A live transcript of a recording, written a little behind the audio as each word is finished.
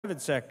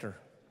private sector.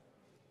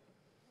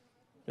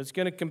 It's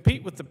going to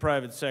compete with the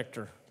private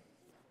sector.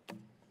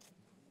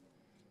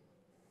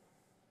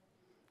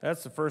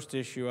 That's the first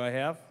issue I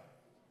have.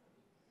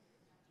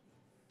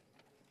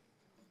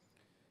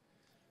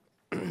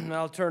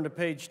 I'll turn to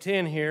page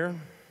 10 here,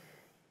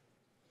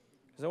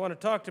 because I want to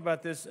talk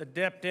about this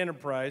Adept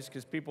Enterprise,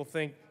 because people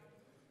think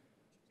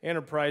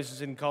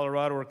enterprises in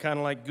Colorado are kind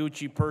of like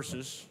Gucci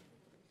purses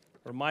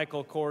or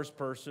Michael Kors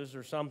purses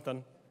or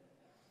something.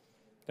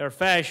 They're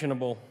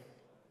fashionable.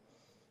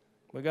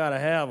 We got to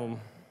have them.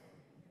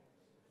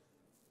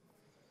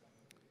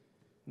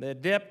 The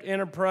Adept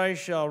Enterprise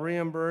shall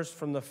reimburse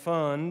from the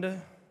fund,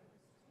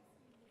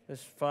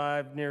 this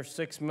near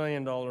 $6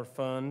 million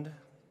fund,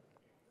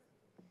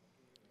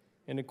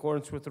 in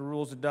accordance with the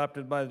rules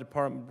adopted by the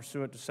Department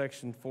pursuant to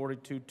Section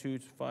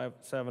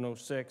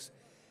 42.25706,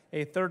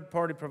 a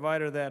third-party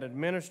provider that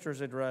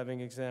administers a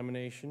driving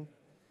examination.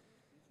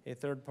 A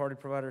third-party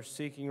provider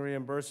seeking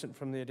reimbursement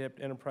from the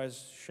Adept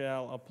Enterprise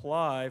shall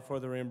apply for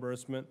the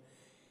reimbursement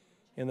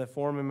in the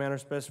form and manner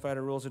specified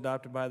in rules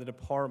adopted by the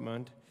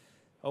Department.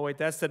 Oh, wait,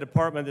 that's the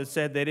department that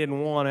said they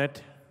didn't want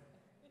it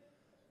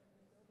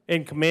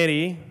in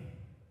committee.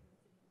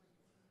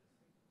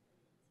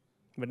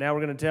 But now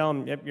we're going to tell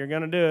them, yep, you're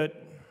going to do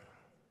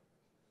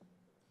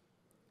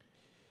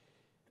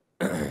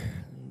it.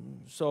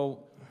 So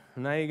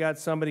now you got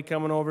somebody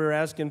coming over here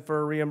asking for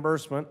a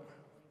reimbursement.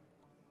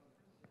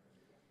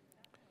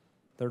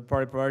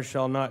 Third-party provider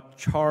shall not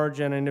charge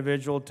an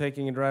individual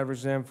taking a driver's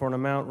exam for an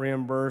amount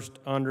reimbursed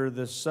under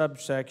the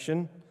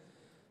subsection.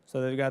 So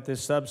they've got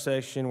this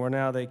subsection where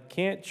now they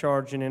can't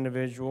charge an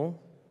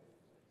individual.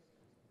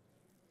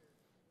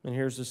 And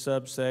here's the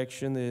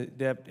subsection. The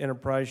Adept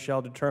Enterprise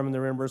shall determine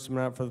the reimbursement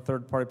amount for the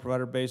third-party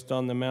provider based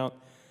on the amount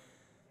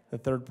the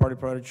third-party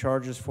provider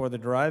charges for the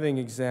driving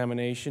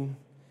examination,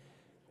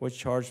 which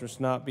charge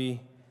must not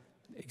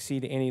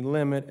exceed any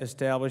limit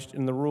established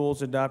in the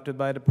rules adopted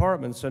by the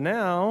department. So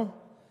now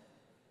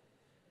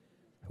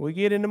we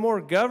get into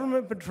more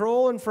government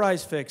patrol and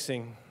price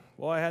fixing.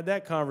 Well, I had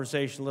that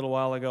conversation a little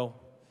while ago.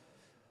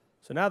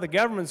 So now the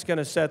government's going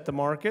to set the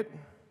market.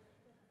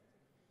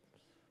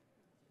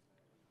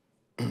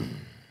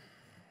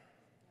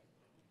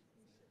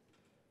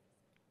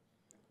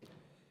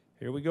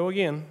 Here we go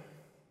again.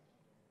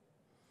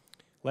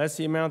 Less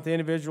the amount the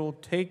individual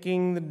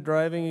taking the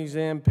driving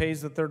exam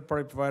pays the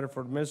third-party provider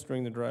for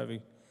administering the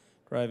driving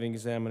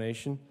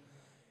examination.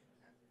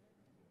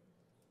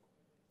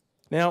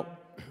 Now,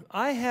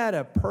 I had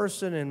a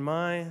person in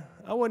I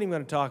wasn't even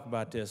going to talk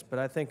about this, but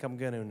I think I'm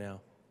going to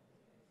now.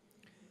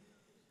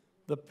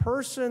 The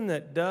person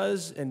that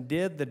does and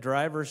did the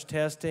driver's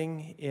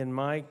testing in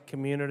my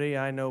community,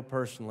 I know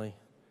personally.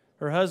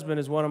 Her husband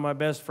is one of my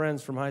best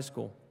friends from high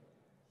school.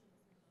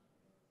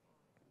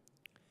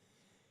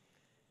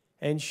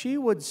 And she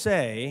would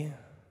say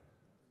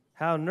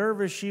how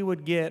nervous she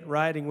would get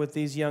riding with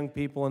these young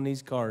people in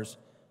these cars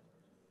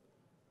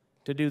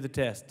to do the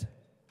test.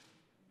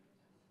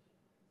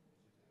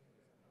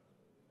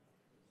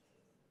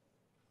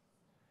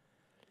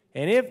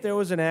 And if there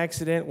was an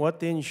accident,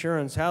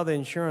 how the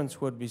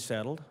insurance would be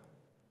settled.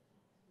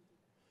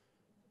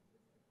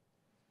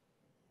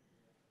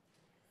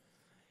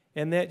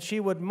 And that she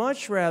would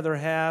much rather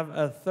have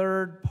a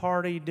third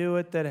party do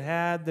it that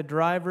had the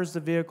drivers, the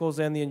vehicles,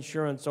 and the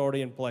insurance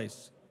already in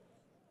place.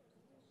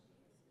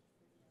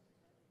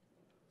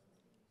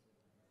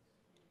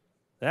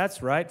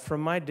 That's right from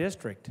my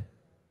district.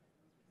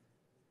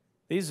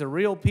 These are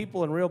real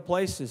people in real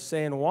places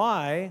saying,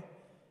 why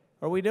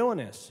are we doing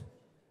this?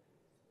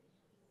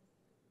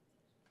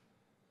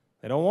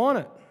 They don't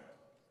want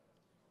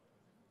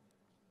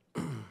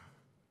it.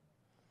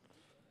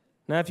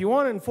 Now, if you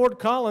want it in Fort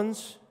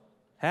Collins,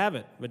 have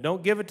it, but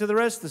don't give it to the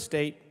rest of the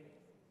state.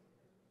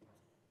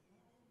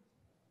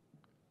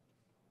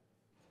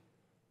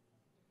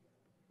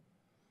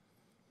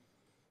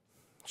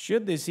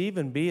 Should this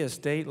even be a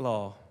state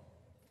law?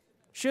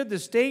 Should the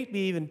state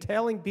be even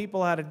telling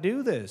people how to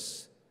do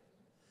this?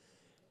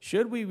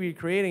 Should we be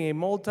creating a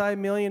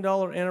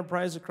multi-million-dollar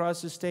enterprise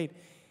across the state?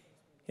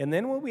 And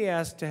then when we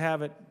ask to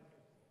have it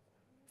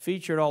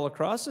featured all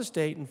across the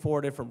state in 4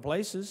 different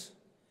places,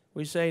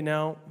 we say,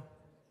 no,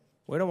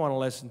 we don't want to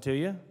listen to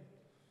you.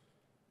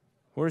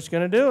 We're just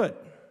going to do it.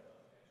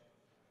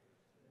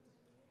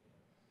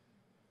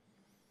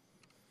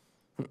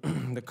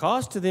 The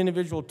cost to the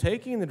individual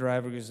taking the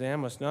driver's exam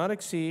must not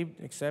exceed,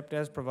 except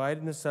as provided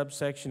in the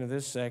subsection of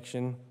this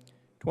section,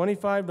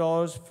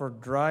 $25 for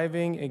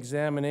driving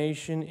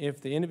examination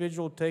if the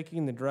individual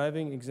taking the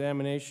driving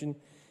examination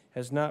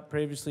has not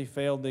previously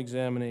failed the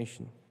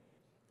examination.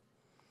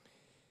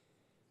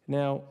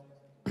 Now,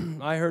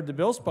 I heard the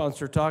bill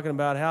sponsor talking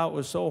about how it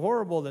was so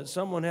horrible that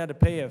someone had to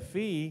pay a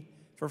fee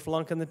for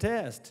flunking the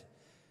test.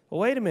 Well,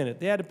 wait a minute.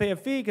 They had to pay a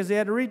fee because they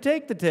had to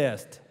retake the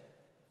test.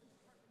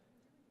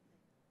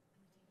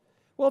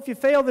 Well, if you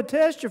fail the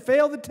test, you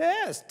fail the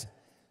test.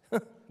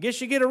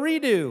 Guess you get a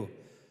redo.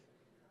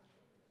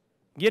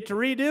 Get to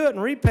redo it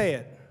and repay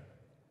it.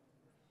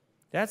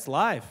 That's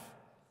life.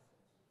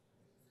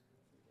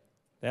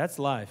 That's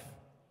life.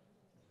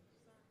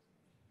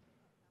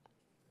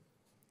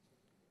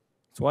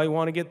 That's why you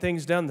want to get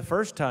things done the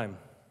first time.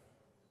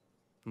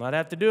 Not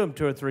have to do them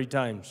 2 or 3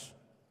 times.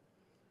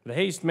 But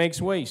haste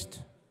makes waste.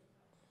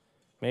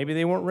 Maybe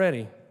they weren't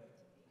ready.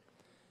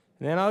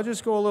 And then I'll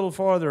just go a little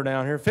farther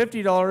down here.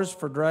 $50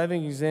 for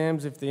driving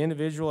exams if the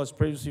individual has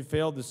previously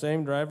failed the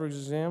same driver's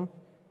exam.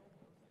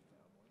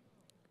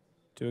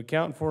 To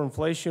account for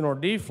inflation or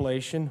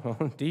deflation.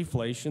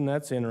 Deflation,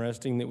 that's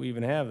interesting that we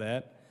even have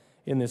that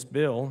in this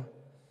bill.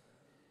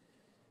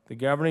 The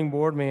governing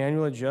board may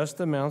annually adjust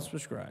the amounts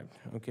prescribed.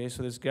 Okay,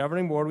 so this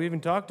governing board, we even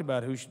talked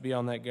about who should be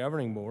on that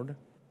governing board.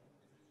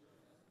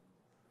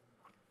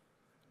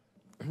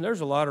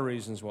 There's a lot of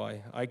reasons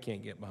why I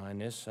can't get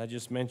behind this. I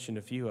just mentioned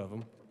a few of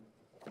them.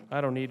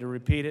 I don't need to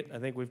repeat it. I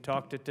think we've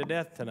talked it to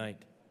death tonight.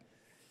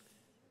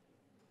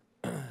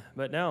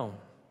 But no,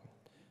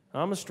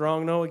 I'm a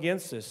strong no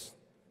against this.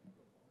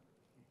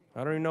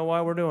 I don't even know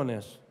why we're doing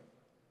this.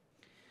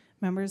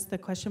 Members, the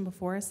question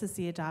before us is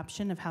the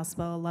adoption of House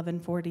Bill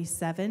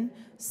 1147.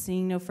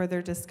 Seeing no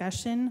further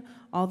discussion,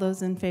 all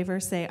those in favor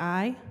say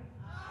aye.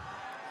 Aye.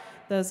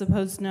 Those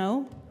opposed,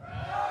 no.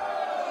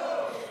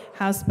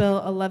 House Bill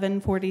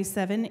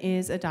 1147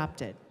 is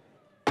adopted.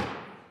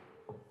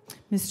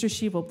 Mr.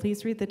 Sheevel,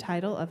 please read the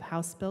title of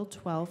House Bill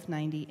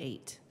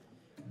 1298.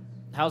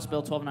 House Bill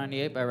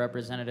 1298 by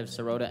Representatives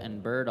Sirota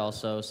and Byrd,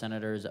 also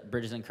Senators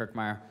Bridges and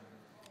Kirkmeyer,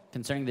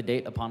 concerning the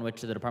date upon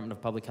which the Department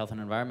of Public Health and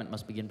Environment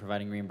must begin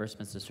providing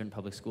reimbursements to certain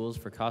public schools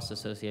for costs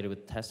associated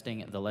with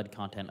testing the lead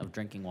content of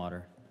drinking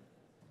water.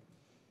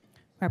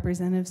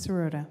 Representative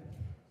Sirota.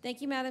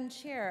 Thank you, Madam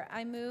Chair.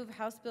 I move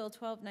House Bill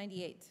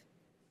 1298.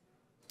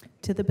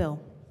 To the bill.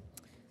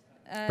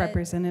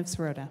 Representative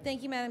Sirota.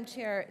 Thank you, Madam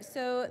Chair.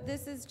 So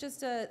this is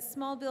just a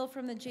small bill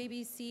from the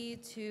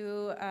JBC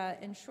to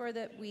ensure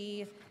that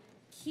we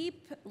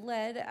keep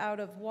lead out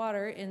of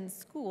water in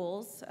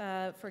schools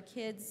for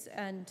kids,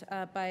 and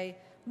by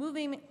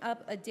moving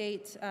up a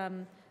date,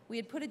 we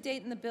had put a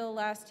date in the bill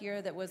last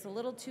year that was a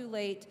little too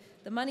late.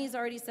 The money's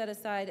already set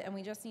aside, and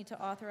we just need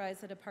to authorize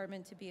the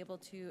department to be able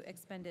to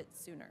expend it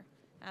sooner.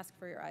 Ask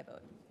for your aye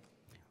vote.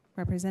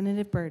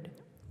 Representative Byrd.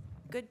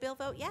 Good bill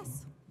vote,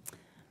 yes.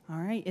 All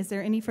right. Is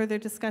there any further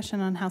discussion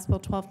on House Bill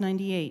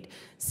 1298?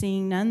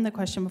 Seeing none, the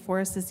question before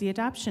us is the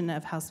adoption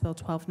of House Bill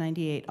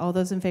 1298. All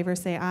those in favor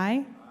say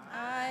aye.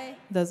 Aye.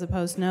 Those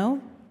opposed,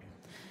 no.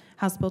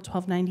 House Bill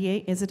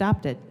 1298 is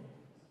adopted.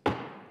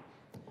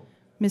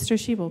 Mr.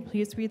 Sheevel,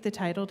 please read the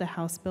title to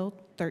House Bill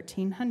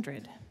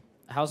 1300.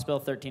 House Bill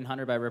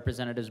 1300 by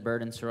Representatives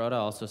Byrd and Sirota,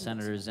 also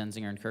Senators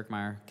Zenzinger and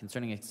Kirkmeyer,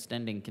 concerning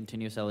extending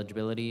continuous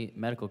eligibility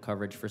medical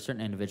coverage for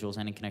certain individuals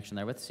and in connection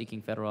therewith,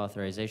 seeking federal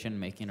authorization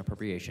and making an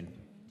appropriation.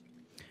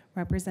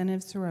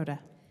 Representative Sirota.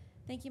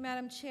 Thank you,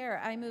 Madam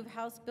Chair. I move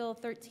House Bill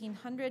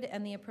 1300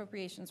 and the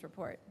Appropriations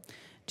Report.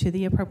 To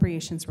the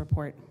Appropriations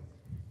Report.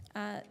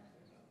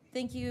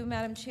 Thank you,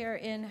 Madam Chair.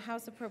 In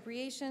House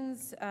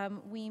Appropriations,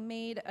 we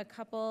made a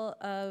couple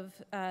of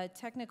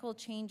technical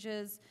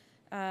changes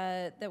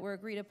that were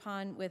agreed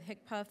upon with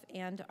HCPF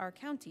and our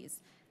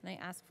counties, and I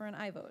ask for an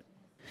aye vote.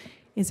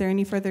 Is there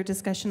any further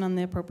discussion on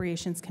the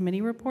Appropriations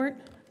Committee report?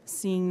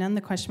 Seeing none,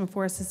 the question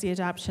before us is the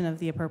adoption of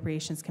the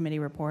Appropriations Committee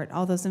report.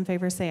 All those in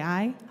favor say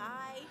aye.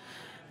 Aye.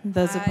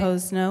 Those Aye.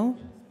 opposed, no.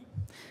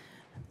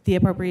 The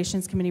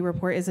Appropriations Committee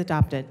report is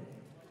adopted.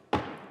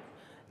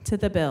 To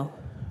the bill.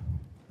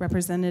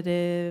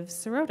 Representative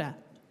Sirota.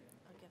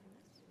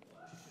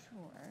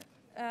 Sure.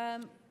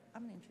 I'm going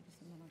to introduce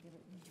them and I'll give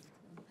it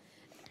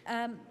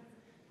to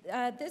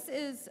them. This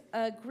is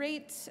a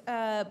great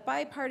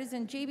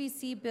bipartisan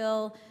JBC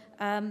bill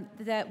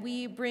that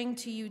we bring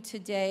to you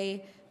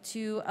today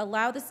to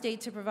allow the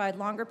state to provide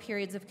longer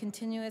periods of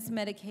continuous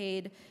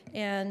Medicaid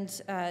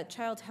and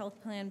Child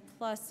Health Plan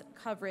Plus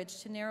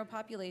coverage to narrow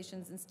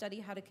populations and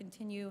study how to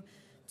continue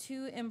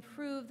to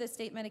improve the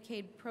state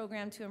Medicaid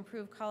program to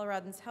improve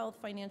Coloradans' health,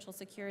 financial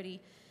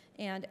security,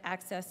 and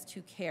access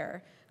to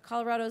care.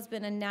 Colorado's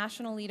been a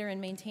national leader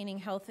in maintaining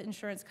health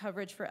insurance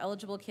coverage for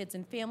eligible kids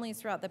and families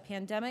throughout the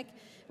pandemic.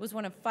 It was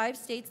one of 5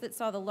 states that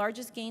saw the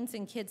largest gains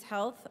in kids'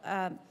 health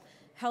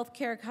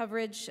care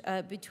coverage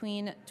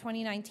between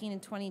 2019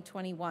 and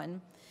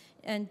 2021.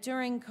 And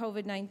during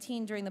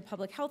COVID-19, during the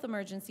public health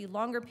emergency,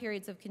 longer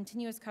periods of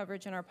continuous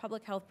coverage in our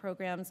public health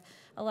programs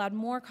allowed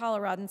more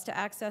Coloradans to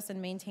access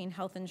and maintain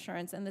health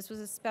insurance, and this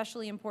was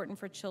especially important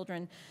for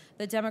children,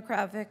 the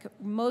demographic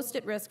most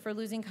at risk for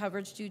losing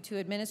coverage due to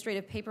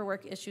administrative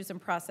paperwork issues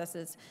and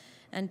processes,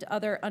 and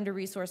other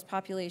under-resourced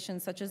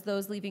populations, such as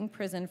those leaving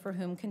prison, for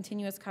whom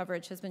continuous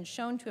coverage has been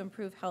shown to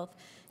improve health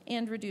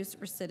and reduce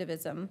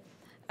recidivism.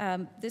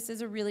 This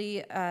is a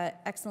really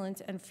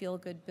excellent and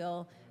feel-good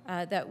bill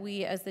that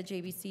we as the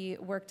JBC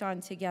worked on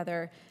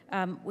together.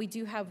 We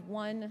do have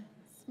one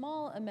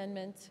small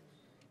amendment,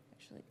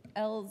 actually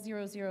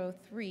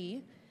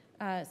L003.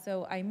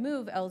 So I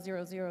move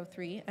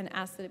L003 and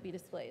ask that it be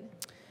displayed.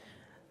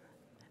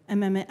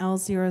 Amendment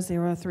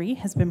L003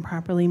 has been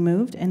properly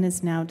moved and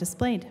is now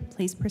displayed.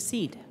 Please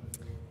proceed.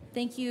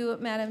 Thank you,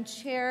 Madam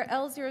Chair.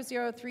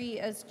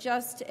 L003 is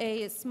just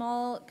a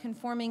small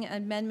conforming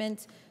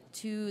amendment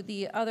to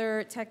the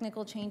other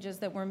technical changes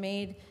that were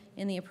made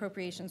in the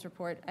appropriations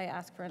report, I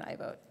ask for an aye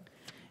vote.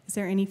 Is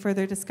there any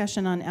further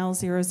discussion on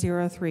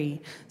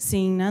L003?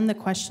 Seeing none, the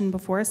question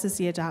before us is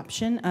the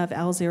adoption of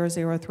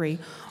L003.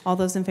 All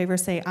those in favor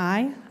say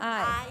aye.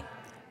 Aye.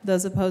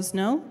 Those opposed,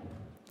 no.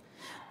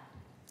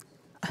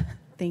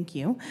 Thank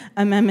you.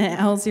 Amendment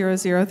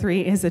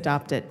L003 is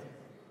adopted.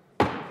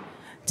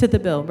 To the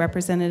bill,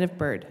 Representative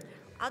Byrd.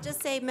 I'll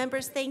just say,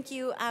 members, thank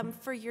you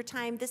for your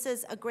time. This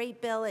is a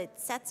great bill. It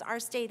sets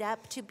our state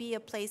up to be a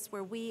place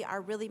where we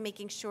are really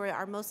making sure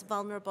our most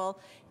vulnerable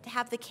to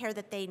have the care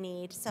that they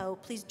need. So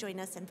please join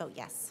us and vote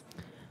yes.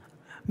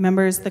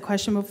 Members, the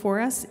question before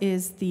us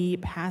is the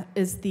passage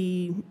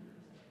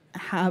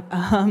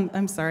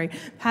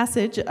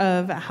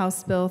of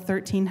House Bill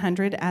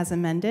 1300 as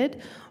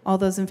amended. All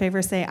those in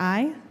favor say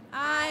aye.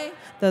 Aye.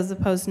 Those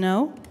opposed,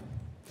 no.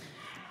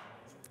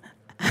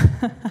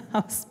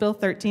 House Bill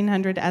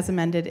 1300 as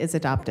amended is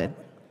adopted.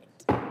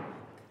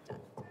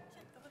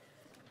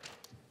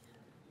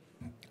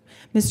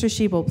 Mr.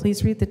 Shebel,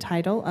 please read the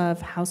title of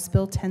House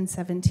Bill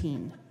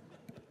 1017.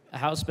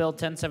 House Bill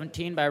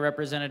 1017 by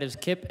Representatives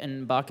Kipp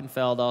and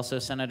Bockenfeld, also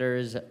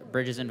Senators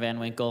Bridges and Van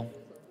Winkle,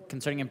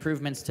 concerning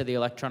improvements to the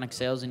electronic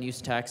sales and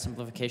use tax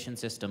simplification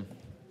system.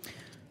 I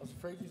was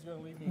afraid he's going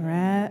to leave me.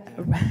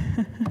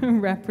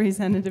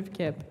 Representative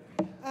Kipp.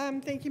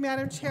 Thank you,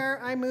 Madam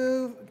Chair. I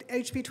move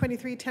HB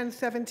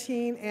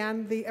 23-1017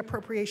 and the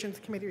Appropriations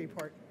Committee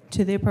report.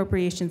 To the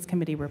Appropriations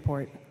Committee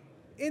report.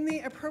 In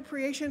the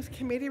Appropriations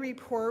Committee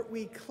report,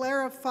 we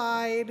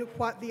clarified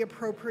what the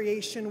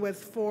appropriation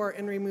was for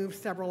and removed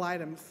several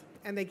items,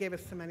 and they gave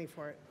us some money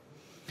for it.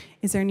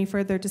 Is there any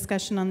further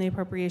discussion on the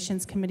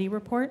Appropriations Committee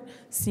report?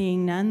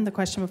 Seeing none, the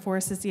question before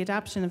us is the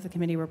adoption of the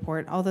committee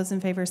report. All those in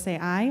favor say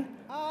aye.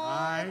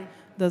 Aye.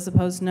 Those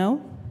opposed,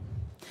 no.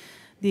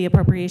 The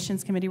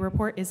Appropriations Committee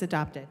report is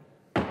adopted.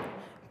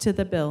 To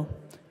the bill,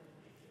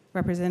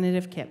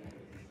 Representative Kipp.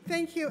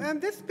 Thank you.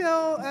 This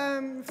bill,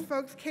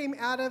 folks, came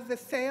out of the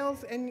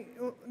sales and,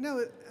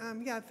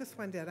 yeah, this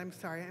one did. I'm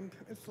sorry.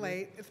 It's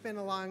late. It's been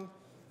a long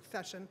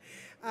session.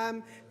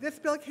 This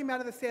bill came out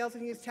of the Sales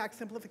and Use Tax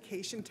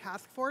Simplification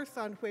Task Force,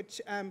 on which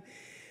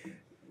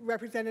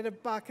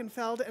Representative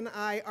Bockenfeld and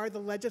I are the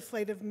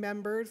legislative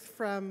members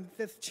from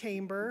this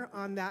chamber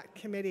on that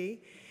committee.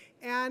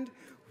 And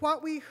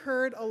what we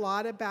heard a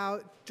lot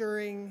about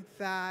during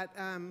that,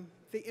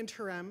 the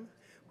interim,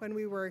 when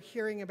we were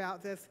hearing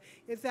about this,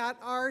 is that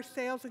our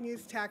sales and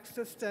use tax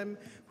system,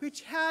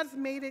 which has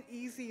made it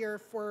easier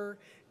for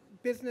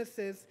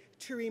businesses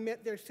to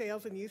remit their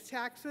sales and use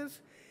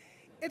taxes,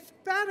 it's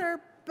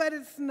better, but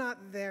it's not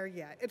there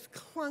yet. It's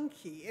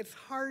clunky, it's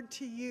hard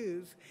to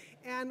use,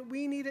 and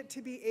we need it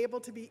to be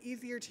able to be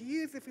easier to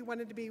use if we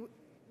want it to be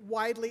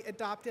widely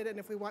adopted and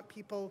if we want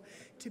people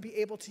to be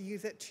able to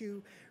use it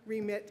to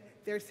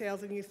remit their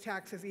sales and use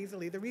taxes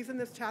easily. The reason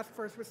this task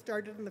force was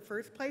started in the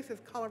first place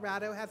is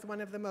Colorado has one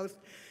of the most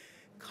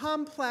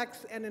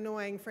complex and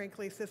annoying,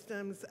 frankly,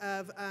 systems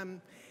of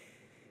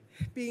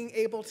being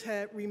able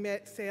to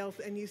remit sales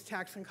and use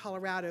tax in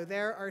Colorado.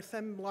 There are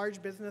some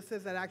large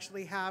businesses that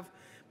actually have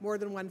more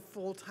than one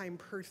full-time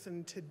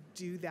person to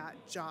do that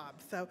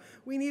job. So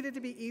we need it to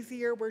be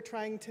easier. We're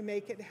trying to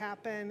make it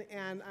happen,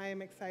 and I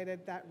am excited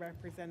that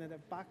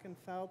Representative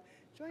Bockenfeld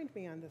joined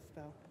me on this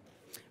bill.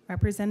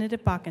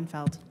 Representative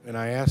Bockenfeld. And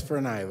I ask for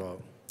an aye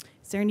vote.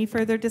 Is there any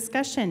further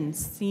discussion?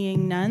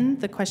 Seeing none,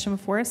 the question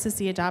before us is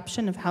the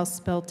adoption of House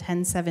Bill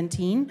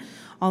 1017.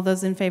 All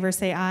those in favor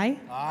say aye.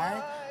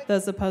 Aye.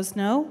 Those opposed,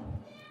 no.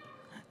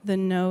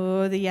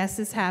 The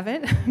yeses have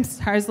it. I'm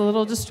sorry, I was a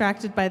little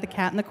distracted by the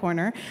cat in the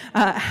corner.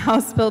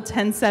 House Bill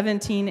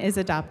 1017 is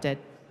adopted.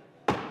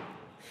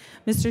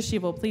 Mr.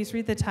 Shebel, please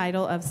read the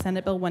title of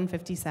Senate Bill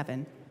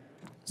 157.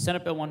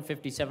 Senate Bill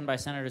 157 by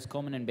Senators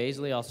Coleman and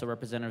Baisley, also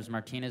Representatives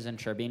Martinez and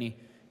Charbini,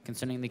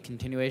 concerning the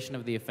continuation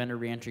of the Offender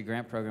Reentry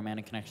Grant Program and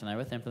in connection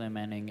therewith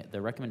implementing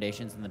the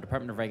recommendations in the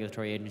Department of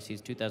Regulatory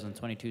Agencies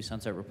 2022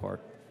 Sunset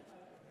Report.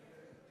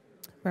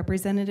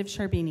 Representative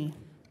Charbini.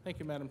 Thank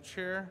you, Madam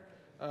Chair.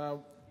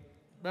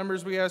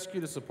 Members, we ask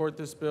you to support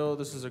this bill.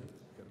 This is a...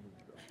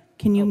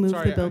 Can you move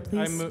sorry, the bill,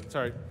 please?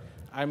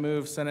 I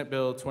move Senate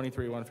Bill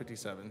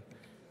 23-157.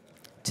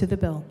 To the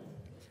bill.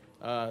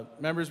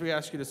 Members, we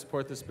ask you to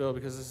support this bill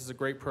because this is a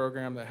great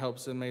program that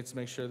helps inmates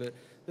make sure that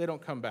they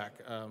don't come back.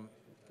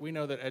 We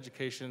know that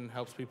education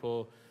helps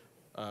people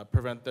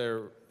prevent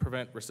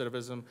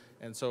recidivism,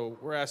 and so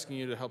we're asking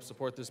you to help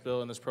support this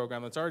bill and this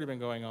program that's already been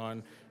going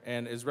on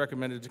and is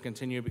recommended to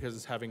continue because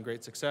it's having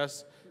great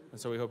success, and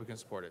so we hope you can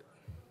support it.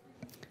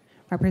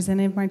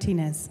 Representative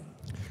Martinez.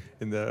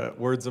 In the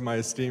words of my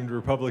esteemed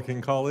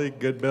Republican colleague,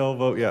 good bill,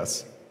 vote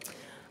yes.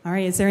 All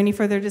right, is there any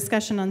further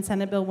discussion on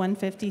Senate Bill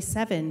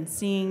 157?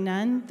 Seeing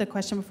none, the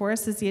question before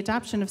us is the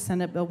adoption of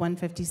Senate Bill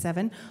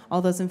 157.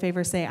 All those in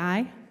favor say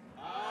aye.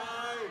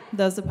 Aye.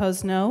 Those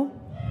opposed, no.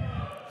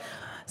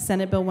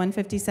 Senate Bill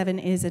 157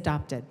 is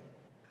adopted.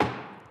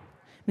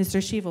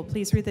 Mr. Shebel,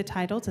 please read the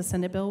title to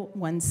Senate Bill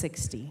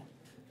 160.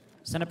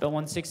 Senate Bill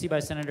 160 by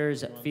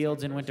Senators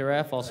Fields and Winter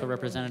F., also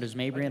Representatives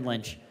Mabry and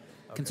Lynch,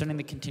 concerning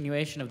the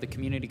continuation of the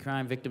Community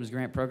Crime Victims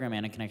Grant Program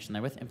and in connection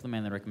therewith,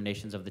 implementing the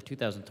recommendations of the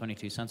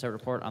 2022 Sunset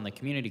Report on the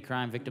Community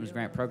Crime Victims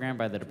Grant Program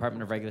by the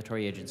Department of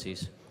Regulatory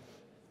Agencies.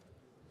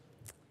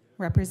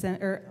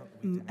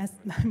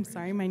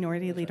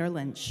 Minority Leader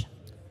Lynch.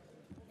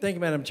 Thank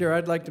you, Madam Chair.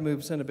 I'd like to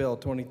move Senate Bill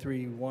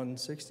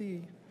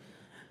 23-160.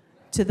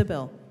 To the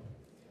bill.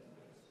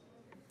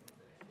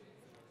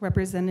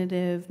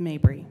 Representative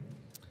Mabry.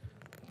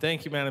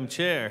 Thank you, Madam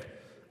Chair.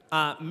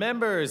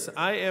 Members,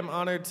 I am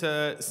honored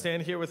to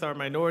stand here with our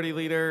minority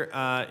leader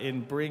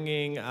in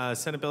bringing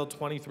Senate Bill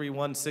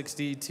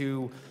 23-160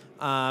 to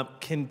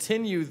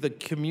continue the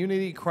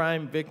Community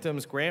Crime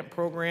Victims Grant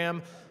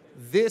Program.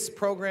 This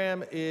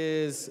program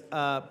is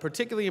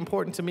particularly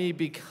important to me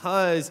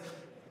because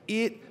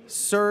it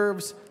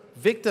serves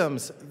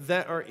victims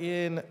that are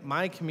in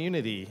my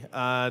community.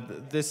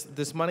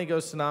 This money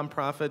goes to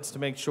nonprofits to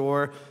make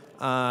sure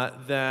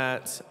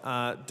that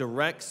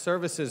direct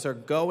services are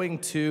going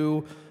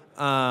to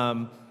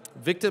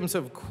victims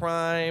of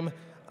crime,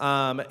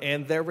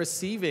 and they're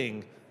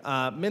receiving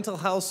mental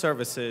health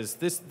services.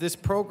 This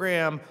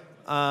program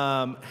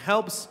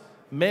helps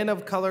men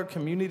of color,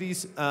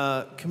 communities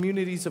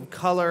of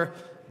color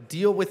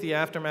deal with the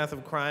aftermath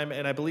of crime,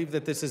 and I believe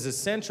that this is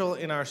essential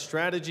in our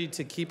strategy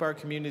to keep our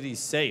communities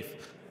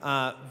safe.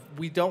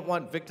 We don't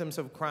want victims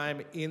of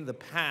crime in the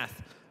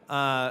path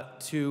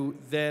to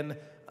then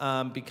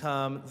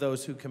become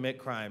those who commit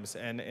crimes.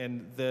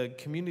 And the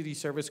community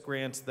service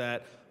grants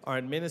that are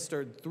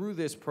administered through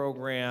this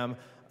program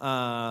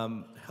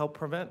help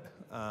prevent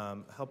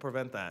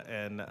that.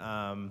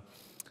 And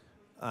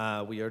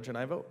we urge an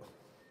aye vote.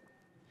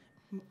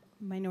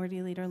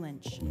 Minority Leader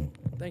Lynch.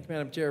 Thank you,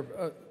 Madam Chair.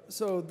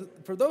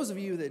 For those of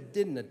you that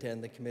didn't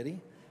attend the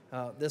committee,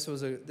 this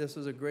was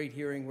a great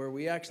hearing where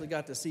we actually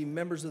got to see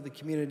members of the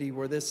community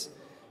where this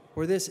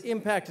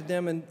impacted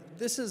them, and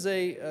this is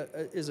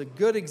a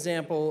good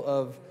example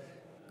of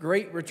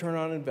great return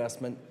on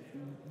investment.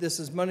 This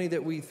is money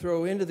that we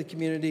throw into the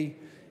community.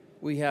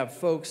 We have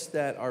folks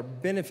that are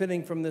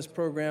benefiting from this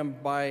program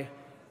by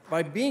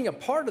being a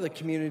part of the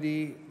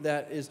community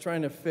that is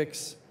trying to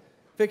fix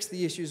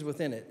the issues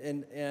within it,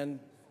 and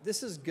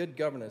this is good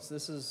governance.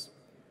 This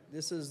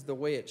is the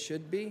way it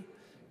should be.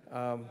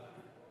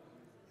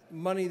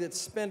 Money that's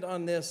spent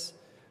on this,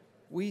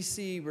 we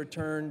see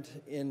returned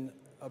in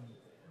a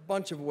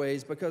bunch of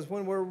ways, because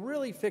when we're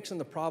really fixing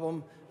the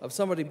problem of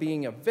somebody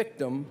being a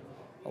victim,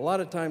 a lot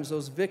of times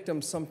those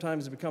victims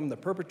sometimes become the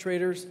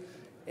perpetrators,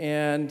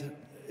 and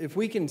if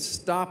we can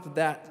stop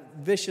that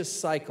vicious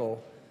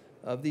cycle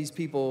of these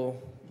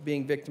people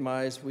being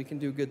victimized, we can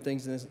do good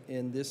things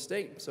in this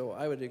state. So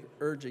I would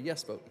urge a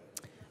yes vote.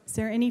 Is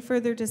there any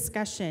further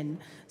discussion?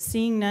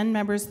 Seeing none,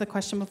 members, the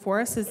question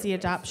before us is the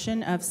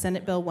adoption of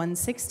Senate Bill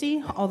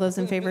 160. All those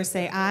in favor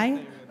say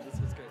aye.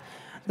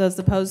 Those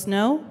opposed,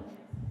 no.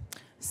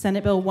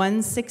 Senate Bill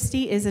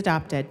 160 is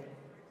adopted.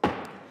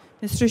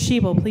 Mr.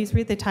 Schiebel, please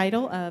read the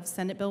title of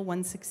Senate Bill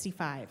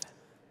 165.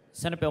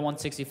 Senate Bill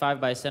 165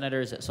 by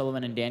Senators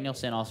Sullivan and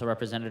Danielson, also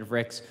Representative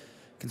Ricks,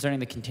 concerning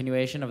the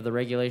continuation of the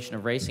regulation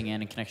of racing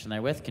and in connection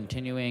therewith,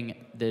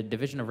 continuing the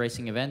Division of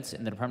Racing Events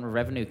in the Department of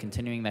Revenue,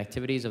 continuing the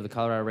activities of the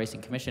Colorado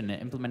Racing Commission,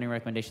 and implementing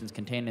recommendations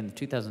contained in the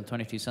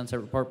 2022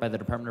 Sunset Report by the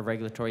Department of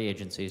Regulatory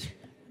Agencies.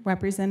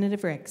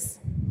 Representative Ricks.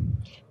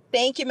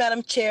 Thank you,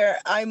 Madam Chair.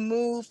 I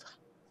move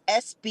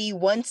SB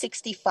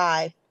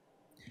 165.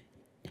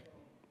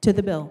 To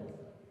the bill.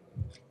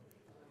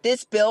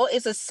 This bill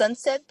is a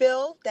sunset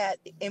bill that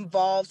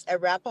involves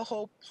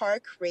Arapahoe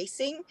Park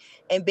Racing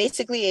and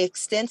basically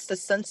extends the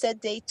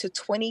sunset date to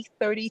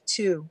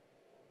 2032.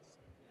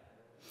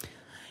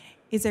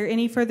 Is there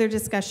any further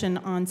discussion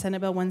on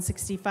Senate Bill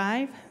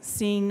 165?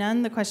 Seeing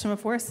none, the question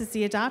before us is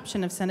the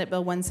adoption of Senate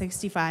Bill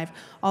 165.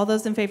 All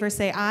those in favor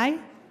say aye.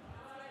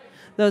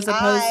 Those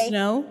opposed, aye.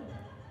 no.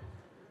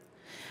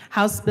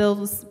 Senate Bill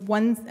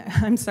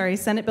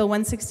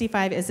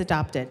 165 is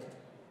adopted.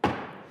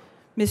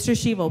 Mr.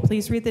 Schiebel,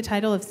 please read the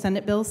title of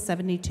Senate Bill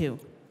 72.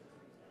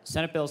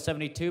 Senate Bill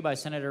 72 by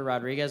Senator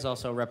Rodriguez,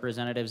 also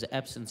Representatives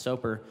Epps and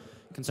Soper,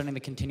 concerning the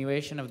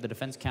continuation of the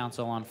Defense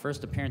Council on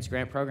First Appearance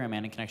Grant Program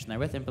and in connection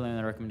therewith,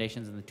 implementing the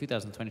recommendations in the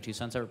 2022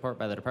 Sunset Report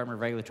by the Department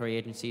of Regulatory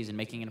Agencies and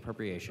making an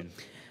appropriation.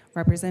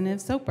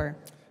 Representative Soper.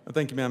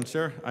 Thank you, Madam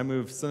Chair. I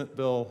move Senate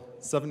Bill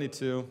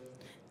 72.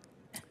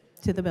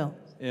 To the bill.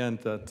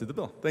 And to the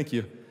bill. Thank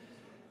you.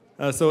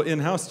 So in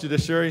House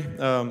Judiciary,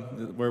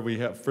 where we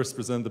have first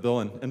presented the bill,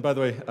 and by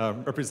the way,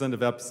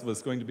 Representative Epps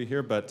was going to be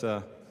here, but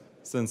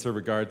sends her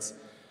regards.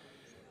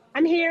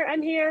 I'm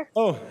here.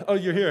 Oh,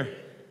 you're here.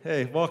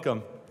 Hey,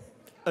 welcome.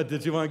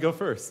 Did you want to go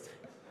first?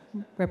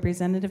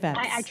 Representative Epps.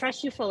 I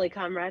trust you fully,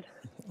 comrade.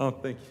 Oh,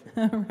 thank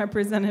you.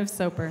 Representative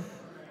Soper.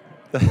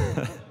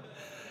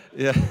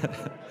 Yeah,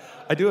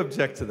 I do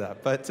object to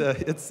that, but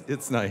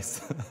it's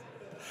nice.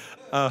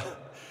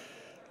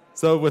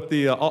 So with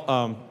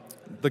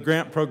the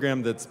grant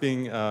program that's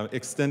being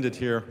extended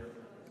here,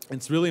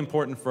 it's really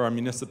important for our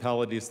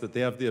municipalities that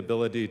they have the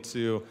ability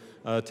to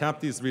tap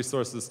these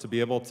resources to be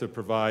able to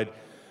provide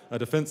a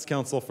defense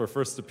counsel for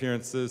first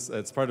appearances.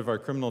 It's part of our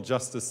criminal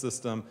justice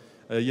system.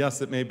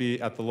 Yes, it may be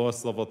at the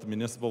lowest level, at the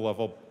municipal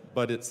level,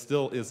 but it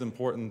still is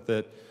important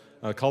that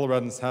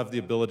Coloradans have the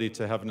ability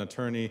to have an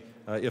attorney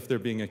if they're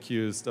being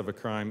accused of a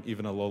crime,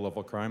 even a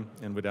low-level crime,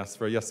 and would ask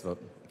for a yes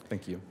vote.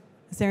 Thank you.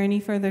 Is there any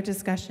further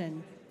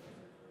discussion?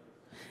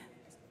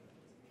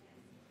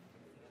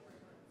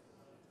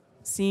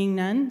 Seeing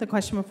none, the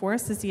question before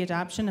us is the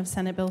adoption of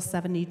Senate Bill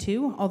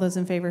 72. All those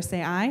in favor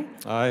say aye.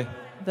 Aye.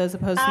 Those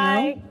opposed,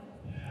 Aye.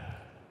 no.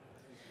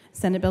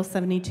 Senate Bill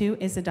 72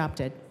 is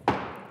adopted.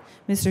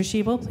 Mr.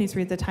 Shebel, please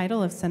read the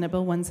title of Senate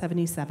Bill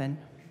 177.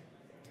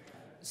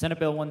 Senate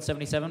Bill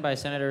 177 by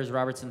Senators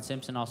Robertson,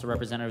 Simpson, also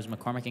Representatives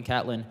McCormick and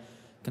Catlin,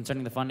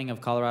 concerning the funding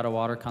of Colorado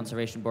Water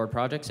Conservation Board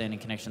projects and in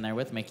connection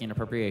therewith making an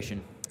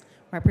appropriation.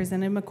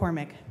 Representative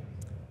McCormick.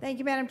 Thank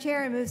you, Madam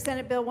Chair. I move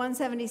Senate Bill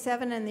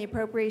 177 and the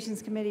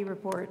Appropriations Committee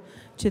report.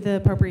 To the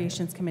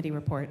Appropriations Committee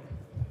report.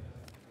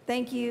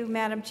 Thank you,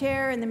 Madam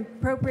Chair. In the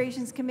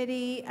Appropriations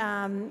Committee,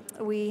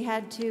 we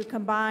had to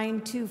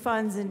combine two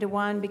funds into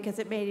one because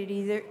it made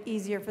it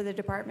easier for the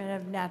Department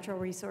of Natural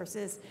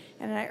Resources,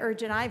 and I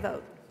urge an aye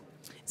vote.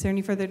 Is there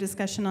any further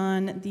discussion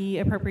on the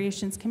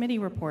Appropriations Committee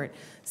report?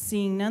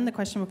 Seeing none, the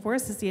question before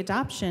us is the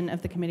adoption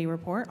of the committee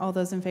report. All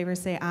those in favor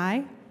say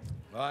aye.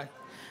 Aye.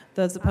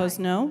 Those opposed,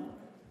 no.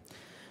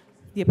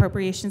 The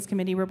Appropriations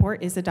Committee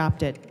report is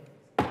adopted.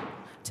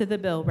 To the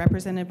bill,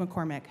 Representative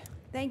McCormick.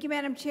 Thank you,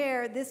 Madam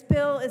Chair. This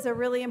bill is a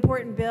really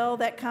important bill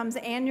that comes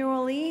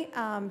annually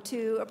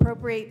to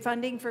appropriate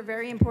funding for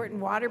very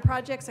important water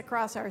projects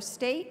across our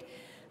state.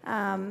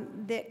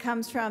 That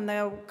comes from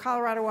the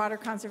Colorado Water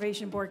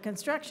Conservation Board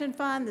Construction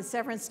Fund, the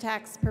Severance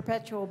Tax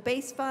Perpetual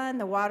Base Fund,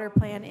 the Water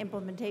Plan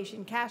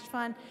Implementation Cash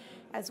Fund,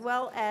 as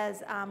well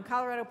as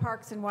Colorado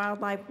Parks and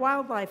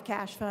Wildlife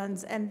Cash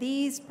Funds. And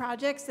these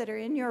projects that are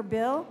in your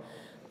bill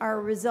are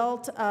a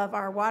result of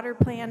our water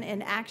plan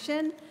in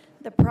action.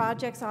 The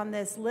projects on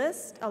this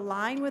list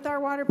align with our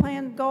water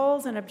plan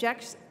goals and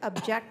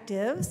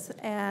objectives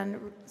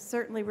and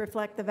certainly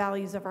reflect the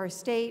values of our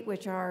state,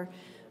 which are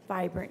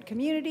vibrant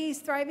communities,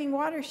 thriving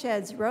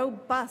watersheds,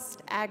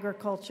 robust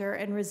agriculture,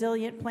 and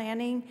resilient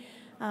planning.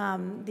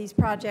 These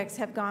projects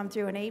have gone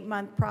through an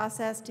 8-month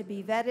process to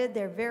be vetted.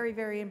 They're very,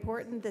 very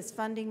important. This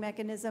funding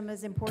mechanism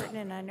is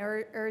important, and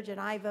I urge an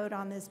aye vote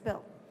on this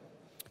bill.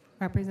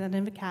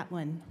 Representative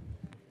Catlin.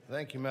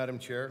 Thank you, Madam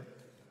Chair.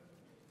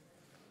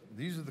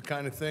 These are the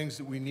kind of things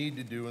that we need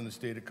to do in the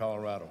state of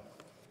Colorado.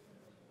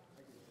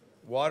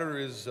 Water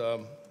is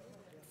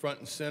front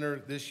and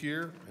center this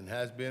year and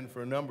has been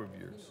for a number of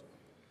years.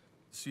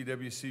 The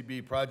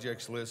CWCB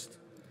projects list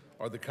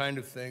are the kind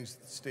of things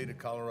the state of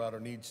Colorado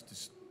needs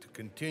to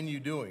continue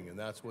doing, and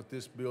that's what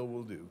this bill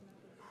will do,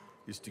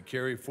 is to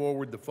carry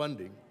forward the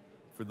funding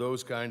for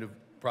those kind of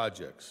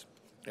projects.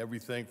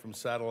 Everything from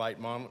satellite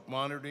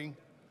monitoring,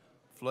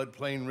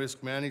 floodplain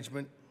risk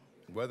management,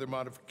 weather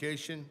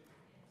modification,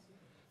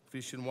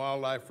 Fish and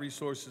Wildlife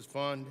Resources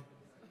Fund,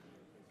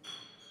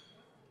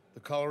 the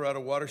Colorado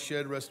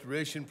Watershed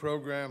Restoration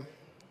Program,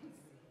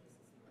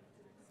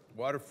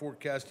 water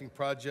forecasting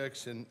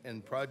projects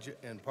and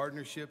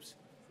partnerships.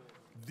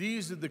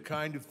 These are the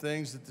kind of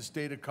things that the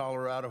state of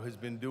Colorado has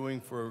been doing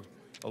for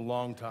a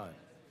long time.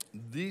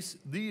 These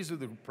are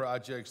the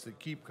projects that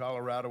keep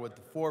Colorado at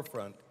the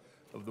forefront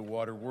of the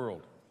water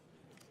world.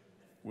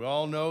 We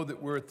all know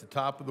that we're at the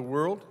top of the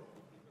world,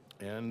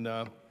 and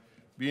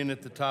being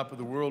at the top of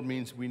the world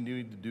means we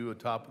need to do a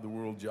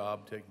top-of-the-world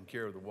job taking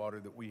care of the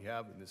water that we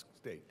have in this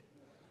state.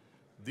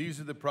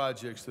 These are the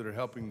projects that are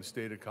helping the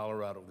state of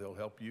Colorado. They'll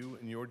help you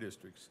and your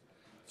districts.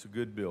 It's a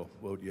good bill.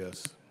 Vote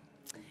yes.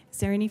 Is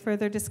there any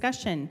further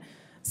discussion?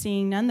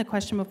 Seeing none, the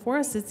question before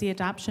us is the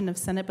adoption of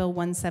Senate Bill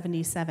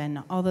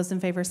 177. All those in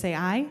favor say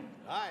aye.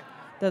 Aye.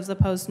 Those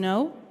opposed,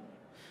 no.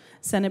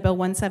 Senate Bill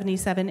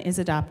 177 is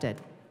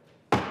adopted.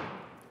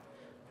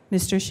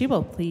 Mr.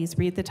 Shebel, please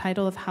read the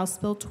title of House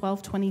Bill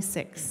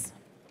 1226.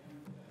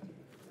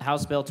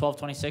 House Bill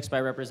 1226 by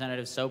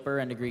Representatives Soper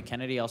and DeGree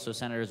Kennedy, also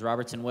Senators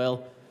Robertson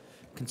Will,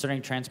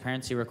 concerning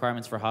transparency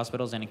requirements for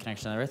hospitals and in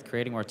connection therewith,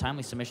 creating more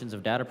timely submissions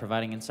of data,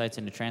 providing insights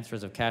into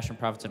transfers of cash and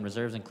profits and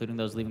reserves, including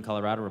those leaving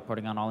Colorado,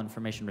 reporting on all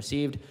information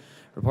received,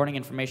 reporting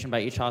information by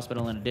each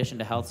hospital in addition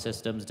to health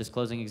systems,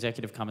 disclosing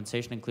executive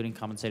compensation, including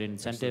compensated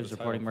incentives,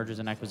 reporting mergers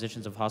and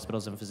acquisitions of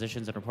hospitals and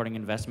physicians, and reporting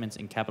investments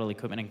in capital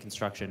equipment and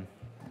construction.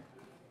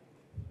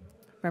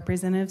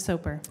 Representative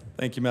Soper.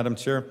 Thank you, Madam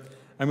Chair.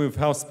 I move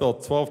House Bill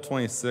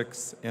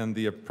 1226 and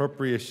the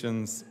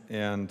Appropriations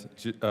and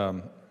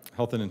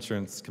Health and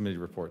Insurance Committee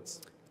reports.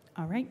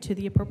 All right, to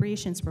the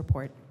Appropriations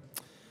report.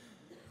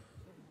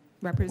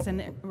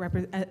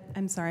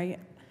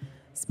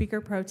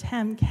 Speaker Pro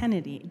Tem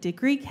Kennedy,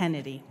 DeGree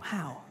Kennedy.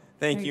 Wow.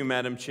 Thank you,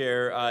 Madam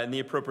Chair. In the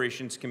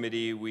Appropriations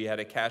Committee, we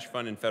had a cash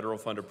fund and federal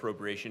fund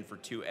appropriation for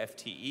 2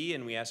 FTE,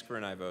 and we ask for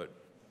an aye vote.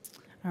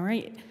 All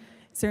right.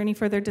 Is there any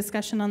further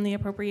discussion on the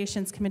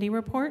Appropriations Committee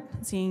report?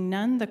 Seeing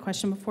none, the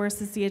question before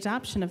us is the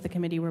adoption of the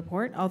committee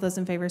report. All those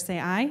in favor say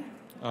aye.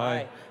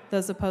 Aye.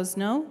 Those opposed,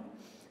 no.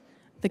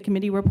 The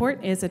committee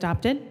report is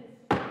adopted.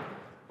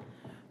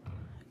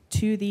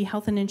 To the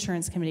Health and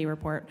Insurance Committee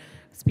report,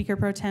 Speaker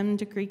Pro Tem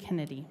Degree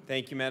Kennedy.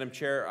 Thank you, Madam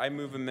Chair. I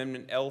move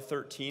Amendment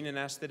L13 and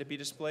ask that it be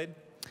displayed.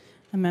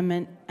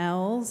 Amendment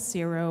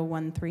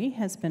L013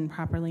 has been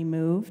properly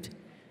moved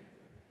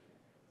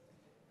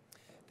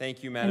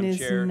Thank you, and Madam is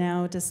Chair.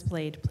 now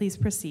displayed. Please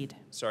proceed.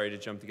 Sorry to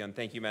jump the gun.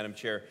 Thank you, Madam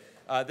Chair.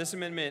 This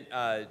amendment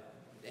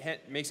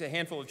makes a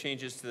handful of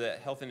changes to the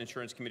Health and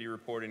Insurance Committee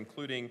report,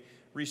 including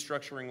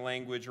restructuring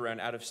language around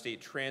out-of-state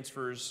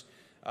transfers,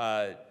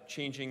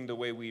 changing the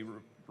way we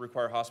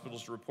require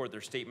hospitals to report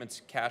their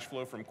statements cash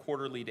flow from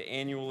quarterly to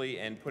annually,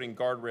 and putting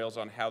guardrails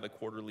on how the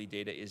quarterly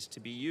data is to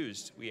be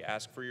used. We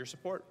ask for your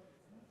support.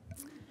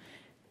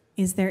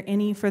 Is there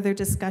any further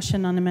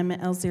discussion on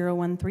Amendment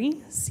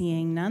L013?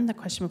 Seeing none, the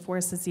question before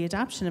us is the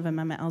adoption of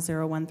Amendment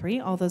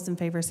L013. All those in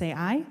favor say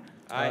aye.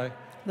 Aye.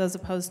 Those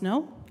opposed,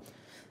 no.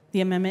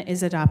 The amendment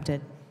is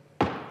adopted.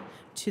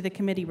 To the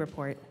committee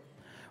report,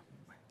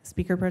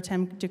 Speaker Pro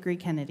Tem Degree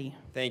Kennedy.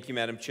 Thank you,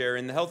 Madam Chair.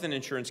 In the Health and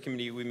Insurance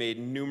Committee, we made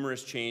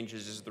numerous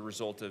changes as the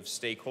result of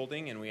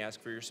stakeholding, and we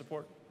ask for your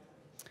support.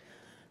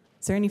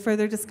 Is there any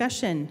further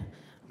discussion?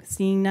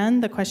 Seeing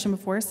none, the question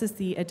before us is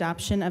the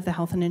adoption of the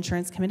Health and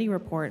Insurance Committee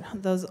report.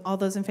 All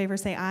those in favor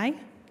say aye.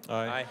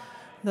 Aye.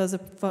 Those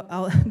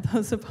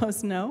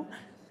opposed, no.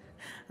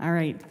 All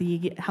right,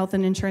 the Health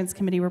and Insurance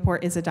Committee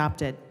report is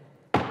adopted.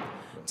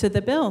 To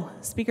the bill,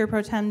 Speaker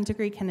Pro Tem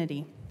Degree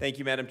Kennedy. Thank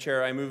you, Madam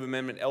Chair. I move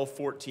Amendment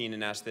L14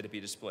 and ask that it be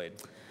displayed.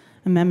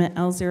 Amendment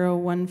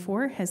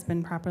L014 has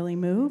been properly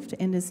moved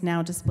and is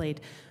now displayed.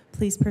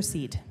 Please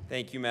proceed.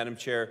 Thank you, Madam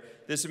Chair.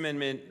 This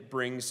amendment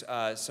brings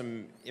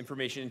some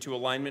information into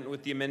alignment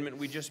with the amendment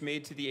we just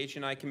made to the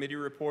H&I Committee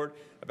report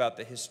about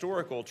the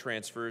historical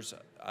transfers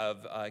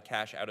of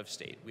cash out of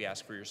state. We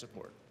ask for your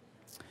support.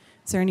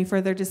 Is there any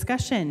further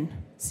discussion?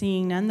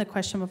 Seeing none, the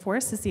question before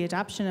us is the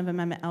adoption of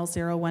Amendment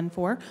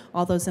L014.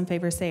 All those in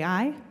favor say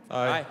aye.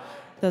 Aye.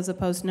 Those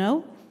opposed,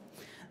 no.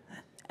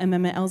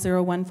 Amendment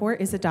L014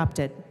 is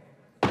adopted.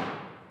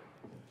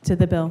 To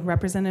the bill,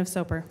 Representative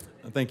Soper.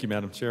 Thank you,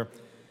 Madam Chair.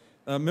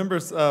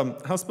 Members,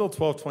 House Bill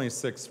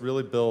 1226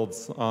 really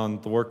builds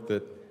on the work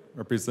that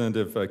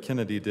Representative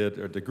Kennedy did,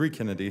 or Degree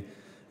Kennedy,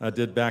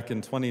 did back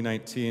in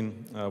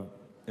 2019.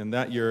 In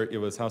that year, it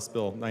was House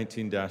Bill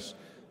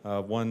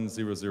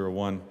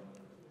 19-1001.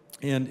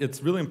 And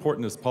it's really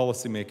important as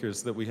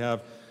policymakers that we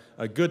have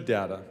good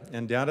data,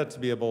 and data to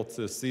be able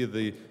to see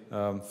the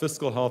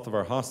fiscal health of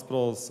our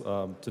hospitals,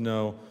 to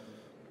know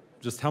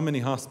just how many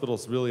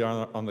hospitals really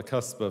are on the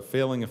cusp of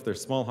failing if they're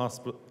small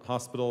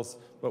hospitals,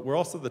 but we're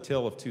also the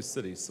tale of two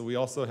cities. So we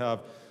also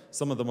have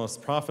some of the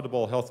most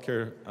profitable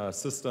healthcare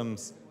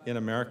systems in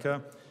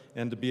America,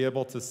 and to be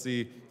able to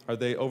see, are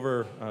they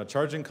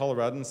overcharging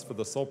Coloradans for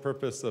the sole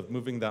purpose of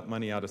moving that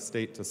money out of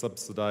state to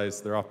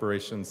subsidize their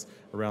operations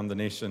around the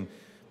nation?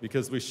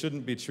 Because we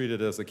shouldn't be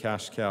treated as a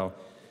cash cow.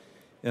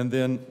 And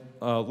then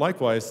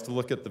likewise, to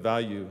look at the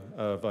value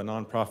of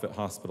nonprofit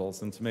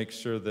hospitals and to make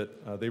sure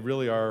that they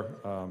really are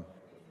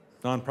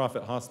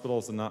nonprofit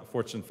hospitals and not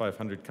Fortune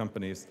 500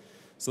 companies.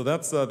 So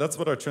that's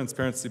what our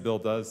transparency bill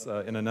does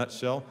in a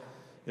nutshell.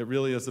 It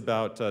really is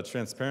about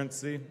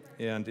transparency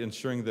and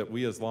ensuring that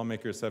we as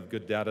lawmakers have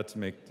good data to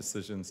make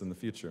decisions in the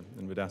future.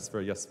 And we'd ask for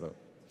a yes vote.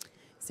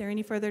 Is there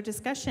any further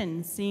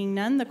discussion? Seeing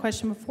none, the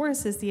question before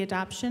us is the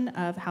adoption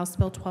of House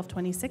Bill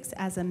 1226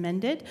 as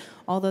amended.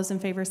 All those in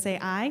favor say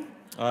aye.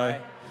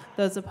 Aye.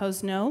 Those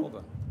opposed, no. Hold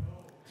on.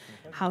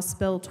 House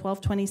Bill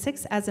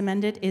 1226 as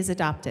amended is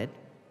adopted.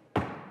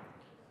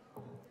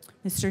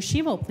 Mr.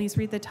 Shevel, please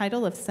read the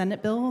title of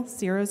Senate Bill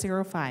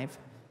 005.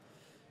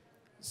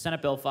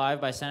 Senate Bill 5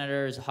 by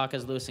Senators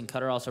Hawkes, Lewis, and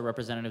Cutter, also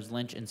Representatives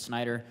Lynch and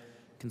Snyder,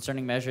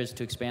 concerning measures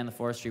to expand the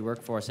forestry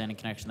workforce and in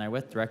connection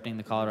therewith, directing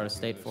the Colorado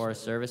State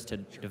Forest Service to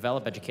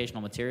develop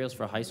educational materials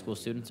for high school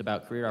students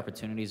about career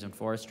opportunities in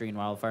forestry and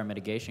wildfire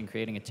mitigation,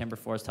 creating a timber,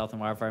 forest health,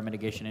 and wildfire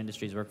mitigation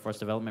industries workforce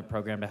development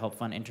program to help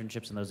fund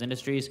internships in those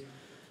industries,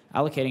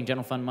 allocating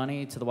general fund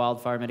money to the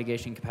Wildfire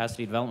Mitigation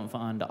Capacity Development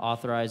Fund,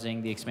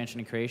 authorizing the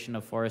expansion and creation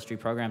of forestry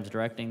programs,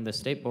 directing the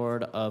State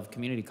Board of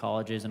Community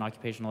Colleges and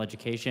Occupational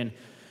Education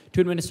to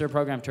administer a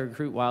program to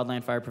recruit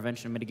wildland fire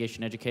prevention and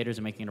mitigation educators,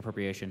 and making an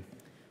appropriation.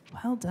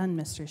 Well done,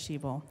 Mr.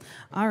 Shevel.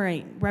 All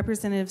right,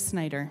 Representative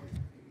Snyder.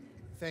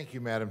 Thank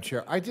you, Madam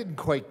Chair. I didn't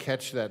quite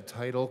catch that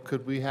title.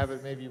 Could we have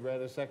it maybe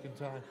read a second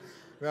time?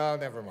 No,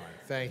 never mind.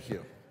 Thank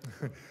you.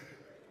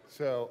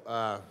 So,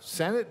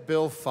 Senate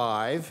Bill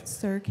 5.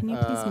 Sir, can you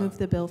please move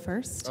the bill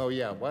first? Oh,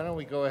 yeah. Why don't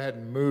we go ahead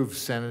and move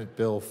Senate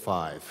Bill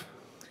 5?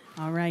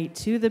 All right,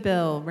 to the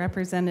bill,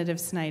 Representative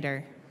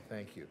Snyder.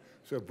 Thank you.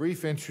 So, a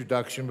brief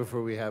introduction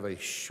before we have a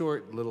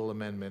short little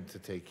amendment to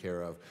take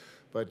care of.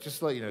 But just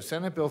to let you know,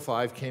 Senate Bill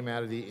 5 came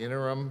out of the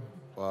Interim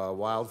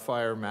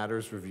Wildfire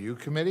Matters Review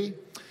Committee.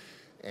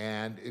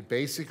 And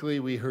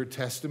basically, we heard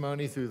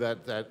testimony through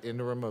that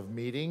interim of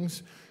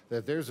meetings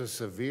that there's a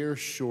severe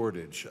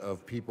shortage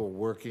of people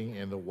working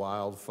in the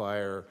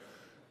wildfire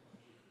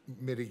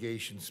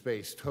mitigation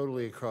space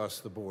totally across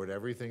the board.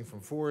 Everything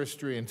from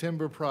forestry and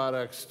timber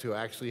products to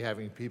actually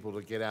having people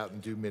to get out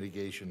and do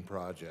mitigation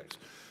projects.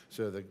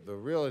 So the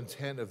real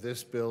intent of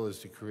this bill is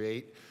to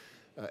create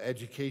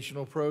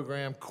educational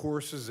program,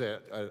 courses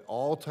at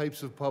all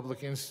types of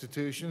public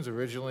institutions.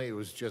 Originally, it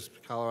was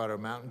just Colorado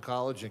Mountain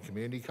College and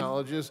community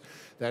colleges.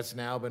 That's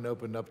now been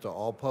opened up to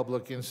all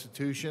public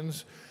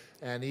institutions,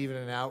 and even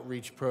an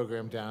outreach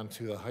program down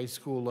to the high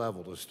school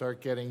level to start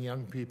getting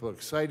young people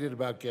excited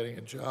about getting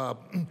a job,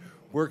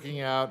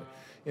 working out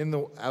in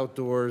the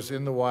outdoors,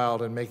 in the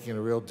wild, and making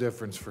a real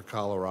difference for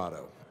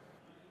Colorado.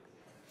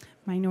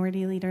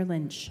 Minority Leader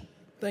Lynch.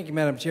 Thank you,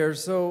 Madam Chair.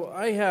 So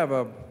I have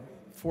a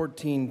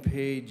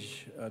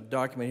 14-page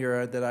document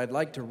here that I'd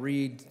like to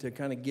read to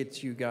kind of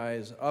get you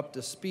guys up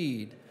to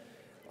speed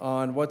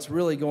on what's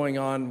really going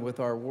on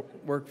with our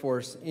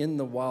workforce in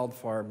the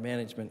wildfire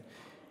management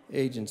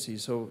agency.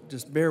 So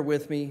just bear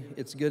with me.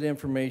 It's good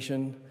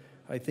information.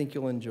 I think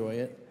you'll enjoy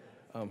it.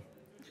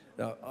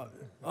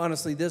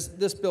 Honestly,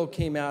 this bill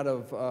came out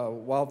of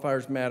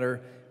Wildfires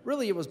Matter.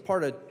 Really, it was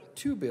part of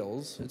two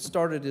bills. It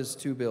started as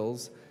two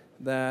bills.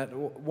 That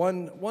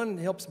one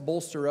helps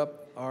bolster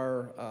up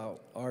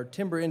our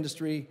timber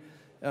industry.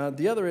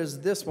 The other is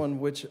this one,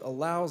 which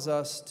allows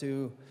us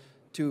to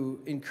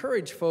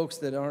encourage folks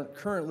that aren't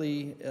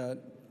currently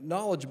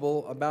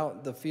knowledgeable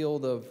about the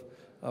field of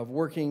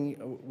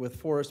working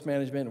with forest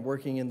management and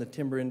working in the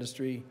timber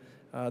industry.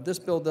 This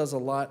bill does a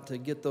lot to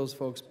get those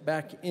folks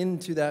back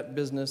into that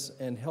business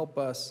and help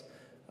us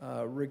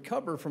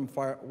recover from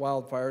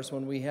wildfires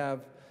when we have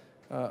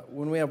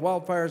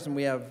wildfires and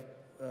we have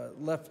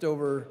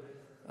leftover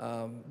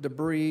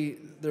debris.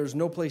 There's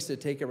no place to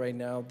take it right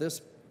now.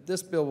 This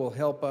bill will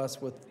help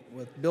us with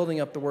building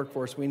up the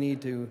workforce we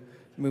need to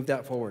move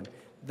that forward.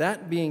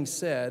 That being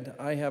said,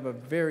 I have a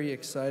very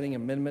exciting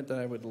amendment that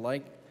I would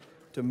like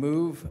to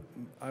move.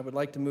 I would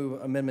like to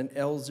move Amendment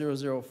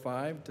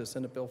L005 to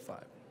Senate Bill 5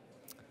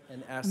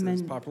 and ask that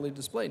it's properly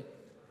displayed.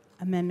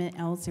 Amendment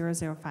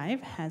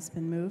L005 has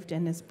been moved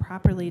and is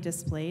properly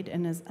displayed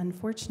and is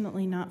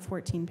unfortunately not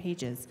 14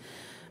 pages.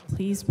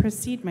 Please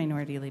proceed,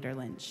 Minority Leader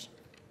Lynch.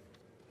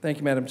 Thank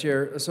you, Madam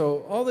Chair. So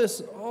all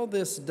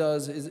this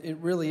does is it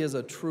really is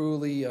a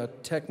truly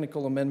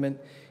technical amendment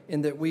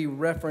in that we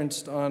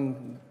referenced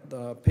on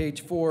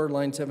page 4,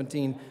 line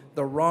 17,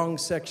 the wrong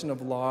section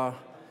of law,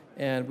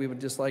 and we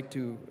would just like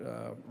to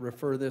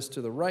refer this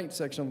to the right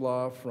section of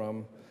law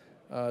from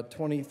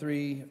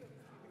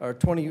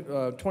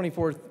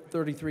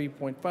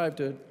 2433.5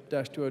 to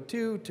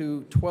 -202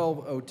 to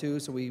 1202.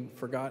 So we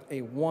forgot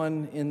a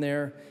 1 in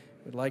there.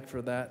 We'd like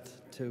for that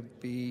to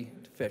be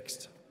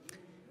fixed.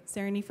 Is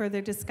there any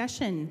further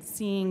discussion?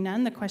 Seeing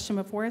none, the question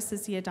before us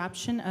is the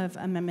adoption of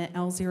Amendment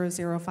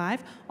L005.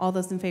 All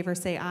those in favor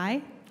say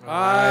aye.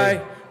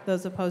 Aye.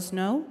 Those opposed,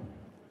 no.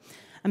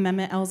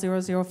 Amendment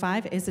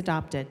L005 is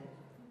adopted.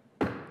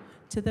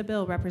 To the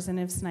bill,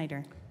 Representative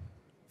Snyder.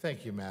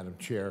 Thank you, Madam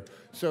Chair.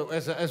 So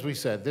as we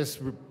said, this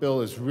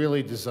bill is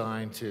really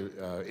designed to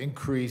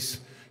increase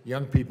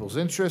young people's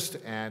interest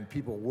and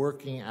people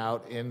working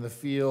out in the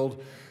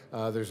field.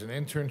 There's an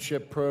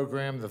internship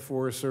program the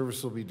Forest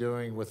Service will be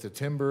doing with the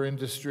timber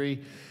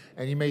industry.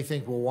 And you may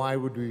think, well, why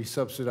would we be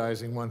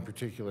subsidizing one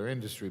particular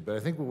industry? But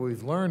I think what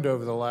we've learned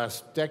over the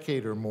last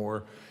decade or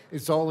more,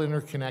 it's all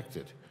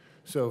interconnected.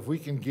 So if we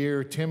can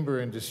gear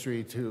timber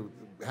industry to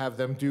have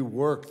them do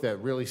work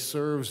that really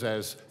serves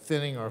as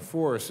thinning our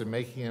forests and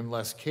making them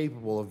less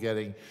capable of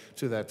getting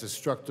to that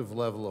destructive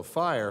level of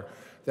fire,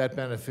 that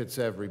benefits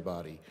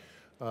everybody.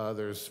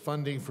 There's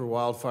funding for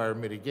wildfire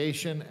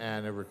mitigation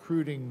and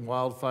recruiting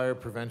wildfire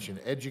prevention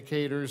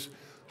educators,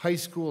 high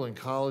school and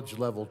college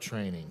level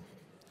training.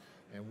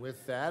 And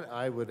with that,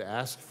 I would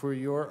ask for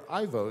your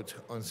aye vote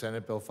on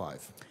Senate Bill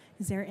 5.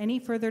 Is there any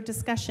further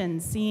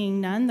discussion?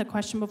 Seeing none, the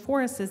question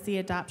before us is the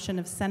adoption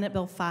of Senate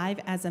Bill 5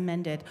 as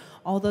amended.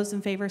 All those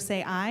in favor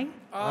say aye.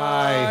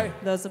 Aye.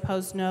 Those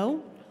opposed,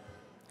 no.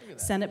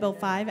 Senate Bill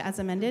 5 as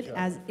amended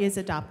is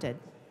adopted.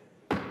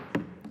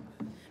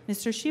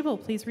 Mr.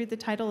 Schiebel, please read the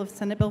title of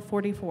Senate Bill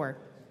 44.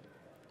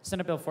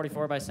 Senate Bill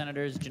 44 by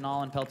Senators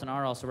Janal and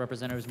Peltonar, also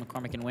Representatives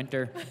McCormick and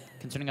Winter,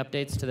 concerning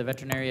updates to the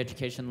Veterinary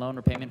Education Loan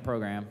Repayment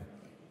Program.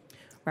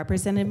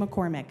 Representative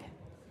McCormick.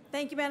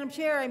 Thank you, Madam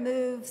Chair. I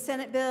move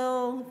Senate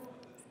Bill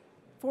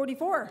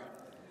 44.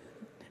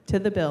 To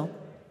the bill.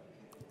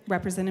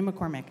 Representative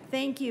McCormick.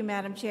 Thank you,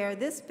 Madam Chair.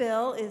 This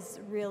bill is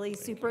really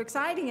super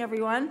exciting,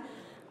 everyone.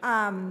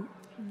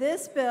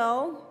 This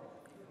bill,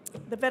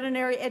 the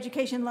Veterinary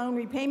Education Loan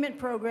Repayment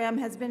Program,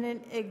 has been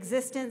in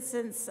existence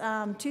since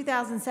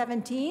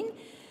 2017,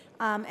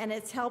 and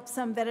it's helped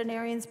some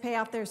veterinarians pay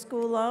off their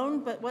school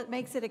loan. But what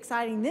makes it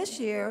exciting this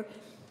year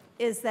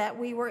is that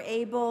we were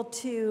able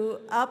to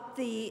up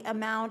the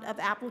amount of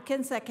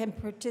applicants that can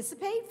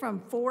participate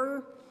from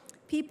 4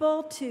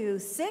 people to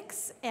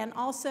 6, and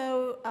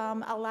also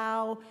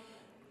allow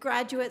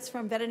graduates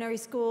from veterinary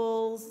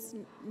schools,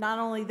 not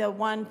only the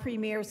one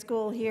premier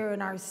school here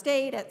in our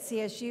state at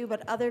CSU,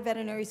 but other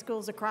veterinary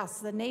schools across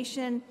the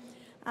nation,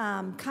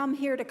 come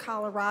here to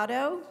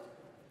Colorado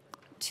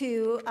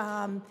to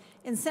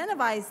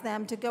incentivize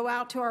them to go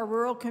out to our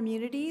rural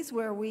communities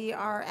where we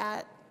are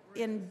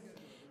in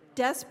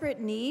desperate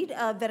need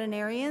of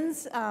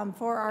veterinarians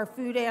for our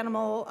food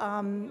animal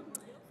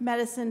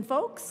medicine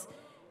folks.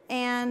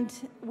 And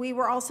we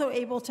were also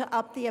able to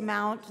up the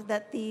amount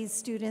that these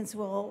students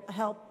will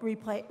help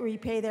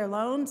repay their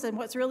loans. And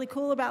what's really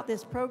cool about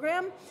this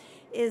program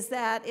is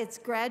that it's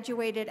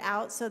graduated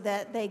out so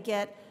that they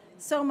get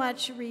so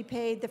much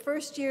repaid the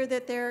first year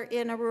that they're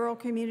in a rural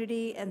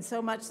community, and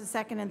so much the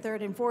second and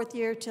third and fourth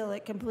year, till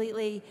it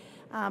completely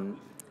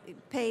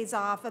pays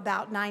off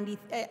about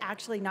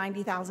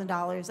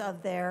 $90,000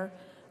 of their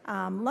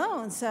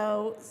loan.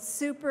 So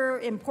super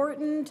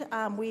important.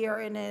 We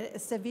are in a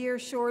severe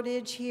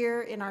shortage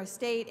here in our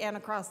state and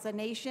across the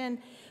nation,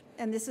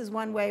 and this is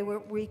one way where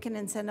we can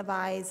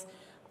incentivize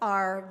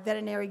our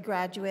veterinary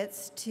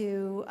graduates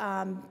to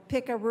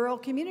pick a rural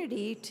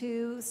community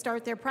to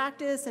start their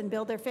practice and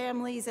build their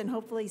families and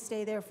hopefully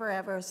stay there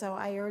forever. So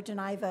I urge an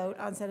aye vote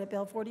on Senate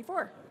Bill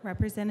 44.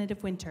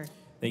 Representative Winter.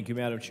 Thank you,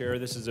 Madam Chair.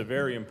 This is a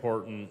very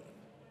important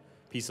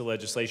piece of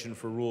legislation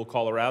for rural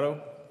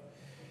Colorado.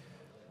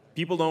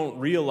 People don't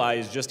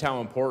realize just how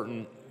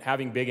important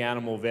having big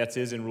animal vets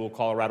is in rural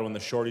Colorado and the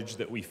shortage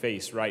that we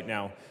face right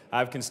now. I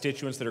have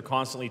constituents that are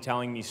constantly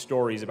telling me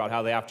stories about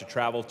how they have to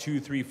travel 2,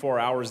 3, 4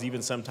 hours,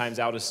 even sometimes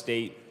out of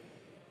state,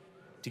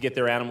 to get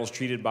their animals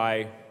treated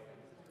by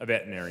a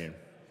veterinarian.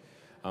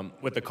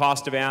 With the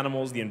cost of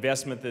animals, the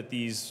investment that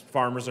these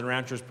farmers and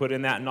ranchers put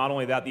in that, and not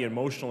only that, the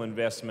emotional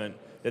investment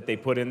that they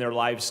put in their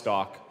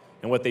livestock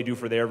and what they do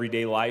for their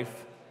everyday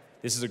life,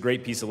 this is a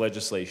great piece of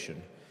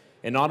legislation.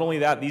 And not only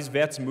that, these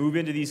vets move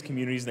into these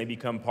communities and they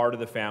become part of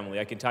the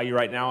family. I can tell you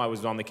right now, I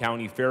was on the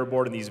county fair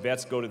board, and these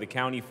vets go to the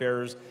county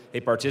fairs,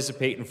 they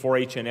participate in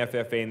 4-H and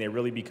FFA, and they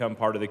really become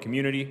part of the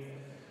community.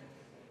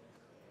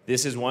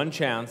 This is one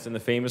chance, in the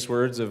famous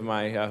words of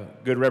my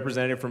good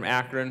representative from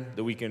Akron,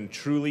 that we can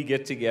truly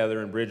get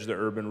together and bridge the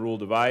urban-rural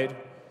divide.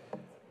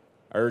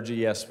 I urge a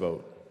yes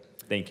vote.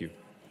 Thank you.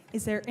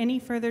 Is there any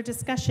further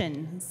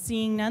discussion?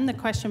 Seeing none, the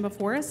question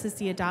before us is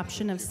the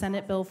adoption of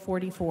Senate Bill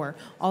 44.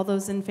 All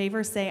those in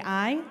favor say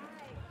aye.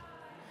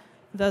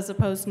 Those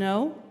opposed,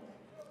 no.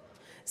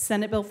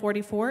 Senate Bill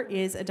 44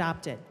 is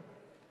adopted.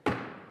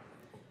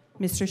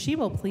 Mr. Shee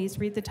will please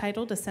read the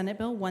title to Senate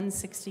Bill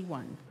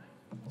 161.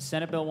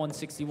 Senate Bill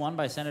 161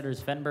 by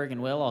Senators Fenberg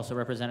and Will, also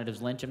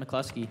Representatives Lynch and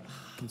McCluskey,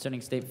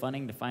 concerning state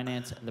funding to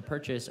finance the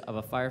purchase of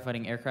a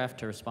firefighting aircraft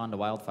to respond to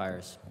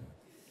wildfires.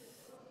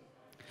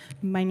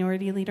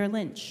 Minority Leader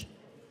Lynch.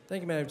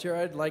 Thank you, Madam Chair.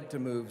 I'd like to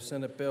move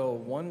Senate Bill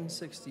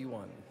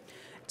 161.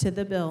 To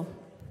the bill.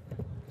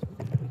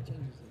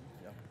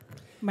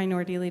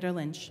 Minority Leader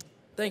Lynch.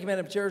 Thank you,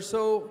 Madam Chair.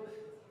 So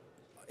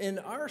in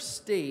our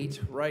state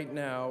right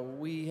now,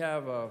 we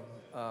have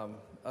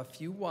a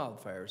few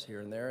wildfires here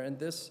and there, and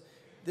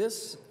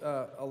this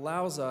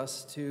allows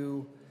us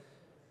to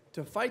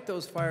fight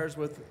those fires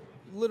with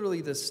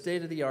literally the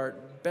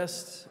state-of-the-art,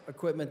 best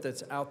equipment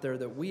that's out there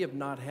that we have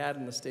not had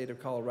in the state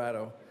of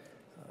Colorado.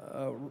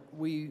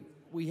 We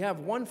have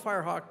one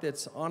Firehawk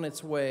that's on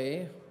its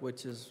way,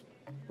 which is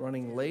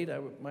running late, I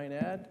might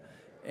add,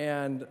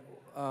 and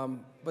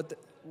but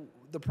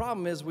the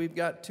problem is we've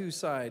got two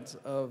sides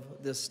of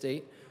this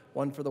state,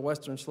 one for the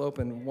western slope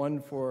and one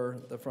for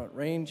the Front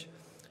Range.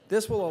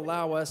 This will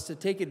allow us to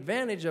take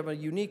advantage of a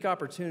unique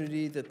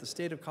opportunity that the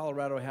state of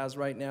Colorado has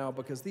right now,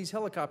 because these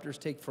helicopters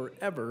take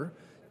forever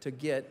to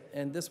get,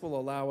 and this will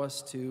allow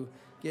us to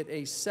get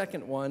a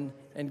second one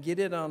and get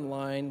it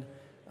online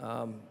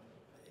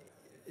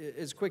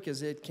as quick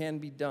as it can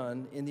be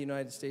done in the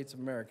United States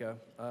of America,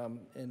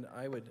 and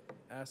I would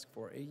ask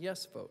for a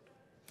yes vote.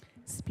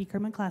 Speaker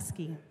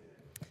McCluskey.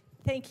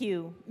 Thank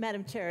you,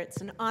 Madam Chair.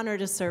 It's an honor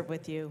to serve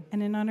with you.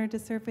 And an honor to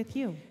serve with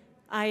you.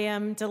 I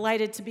am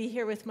delighted to be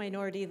here with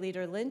Minority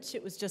Leader Lynch.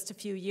 It was just a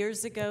few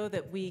years ago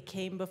that we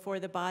came before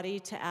the body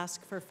to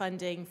ask for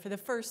funding for the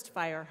first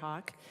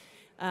Firehawk.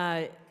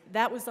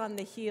 That was on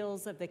the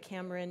heels of the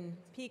Cameron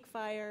Peak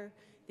Fire,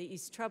 the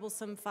East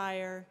Troublesome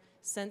Fire.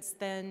 Since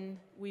then,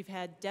 we've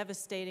had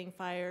devastating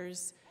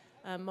fires,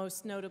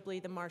 most notably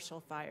the Marshall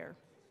Fire.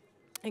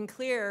 And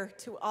clear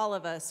to all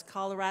of us,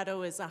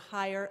 Colorado is a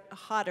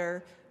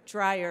hotter,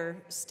 drier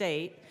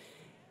state.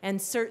 And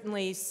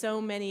certainly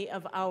so many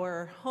of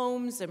our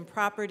homes and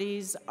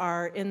properties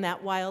are in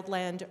that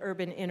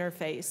wildland-urban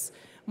interface.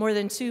 More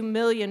than 2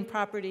 million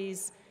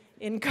properties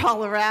in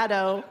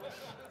Colorado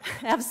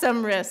have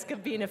some risk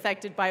of being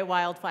affected by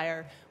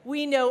wildfire.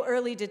 We know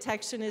early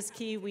detection is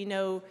key. We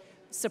know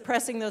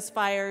suppressing those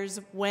fires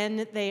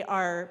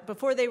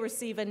before they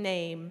receive a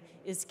name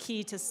is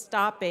key to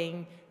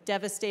stopping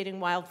devastating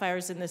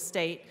wildfires in the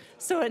state.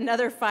 So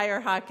another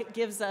Firehawk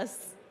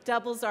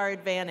doubles our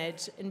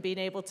advantage in being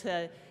able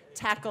to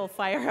tackle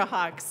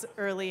Firehawks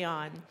early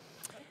on.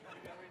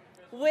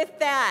 With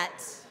that,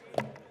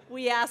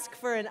 we ask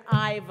for an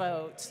aye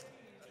vote.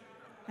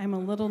 I'm a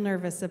little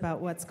nervous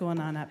about what's going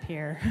on up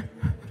here.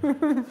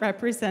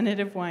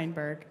 Representative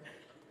Weinberg.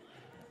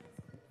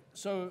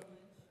 So,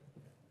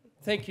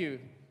 thank you,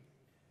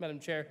 Madam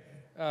Chair.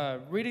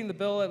 Reading the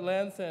bill at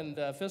length and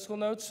fiscal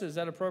notes, is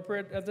that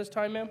appropriate at this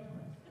time, ma'am?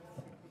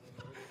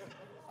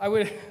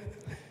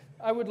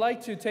 I would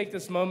like to take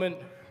this moment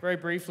very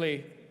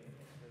briefly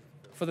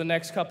for the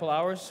next couple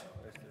hours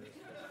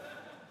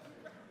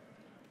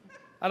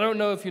I don't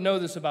know if you know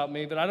this about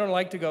me, but I don't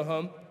like to go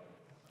home.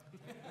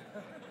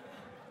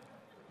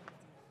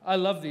 I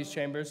love these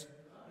chambers,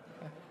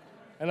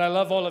 and I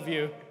love all of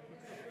you.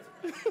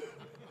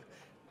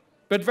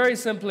 But very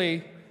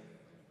simply,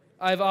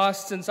 I've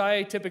asked, since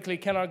I typically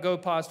cannot go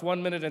past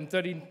 1 minute and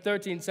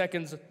 13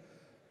 seconds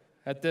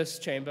at this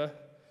chamber,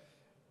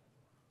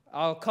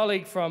 our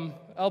colleague from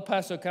El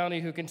Paso County,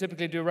 who can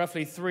typically do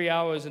roughly 3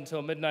 hours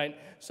until midnight,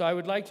 so I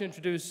would like to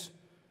introduce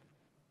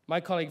my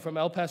colleague from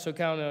El Paso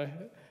County,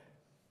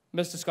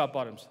 Mr. Scott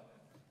Bottoms.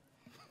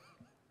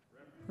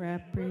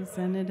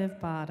 Representative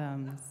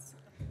Bottoms.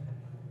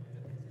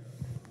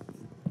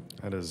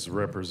 That is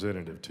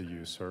representative to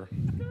you, sir.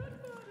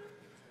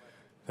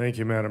 Thank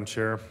you, Madam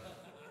Chair.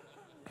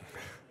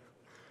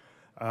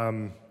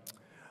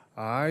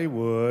 I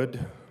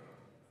would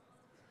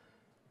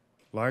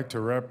like to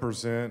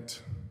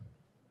represent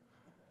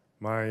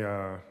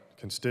my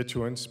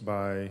constituents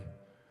by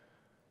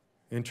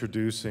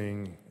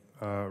introducing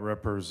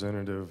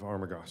Representative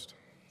Armagost.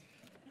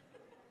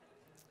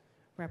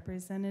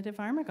 Representative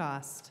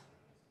Armagost.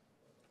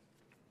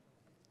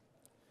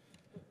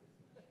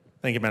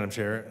 Thank you, Madam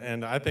Chair.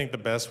 And I think the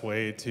best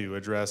way to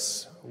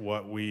address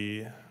what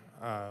we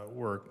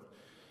were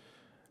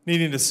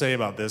needing to say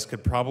about this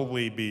could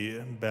probably be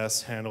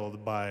best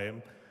handled by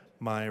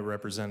my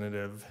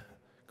representative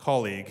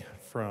colleague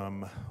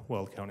from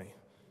Weld County,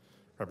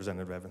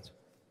 Representative Evans.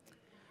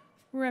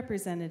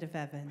 Representative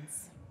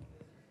Evans.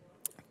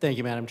 Thank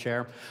you, Madam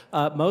Chair.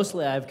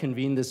 Mostly I've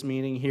convened this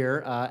meeting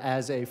here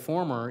as a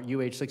former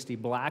UH-60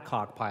 Black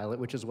Hawk pilot,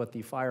 which is what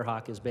the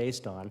Firehawk is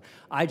based on.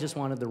 I just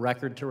wanted the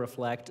record to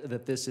reflect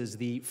that this is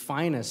the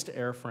finest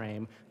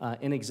airframe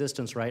in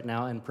existence right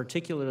now, and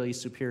particularly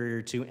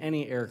superior to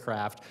any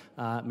aircraft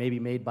maybe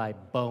made by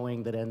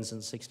Boeing that ends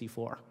in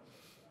 64.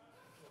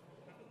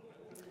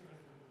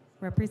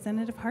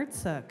 Representative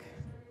Hartsook.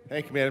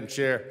 Thank you, Madam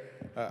Chair.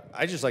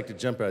 I'd just like to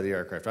jump out of the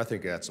aircraft. I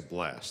think that's a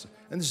blast.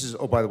 And this is,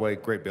 oh, by the way,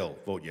 great bill.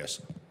 Vote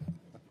yes.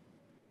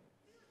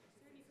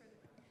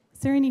 Is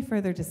there any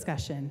further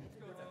discussion?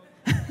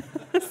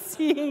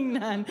 Seeing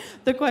none,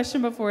 the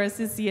question before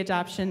us is the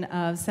adoption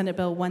of Senate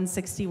Bill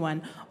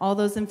 161. All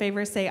those in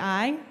favor say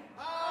aye.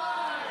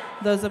 Aye.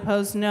 Those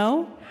opposed,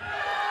 no.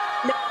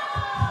 No.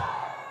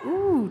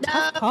 Ooh,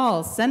 tough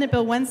call. Senate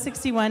Bill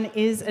 161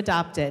 is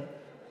adopted.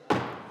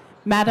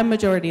 Madam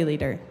Majority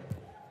Leader.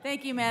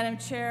 Thank you, Madam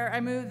Chair. I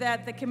move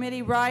that the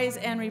committee rise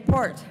and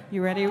report.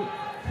 You ready?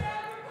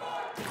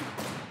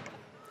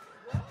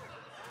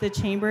 The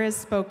chamber has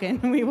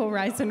spoken. We will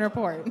rise and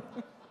report.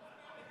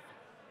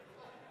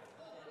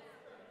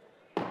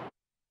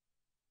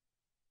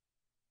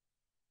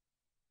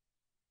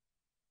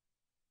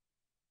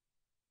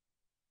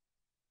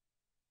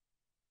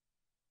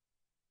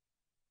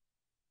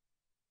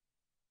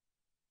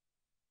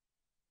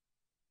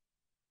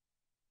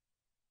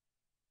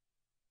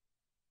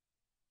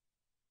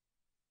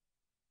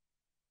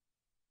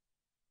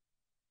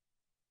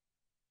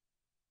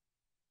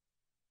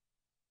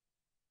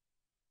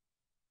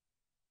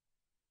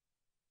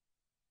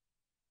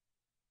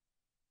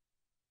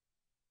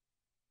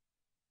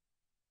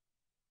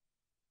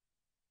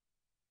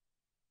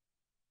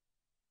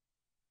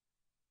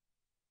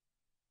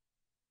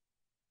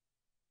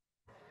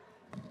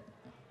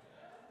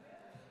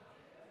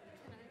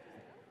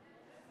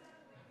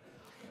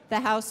 The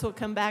House will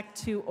come back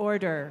to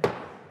order.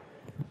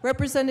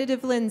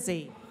 Representative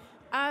Lindsay.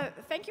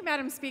 Thank you,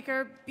 Madam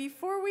Speaker.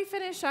 Before we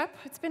finish up,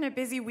 it's been a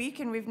busy week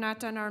and we've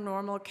not done our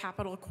normal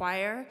Capitol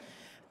Choir.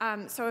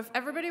 So if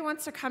everybody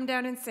wants to come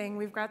down and sing,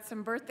 we've got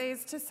some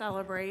birthdays to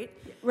celebrate.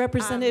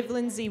 Representative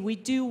Lindsay, we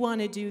do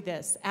want to do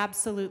this,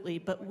 absolutely,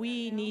 but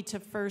we need to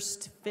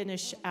first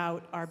finish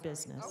out our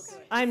business.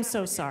 Okay. I'm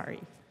so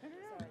sorry.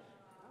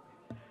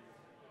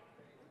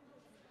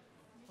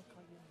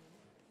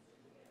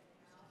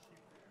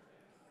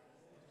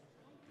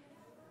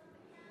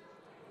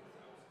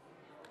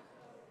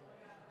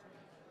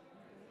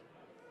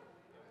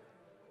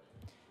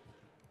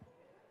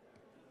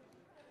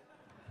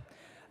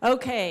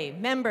 Okay,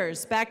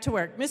 members, back to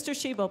work. Mr.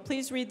 Schiebel,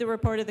 please read the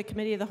report of the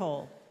Committee of the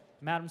Whole.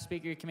 Madam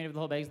Speaker, your Committee of the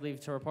Whole begs leave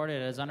to report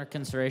it as under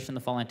consideration the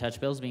following touch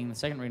bills, being the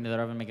second reading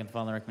thereof and making the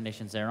following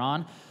recommendations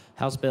thereon.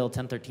 House Bill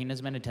 1013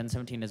 is amended,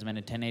 1017 is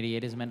amended,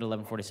 1088 is amended,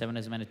 1147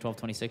 is amended,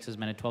 1226 is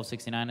amended,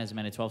 1269 is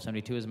amended,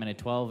 1272 is amended,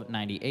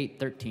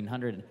 1298,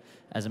 1300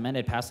 as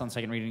amended, passed on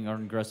second reading or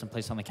engrossed and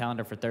placed on the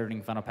calendar for third reading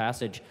and final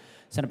passage.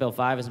 Senate Bill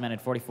 5 is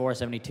amended, 44,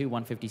 72,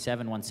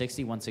 157,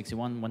 160, 161,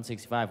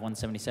 165,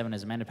 177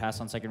 is amended, passed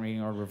on second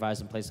reading or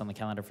revised and placed on the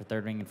calendar for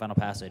third reading and final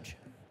passage.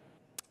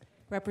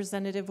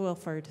 Representative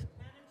Wilford.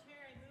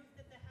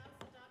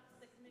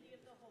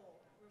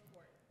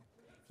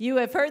 You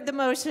have heard the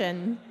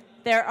motion.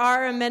 There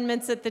are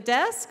amendments at the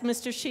desk.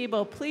 Mr.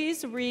 Schiebel,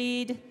 please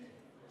read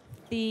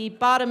the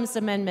Bottoms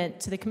amendment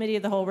to the Committee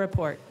of the Whole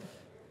report.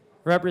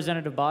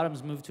 Representative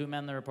Bottoms moved to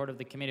amend the report of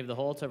the Committee of the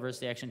Whole to reverse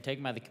the action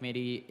taken by the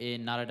committee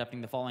in not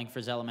adopting the following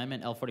Frizzell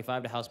Amendment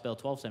L45 to House Bill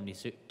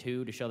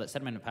 1272 to show that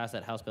said amendment passed,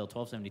 that House Bill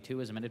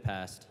 1272 is amended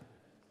passed.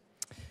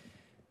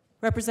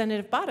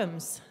 Representative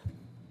Bottoms.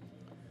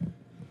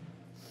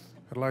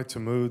 I'd like to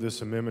move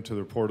this amendment to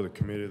the report of the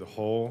Committee of the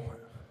Whole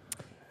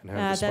and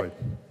have it displayed.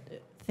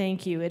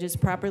 Thank you. It is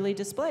properly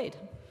displayed.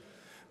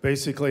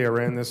 Basically, I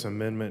ran this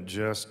amendment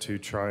just to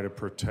try to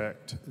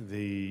protect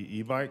the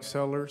e-bike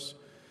sellers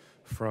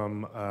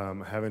from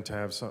having to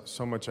have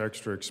so much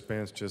extra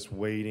expense just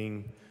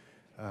waiting,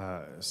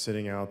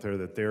 sitting out there,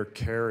 that they're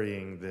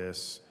carrying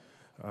this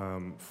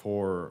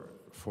for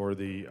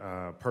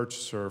the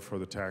purchaser for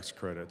the tax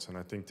credits. And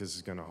I think this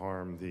is going to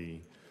harm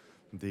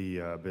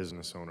the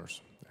business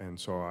owners. And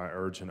so I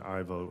urge an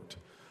aye vote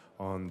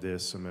on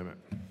this amendment.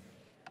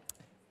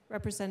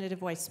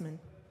 Representative Weissman.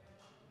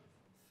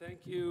 Thank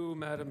you,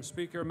 Madam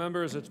Speaker.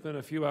 Members, it's been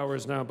a few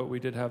hours now, but we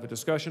did have a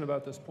discussion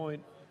about this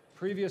point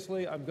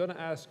previously. I'm going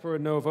to ask for a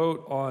no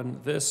vote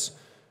on this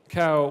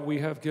cow. We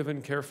have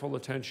given careful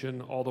attention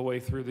all the way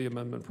through the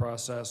amendment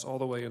process, all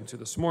the way into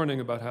this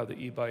morning, about how the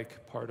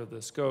e-bike part of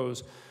this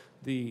goes.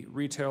 The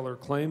retailer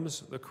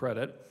claims the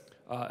credit,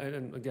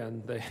 and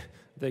again,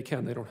 they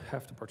don't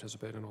have to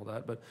participate in all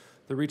that, but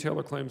the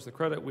retailer claims the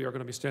credit. We are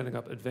going to be standing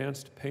up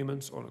advanced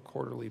payments on a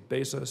quarterly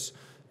basis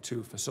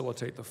to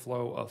facilitate the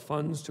flow of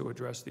funds to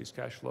address these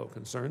cash flow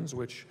concerns,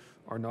 which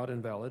are not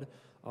invalid,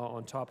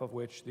 on top of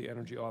which the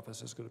Energy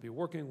Office is going to be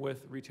working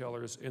with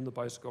retailers in the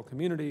bicycle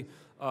community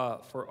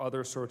for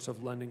other sorts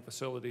of lending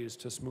facilities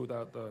to smooth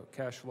out the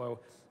cash flow,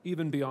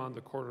 even beyond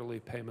the quarterly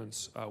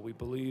payments. We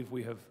believe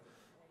we have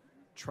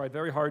tried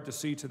very hard to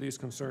see to these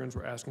concerns.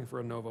 We're asking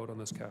for a no vote on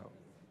this cow.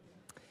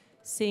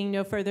 Seeing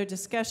no further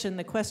discussion,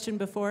 the question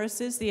before us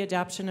is the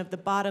adoption of the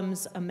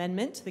Bottoms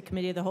Amendment to the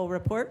Committee of the Whole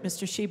report.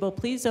 Mr. Schiebel,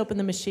 please open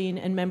the machine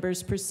and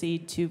members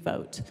proceed to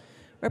vote.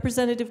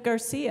 Representative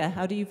Garcia,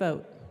 how do you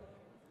vote?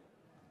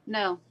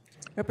 No.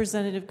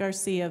 Representative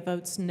Garcia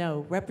votes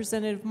no.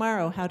 Representative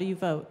Morrow, how do you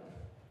vote?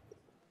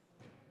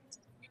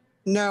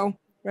 No.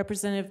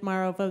 Representative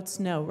Morrow votes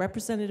no.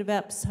 Representative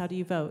Epps, how do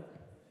you vote?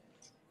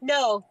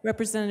 No.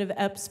 Representative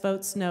Epps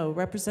votes no.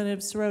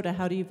 Representative Sirota,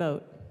 how do you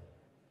vote?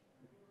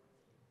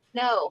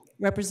 No.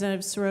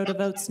 Representative Sirota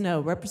votes no.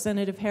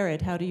 Representative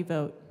Herod, how do you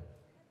vote?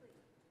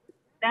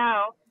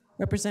 No.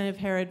 Representative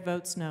Herod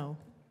votes no.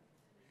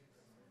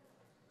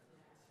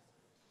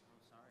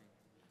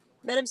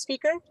 Madam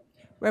Speaker?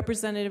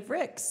 Representative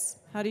Ricks,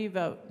 how do you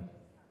vote?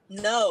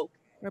 No.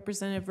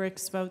 Representative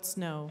Ricks votes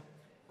no.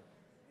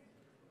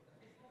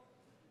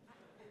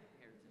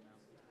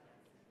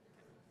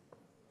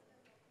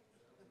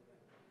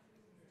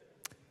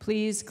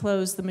 Please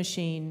close the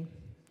machine.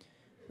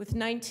 With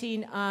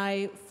 19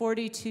 aye,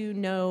 42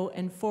 no,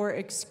 and 4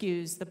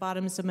 excused, the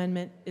Bottoms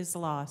Amendment is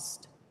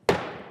lost.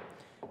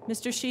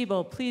 Mr.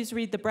 Schiebel, please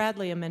read the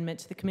Bradley Amendment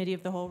to the Committee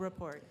of the Whole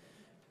report.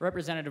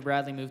 Representative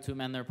Bradley moved to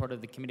amend the report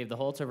of the Committee of the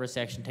Whole to reverse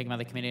action taken by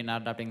the committee and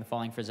not adopting the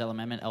following Frizzell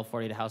Amendment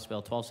L40 to House Bill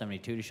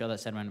 1272 to show that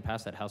said amendment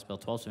passed, that House Bill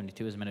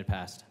 1272 is amended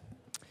passed.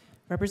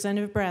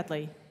 Representative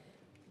Bradley.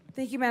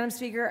 Thank you, Madam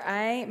Speaker.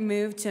 I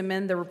move to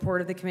amend the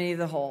report of the Committee of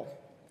the Whole.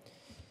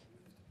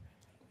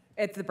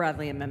 It's the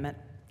Bradley Amendment.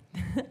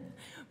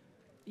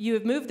 You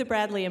have moved the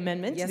Bradley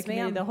Amendment Yes, to the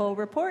Committee of the Whole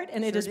report,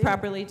 and it Sure is do.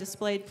 properly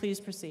displayed. Please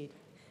proceed.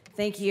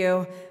 Thank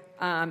you.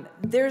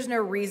 There's no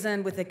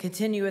reason with a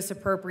continuous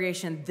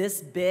appropriation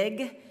this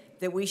big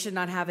that we should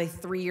not have a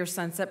 3-year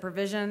sunset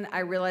provision. I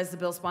realize the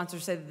bill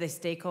sponsors say that they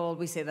stay cold.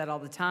 We say that all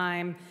the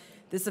time.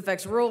 This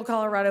affects rural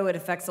Colorado. It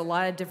affects a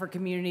lot of different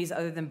communities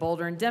other than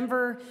Boulder and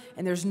Denver.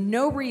 And there's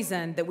no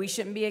reason that we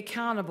shouldn't be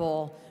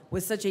accountable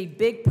with such a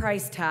big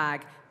price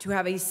tag to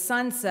have a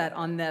sunset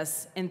on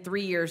this in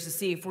 3 years to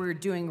see if we're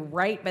doing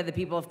right by the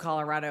people of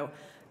Colorado.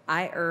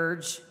 I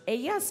urge a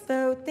yes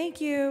vote. Thank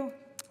you.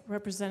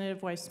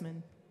 Representative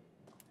Weissman.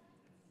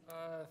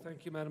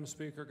 Thank you, Madam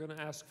Speaker. Going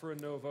to ask for a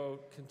no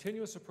vote.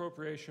 Continuous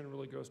appropriation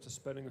really goes to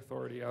spending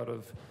authority out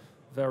of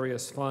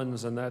various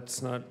funds, and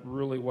that's not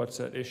really what's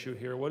at issue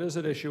here. What is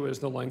at issue is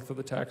the length of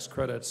the tax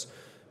credits.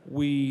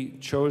 We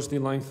chose the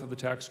length of the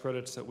tax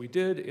credits that we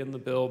did in the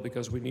bill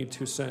because we need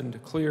to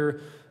send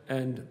clear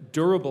and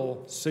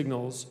durable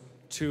signals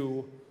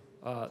to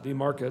the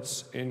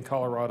markets in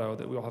Colorado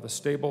that we will have a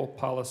stable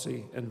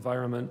policy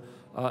environment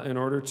in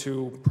order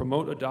to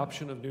promote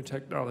adoption of new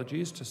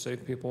technologies to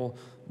save people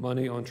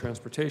money on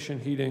transportation,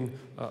 heating,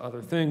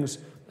 other things,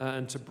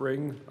 and to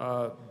bring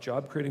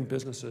job-creating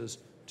businesses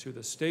to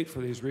the state. For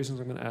these reasons,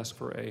 I'm going to ask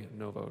for a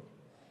no vote.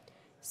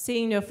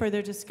 Seeing no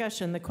further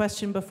discussion, the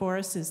question before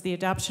us is the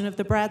adoption of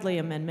the Bradley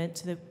Amendment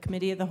to the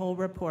Committee of the Whole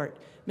report.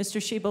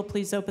 Mr. Schiebel,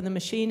 please open the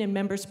machine and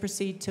members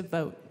proceed to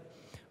vote.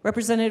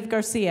 Representative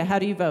Garcia, how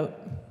do you vote?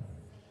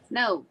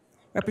 No.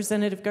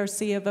 Representative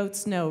Garcia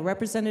votes no.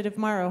 Representative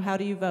Morrow, how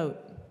do you vote?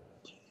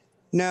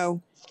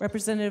 No.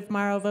 Representative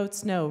Morrow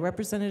votes no.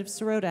 Representative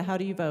Sirota, how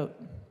do you vote?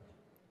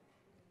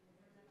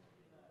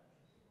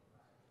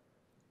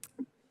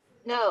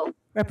 No.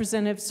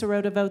 Representative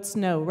Sirota votes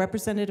no.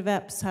 Representative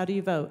Epps, how do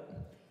you vote?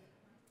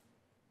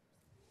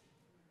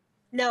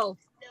 No.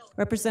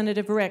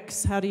 Representative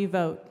Ricks, how do you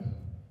vote?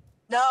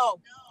 No.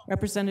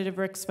 Representative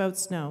Ricks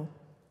votes no.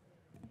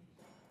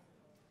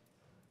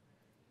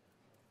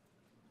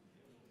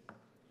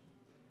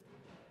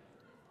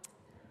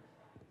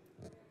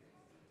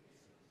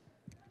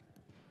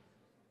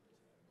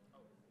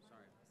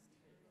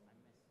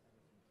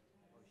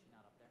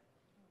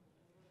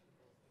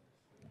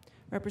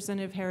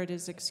 Representative Harrod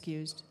is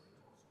excused.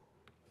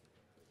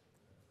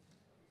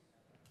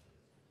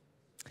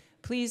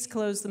 Please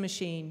close the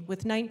machine.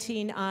 With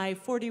 19 aye,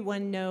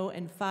 41 no,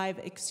 and 5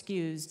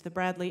 excused, the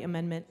Bradley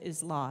amendment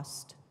is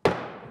lost.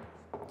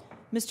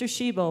 Mr.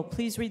 Schiebel,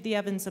 please read the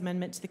Evans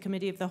amendment to the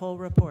Committee of the Whole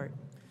report.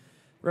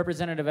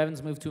 Representative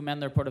Evans moved to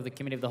amend the report of the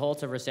Committee of the Whole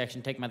to reverse the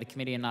action taken by the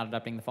committee in not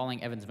adopting the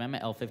following Evans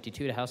Amendment L52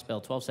 to House Bill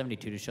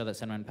 1272 to show that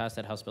said amendment passed,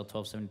 that House Bill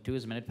 1272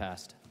 is amended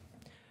passed.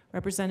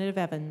 Representative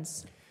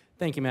Evans.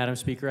 Thank you, Madam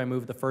Speaker. I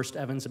move the first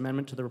Evans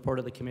Amendment to the report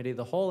of the Committee of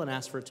the Whole and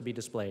ask for it to be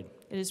displayed.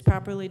 It is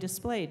properly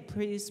displayed.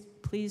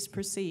 Please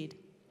proceed.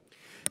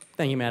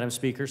 Thank you, Madam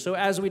Speaker. So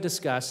as we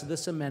discussed,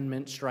 this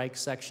amendment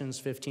strikes sections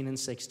 15 and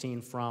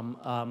 16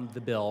 from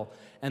the bill,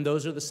 and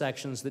those are the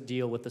sections that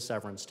deal with the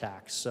severance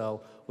tax.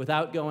 So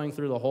without going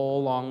through the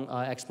whole long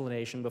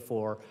explanation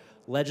before,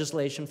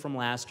 legislation from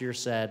last year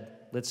said,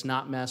 let's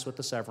not mess with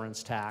the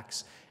severance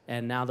tax.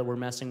 And now that we're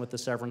messing with the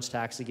severance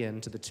tax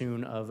again to the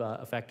tune of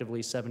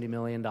effectively $70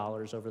 million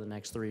over the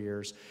next 3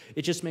 years,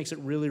 it just makes it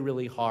really,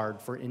 really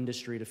hard for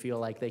industry to feel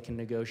like they can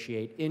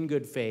negotiate in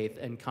good faith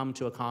and come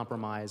to a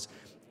compromise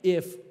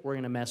if we're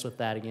going to mess with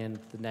that again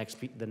the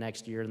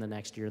next year and the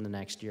next year and the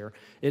next year.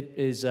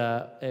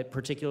 It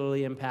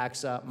particularly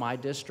impacts my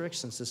district,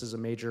 since this is a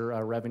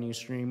major revenue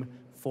stream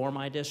for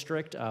my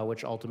district,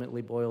 which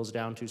ultimately boils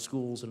down to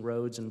schools and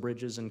roads and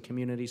bridges and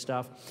community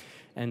stuff.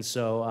 And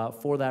so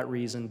for that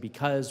reason,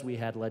 because we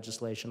had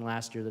legislation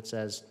last year that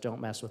says don't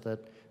mess with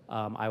it,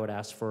 I would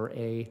ask for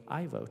an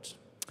aye vote.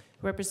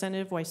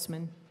 Representative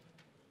Weissman.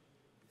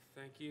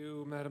 Thank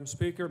you, Madam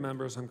Speaker.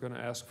 Members, I'm going to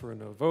ask for a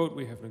no vote.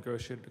 We have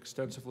negotiated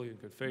extensively in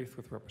good faith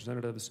with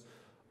representatives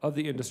of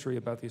the industry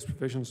about these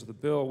provisions of the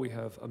bill. We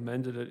have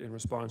amended it in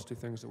response to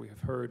things that we have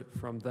heard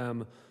from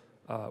them.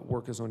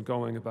 Work is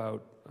ongoing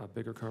about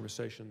bigger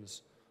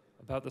conversations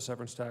about the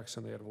severance tax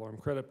and the ad valorem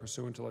credit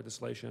pursuant to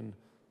legislation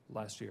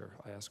last year.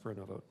 I ask for a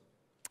no vote.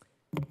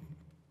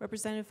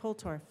 Representative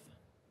Holtorf.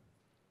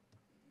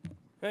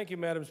 Thank you,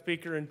 Madam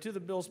Speaker. And to the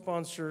bill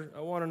sponsor,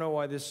 I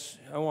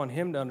want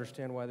him to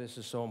understand why this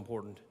is so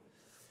important.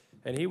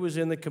 And he was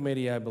in the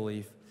committee, I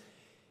believe.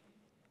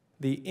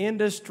 The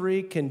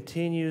industry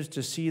continues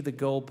to see the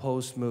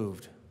goalposts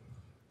moved.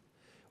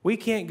 We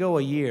can't go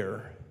a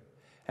year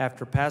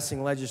after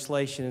passing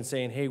legislation and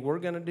saying, hey, we're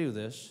going to do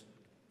this.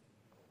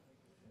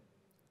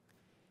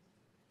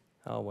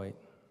 I'll wait.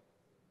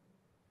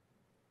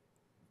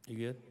 You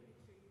good?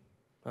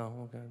 Oh,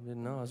 okay. I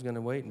didn't know. I was going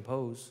to wait and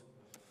pose.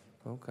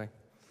 Okay.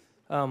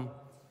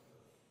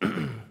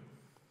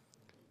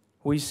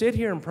 We sit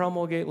here and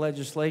promulgate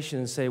legislation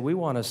and say we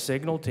want to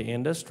signal to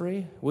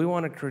industry. We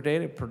want to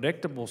create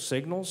predictable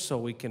signals so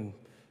we can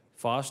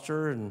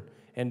foster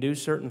and do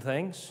certain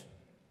things.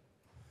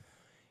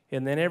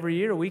 And then every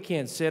year we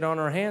can't sit on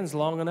our hands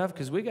long enough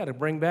because we got to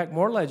bring back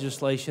more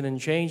legislation and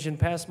change and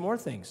pass more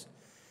things.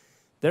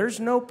 There's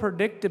no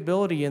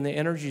predictability in the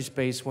energy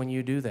space when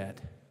you do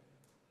that.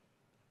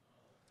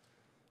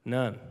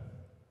 None.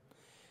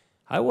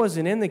 I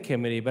wasn't in the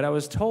committee, but I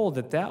was told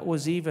that that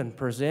was even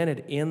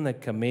presented in the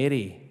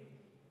committee.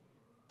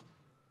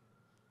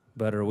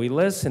 But are we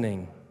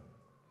listening?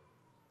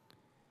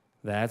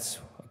 That's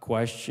a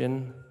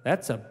question.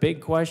 That's a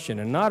big question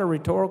and not a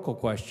rhetorical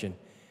question.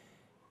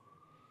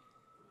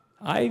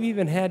 I've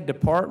even had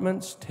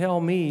department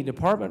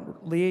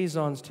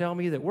liaisons tell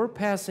me that we're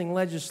passing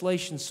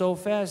legislation so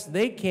fast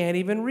they can't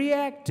even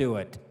react to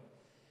it.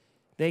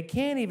 They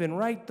can't even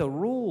write the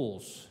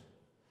rules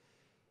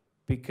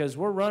because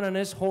we're running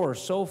this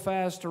horse so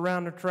fast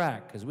around the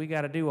track because we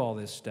got to do all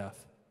this stuff.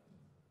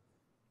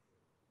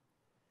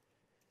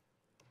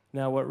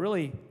 Now, what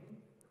really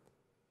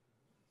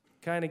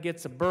kind of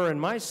gets a burr in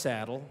my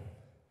saddle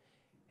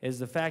is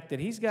the fact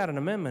that he's got an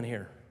amendment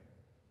here.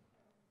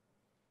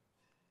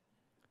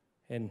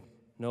 And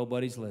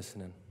nobody's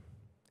listening.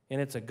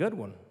 And it's a good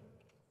one.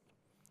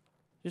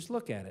 Just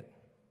look at it.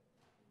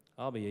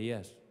 I'll be a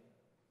yes.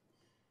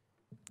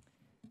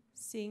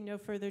 Seeing no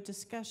further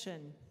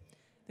discussion,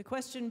 the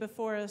question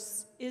before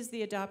us is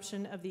the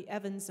adoption of the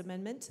Evans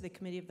Amendment to the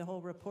Committee of the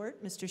Whole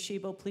report. Mr.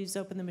 Schiebel, please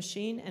open the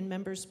machine and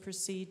members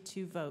proceed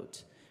to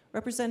vote.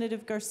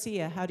 Representative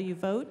Garcia, how do you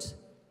vote?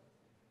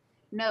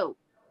 No.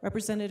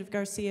 Representative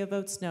Garcia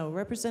votes no.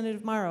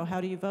 Representative Morrow, how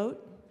do you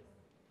vote?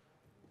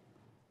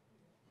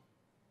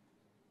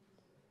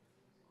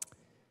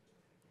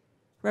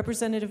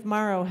 Representative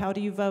Morrow, how do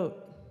you vote?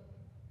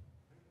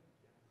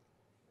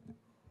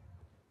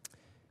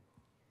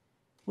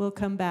 We'll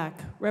come back.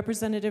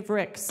 Representative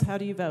Ricks, how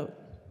do you vote?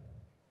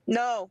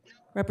 No.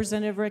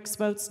 Representative Ricks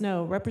votes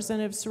no.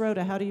 Representative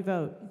Sirota, how do you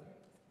vote?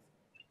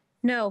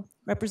 No.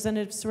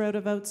 Representative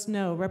Sirota votes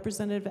no.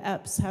 Representative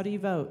Epps, how do you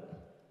vote?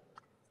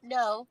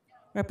 No.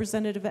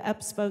 Representative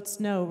Epps votes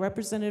no.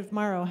 Representative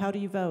Morrow, how do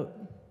you vote?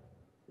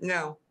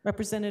 No.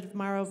 Representative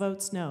Morrow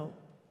votes no.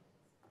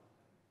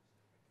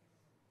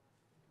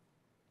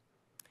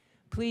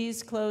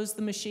 Please close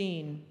the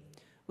machine.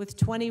 With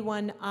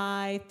 21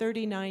 aye,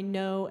 39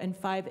 no, and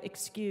 5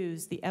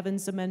 excused, the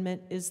Evans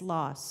Amendment is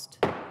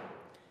lost.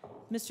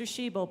 Mr.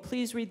 Shebel,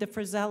 please read the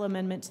Frizzell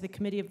amendment to the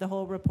Committee of the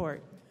Whole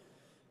report.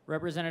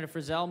 Representative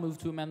Frizzell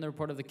moved to amend the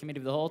report of the Committee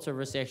of the Whole to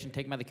reverse the action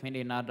taken by the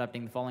committee in not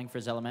adopting the following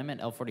Frizzell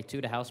amendment,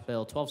 L42, to House Bill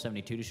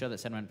 1272, to show that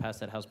said amendment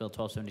passed, that House Bill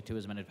 1272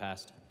 is amended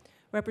passed.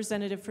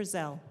 Representative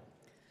Frizzell.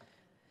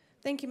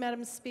 Thank you,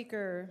 Madam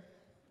Speaker.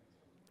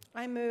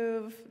 I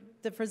move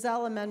the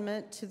Frizzell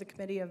amendment to the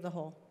Committee of the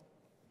Whole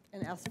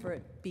and ask for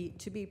it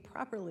to be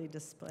properly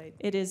displayed.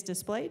 It is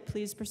displayed.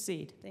 Please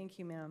proceed. Thank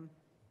you, ma'am.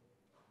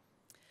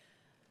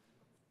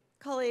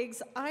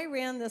 Colleagues, I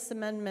ran this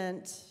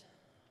amendment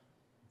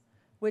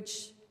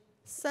which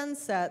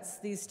sunsets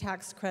these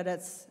tax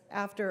credits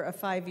after a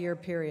 5-year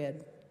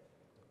period.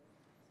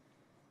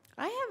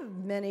 I have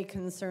many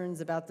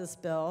concerns about this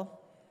bill.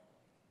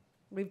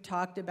 We've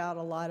talked about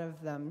a lot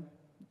of them.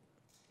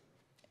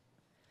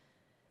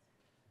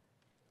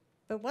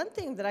 But one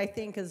thing that I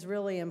think is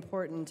really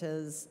important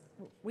is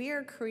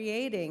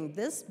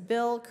this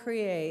bill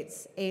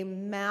creates a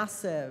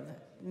massive,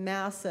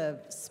 massive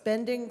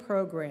spending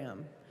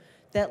program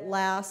that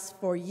lasts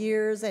for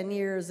years and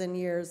years and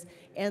years,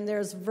 and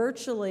there's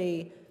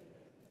virtually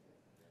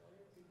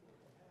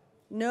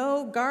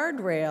no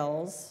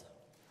guardrails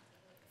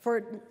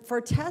for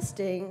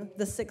testing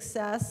the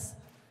success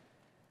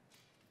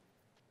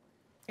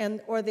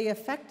or the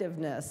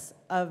effectiveness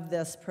of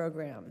this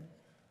program.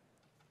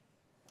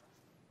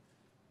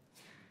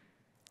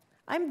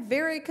 I'm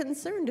very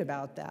concerned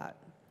about that.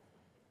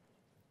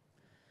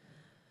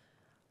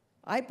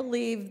 I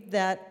believe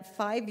that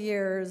 5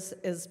 years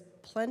is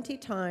plenty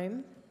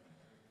time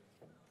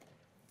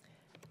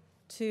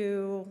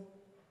to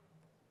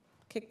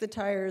kick the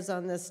tires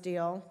on this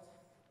deal.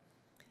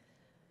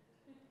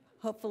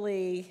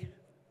 Hopefully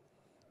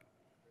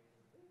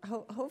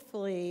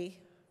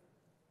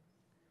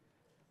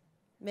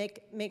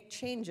make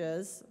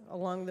changes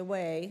along the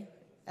way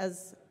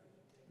as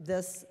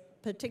this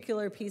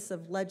particular piece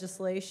of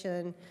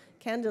legislation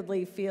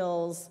candidly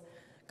feels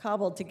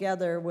cobbled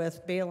together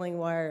with baling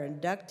wire and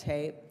duct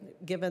tape,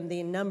 given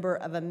the number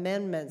of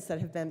amendments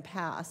that have been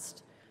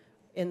passed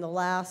in the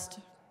last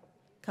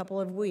couple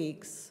of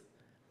weeks.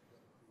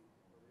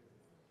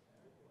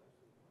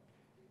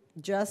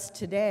 Just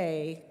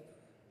today,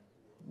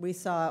 we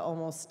saw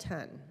almost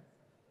 10.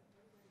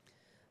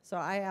 So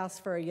I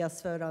ask for a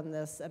yes vote on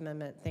this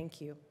amendment.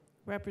 Thank you.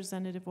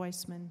 Representative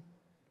Weissman.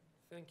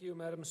 Thank you,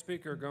 Madam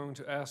Speaker. Going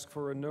to ask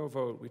for a no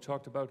vote. We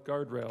talked about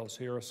guardrails.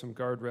 Here are some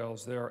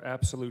guardrails. There are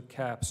absolute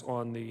caps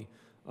on the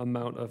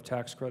amount of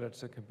tax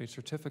credits that can be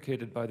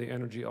certificated by the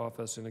Energy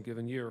Office in a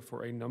given year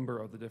for a number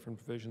of the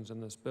different provisions in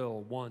this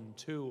bill. 1,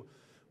 2,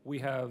 we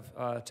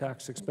have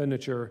tax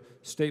expenditure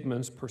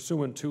statements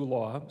pursuant to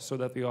law so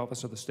that the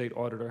Office of the State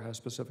Auditor has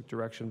specific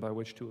direction by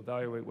which to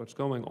evaluate what's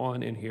going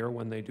on in here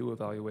when they do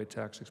evaluate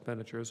tax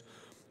expenditures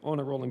on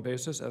a rolling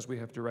basis, as we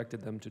have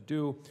directed them to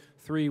do.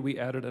 3, we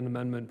added an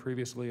amendment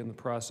previously in the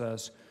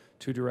process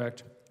to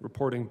direct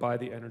reporting by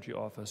the Energy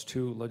Office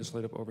to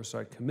legislative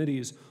oversight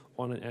committees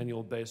on an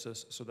annual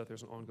basis so that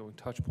there's an ongoing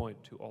touch point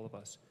to all of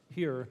us.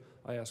 Here,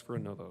 I ask for a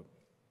no vote.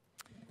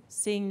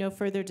 Seeing no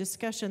further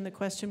discussion, the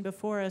question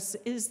before us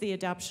is the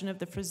adoption of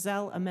the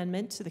Frizzell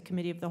amendment to the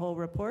Committee of the Whole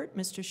report.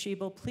 Mr.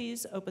 Shebel,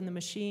 please open the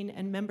machine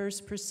and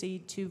members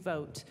proceed to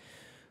vote.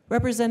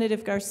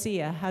 Representative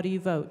Garcia, how do you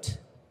vote?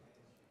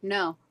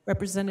 No.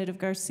 Representative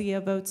Garcia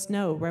votes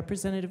no.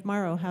 Representative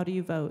Morrow, how do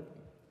you vote?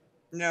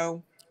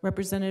 No.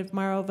 Representative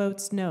Morrow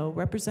votes no.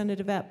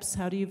 Representative Epps,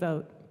 how do you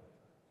vote?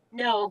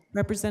 No.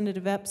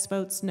 Representative Epps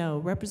votes no.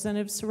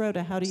 Representative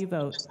Sirota, how do you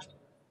vote?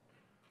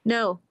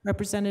 No.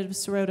 Representative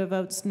Sirota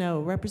votes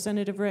no.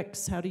 Representative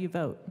Ricks, how do you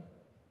vote?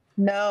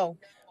 No.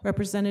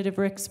 Representative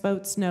Ricks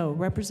votes no.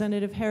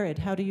 Representative Herod,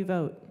 how do you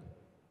vote?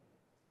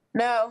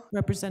 No.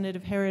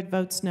 Representative Herod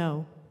votes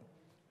no.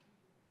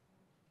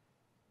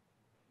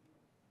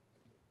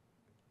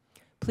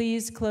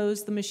 Please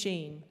close the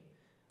machine.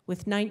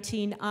 With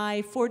 19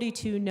 aye,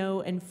 42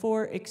 no, and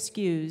 4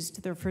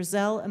 excused, the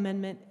Frizzell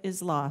amendment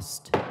is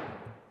lost.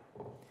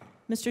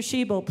 Mr.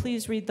 Shebel,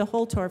 please read the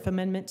Holtorf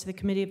amendment to the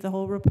Committee of the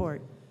Whole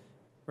report.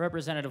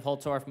 Representative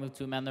Holtorf moved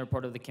to amend the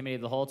report of the Committee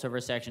of the Whole to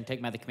reverse action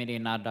taken by the committee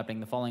in not adopting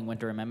the following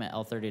winter amendment,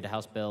 L30, to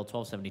House Bill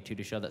 1272,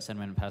 to show that said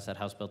amendment passed, that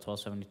House Bill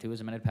 1272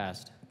 is amended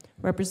passed.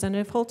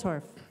 Representative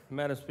Holtorf.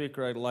 Madam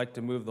Speaker, I'd like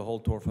to move the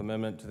Holtorf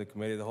amendment to the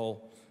Committee of the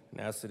Whole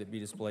and ask that it be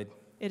displayed.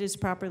 It is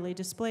properly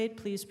displayed.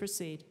 Please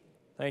proceed.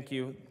 Thank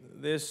you.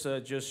 This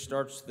just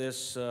starts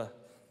this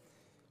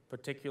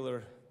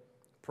particular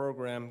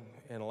program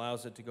and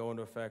allows it to go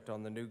into effect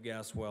on the new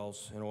gas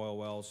wells and oil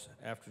wells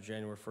after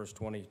January 1st,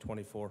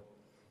 2024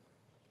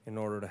 in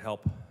order to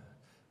help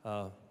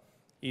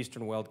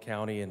Eastern Weld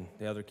County and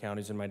the other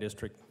counties in my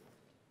district.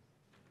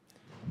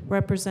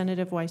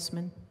 Representative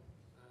Weissman.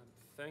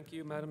 Thank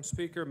you, Madam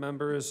Speaker.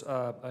 Members,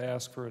 I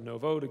ask for a no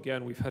vote.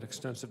 Again, we've had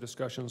extensive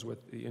discussions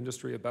with the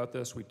industry about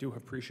this. We do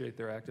appreciate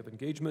their active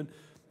engagement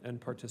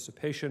and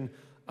participation.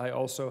 I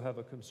also have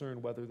a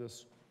concern whether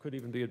this could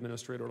even be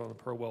administered on a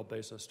per-well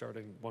basis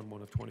starting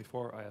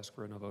 1/1/24. I ask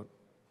for a no vote.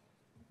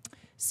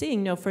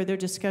 Seeing no further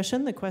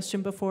discussion, the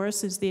question before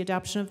us is the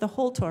adoption of the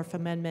Holtorf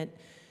amendment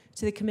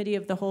to the Committee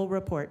of the Whole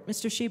report.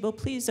 Mr. Shebel,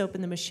 please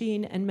open the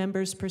machine and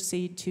members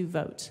proceed to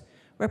vote.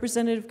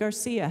 Representative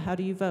Garcia, how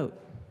do you vote?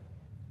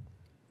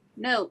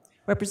 No.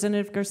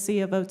 Representative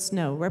Garcia votes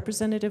no.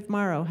 Representative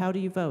Morrow, how do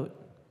you vote?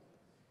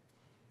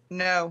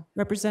 No.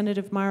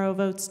 Representative Morrow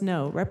votes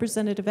no.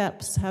 Representative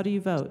Epps, how do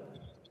you vote?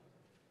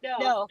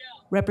 No.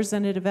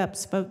 Representative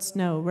Epps votes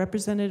no.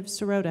 Representative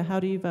Sirota, how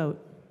do you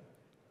vote?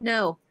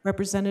 No.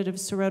 Representative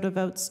Sirota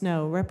votes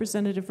no.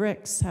 Representative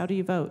Ricks, how do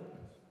you vote?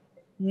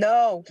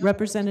 No.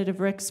 Representative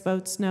Ricks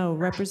votes no.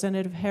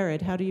 Representative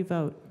Herod, how do you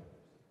vote?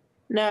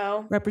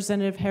 No.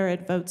 Representative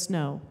Herod votes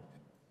no.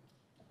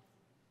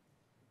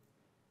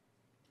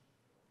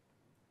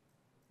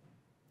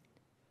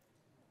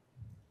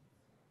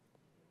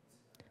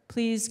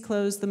 Please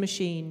close the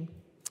machine.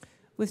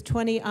 With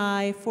 20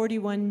 aye,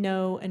 41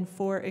 no, and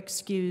 4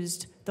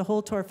 excused, the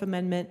whole TORF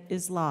amendment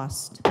is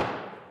lost.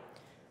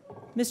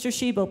 Mr.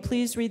 Shebel,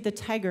 please read the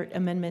Taggart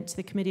amendment to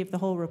the Committee of the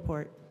Whole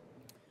report.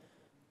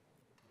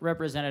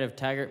 Representative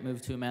Taggart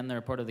moved to amend the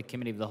report of the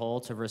Committee of the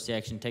Whole to reverse the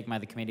action taken by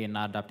the committee in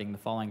not adopting the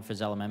following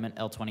Frizzell Amendment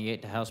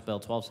L28 to House Bill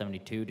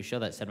 1272 to show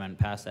that said amendment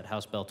passed, that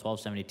House Bill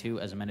 1272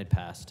 as amended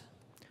passed.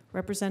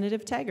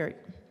 Representative Taggart.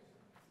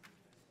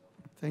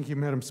 Thank you,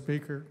 Madam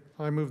Speaker.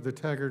 I move the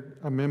Taggart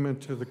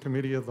Amendment to the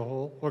Committee of the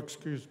Whole,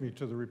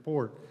 to the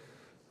report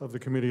of the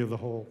Committee of the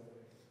Whole.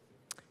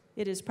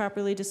 It is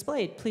properly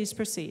displayed. Please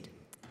proceed.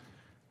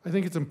 I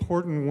think it's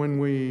important when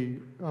we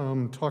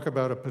talk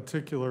about a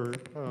particular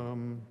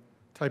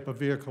type of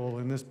vehicle,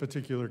 in this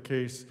particular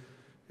case,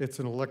 it's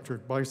an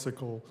electric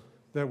bicycle,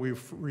 that we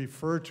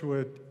refer to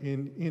it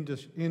in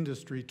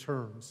industry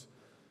terms.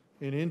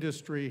 And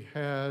industry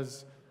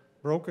has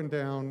broken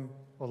down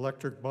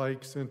electric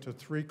bikes into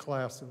 3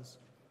 classes.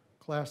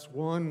 Class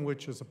 1,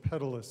 which is a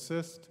pedal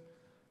assist,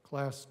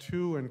 Class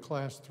 2 and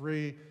Class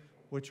 3,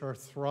 which are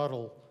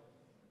throttle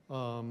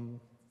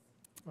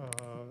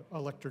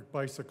electric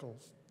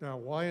bicycles. Now,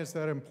 why is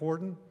that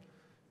important?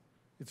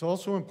 It's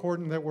also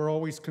important that we're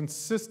always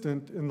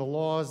consistent in the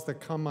laws that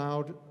come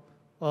out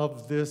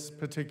of this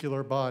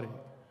particular body.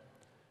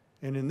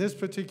 And in this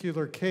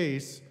particular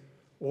case,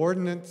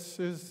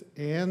 ordinances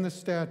and the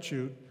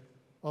statute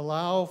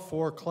allow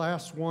for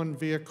Class 1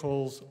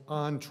 vehicles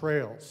on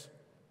trails.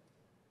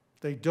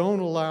 They don't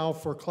allow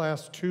for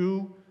Class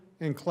 2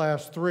 and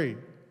Class 3.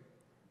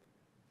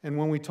 And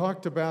when we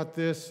talked about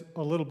this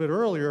a little bit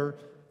earlier,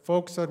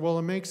 folks said, well,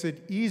 it makes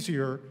it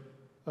easier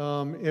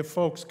if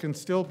folks can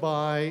still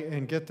buy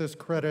and get this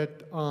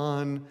credit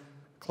on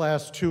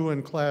Class 2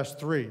 and Class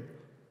 3.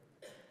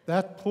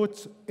 That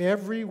puts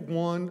every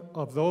one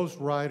of those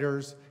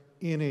riders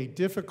in a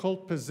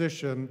difficult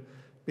position,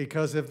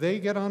 because if they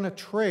get on a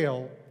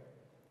trail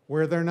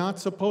where they're not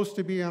supposed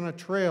to be on a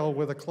trail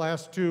with a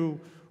Class 2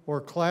 or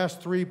Class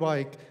 3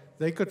 bike,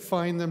 they could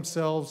find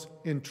themselves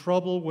in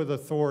trouble with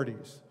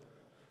authorities.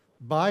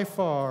 By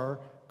far,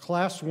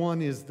 Class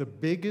 1 is the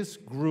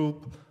biggest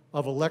group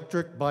of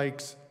electric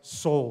bikes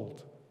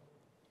sold.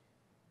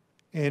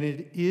 And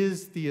it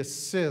is the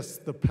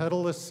assist, the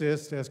pedal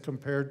assist as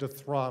compared to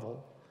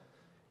throttle.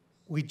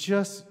 We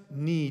just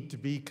need to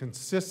be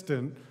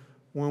consistent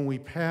when we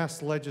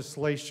pass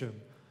legislation.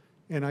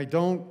 And I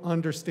don't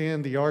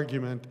understand the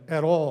argument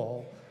at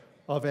all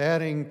of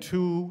adding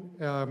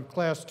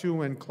Class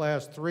 2 and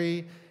Class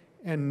 3,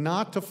 and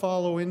not to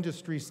follow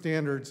industry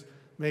standards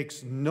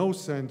makes no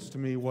sense to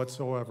me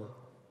whatsoever.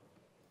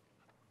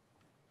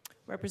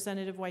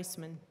 Representative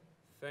Weissman.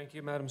 Thank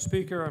you, Madam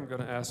Speaker. I'm going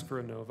to ask for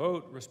a no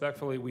vote.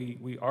 Respectfully,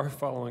 we are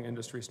following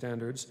industry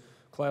standards.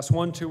 Class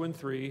 1, 2, and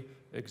 3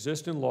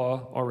 exist in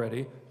law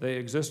already. They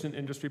exist in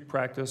industry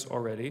practice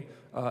already.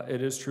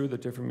 It is true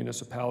that different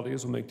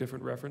municipalities will make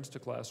different reference to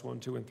Class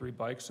 1, 2, and 3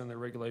 bikes and their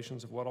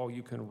regulations of what all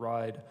you can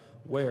ride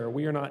where.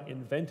 We are not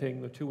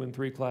inventing the 2 and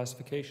 3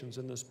 classifications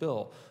in this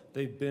bill.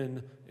 They've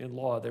been in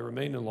law. They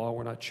remain in law.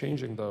 We're not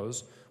changing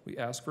those. We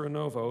ask for a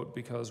no vote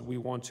because we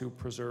want to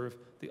preserve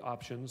the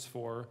options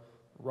for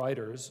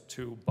riders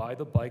to buy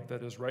the bike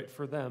that is right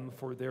for them,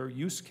 for their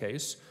use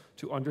case,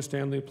 to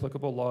understand the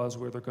applicable laws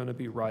where they're going to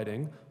be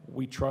riding.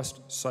 We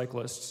trust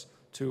cyclists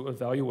to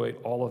evaluate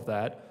all of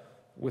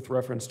that with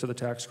reference to the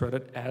tax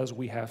credit, as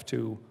we have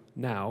to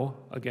now.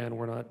 Again,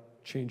 we're not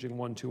changing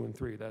 1, 2, and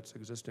 3. That's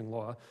existing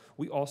law.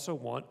 We also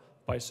want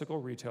bicycle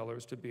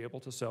retailers to be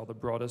able to sell the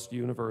broadest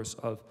universe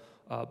of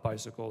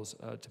bicycles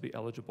to be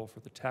eligible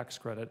for the tax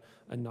credit,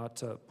 and not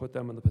to put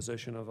them in the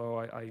position of,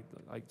 oh,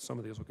 some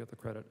of these will get the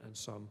credit and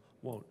some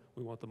won't.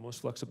 We want the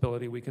most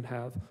flexibility we can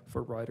have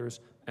for riders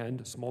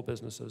and small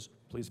businesses.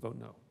 Please vote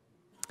no.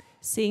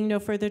 Seeing no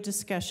further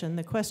discussion,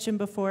 the question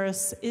before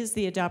us is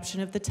the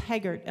adoption of the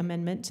Taggart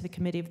Amendment to the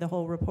Committee of the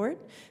Whole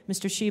report.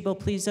 Mr. Shebel,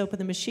 please open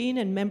the machine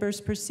and members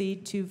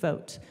proceed to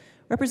vote.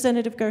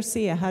 Representative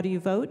Garcia, how do you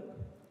vote?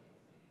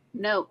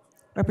 No.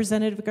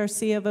 Representative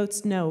Garcia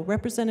votes no.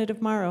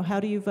 Representative Morrow, how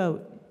do you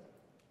vote?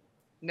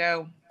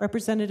 No.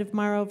 Representative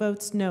Morrow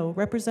votes no.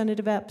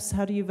 Representative Epps,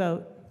 how do you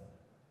vote?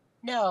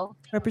 No.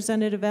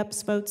 Representative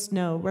Epps votes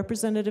no.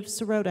 Representative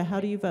Sirota, how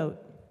do you vote?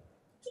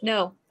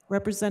 No.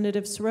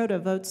 Representative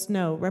Sirota votes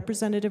no.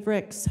 Representative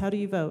Ricks, how do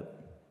you vote?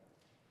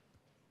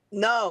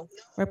 No.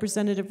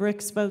 Representative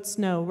Ricks votes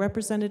no.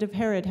 Representative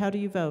Harrod, how do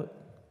you vote?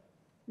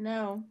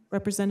 No.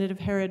 Representative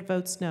Harrod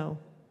votes no.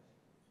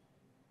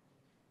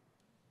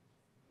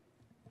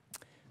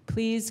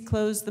 Please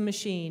close the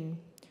machine.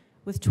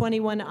 With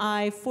 21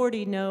 aye,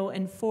 40 no,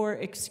 and 4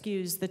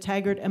 excused, the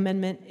Taggart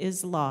Amendment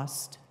is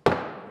lost.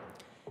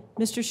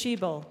 Mr.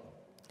 Schiebel,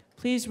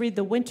 please read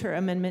the Winter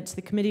Amendment to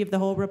the Committee of the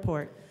Whole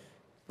report.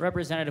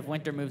 Representative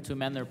Winter moved to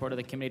amend the report of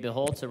the Committee to the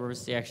Whole to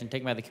reverse the action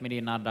taken by the committee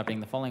in not adopting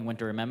the following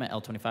Winter Amendment,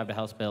 L25 to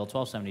House Bill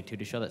 1272,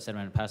 to show that said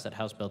amendment passed, that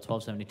House Bill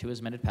 1272 is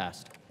amended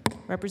passed.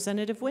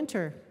 Representative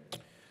Winter.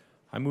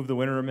 I move the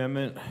Winter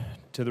Amendment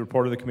to the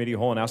report of the Committee of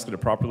the Whole and ask that it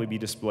properly be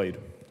displayed.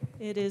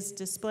 It is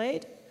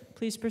displayed.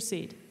 Please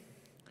proceed.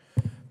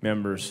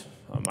 Members,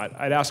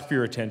 I'd ask for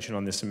your attention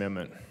on this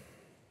amendment.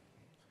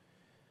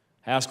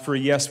 I ask for a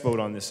yes vote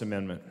on this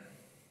amendment.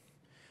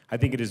 I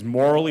think it is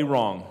morally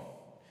wrong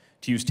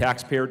to use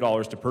taxpayer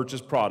dollars to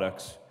purchase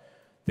products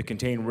that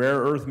contain rare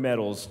earth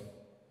metals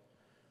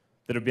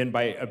that have been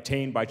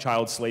obtained by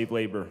child slave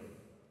labor.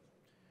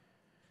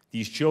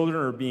 These children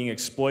are being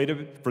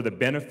exploited for the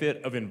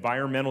benefit of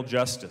environmental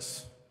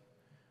justice.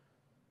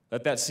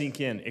 Let that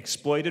sink in.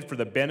 Exploited for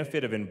the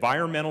benefit of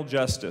environmental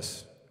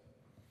justice.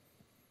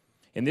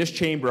 In this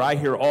chamber, I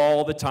hear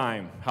all the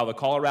time how the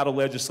Colorado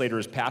legislature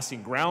is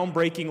passing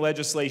groundbreaking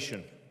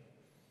legislation.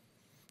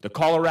 The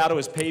Colorado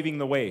is paving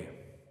the way.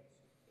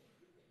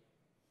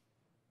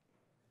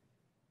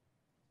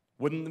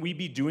 Wouldn't we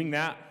be doing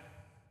that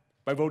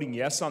by voting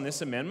yes on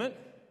this amendment?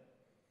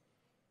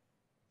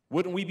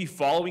 Wouldn't we be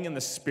following in the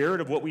spirit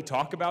of what we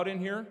talk about in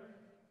here?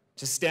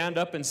 To stand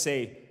up and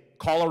say,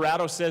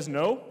 Colorado says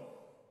no?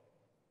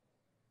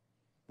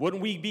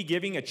 Wouldn't we be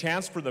giving a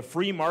chance for the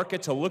free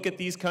market to look at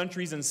these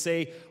countries and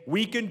say,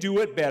 we can do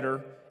it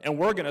better, and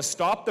we're going to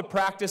stop the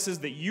practices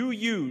that you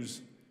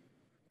use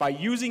by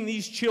using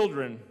these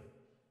children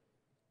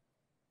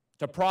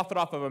to profit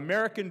off of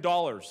American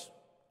dollars,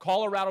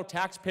 Colorado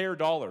taxpayer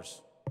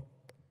dollars?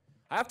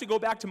 I have to go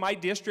back to my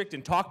district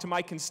and talk to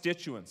my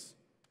constituents.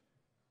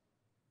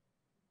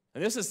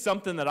 And this is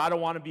something that I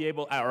don't want to be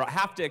able, or I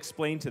have to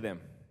explain to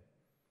them.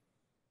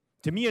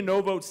 To me, a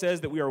no vote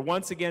says that we are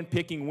once again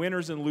picking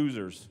winners and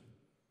losers.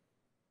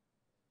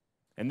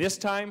 And this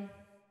time,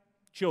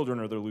 children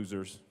are the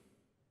losers.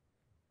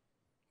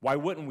 Why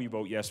wouldn't we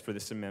vote yes for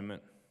this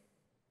amendment?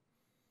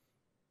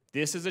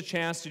 This is a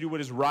chance to do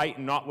what is right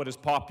and not what is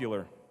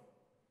popular.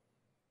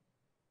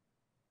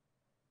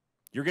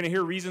 You're going to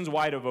hear reasons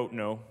why to vote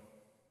no.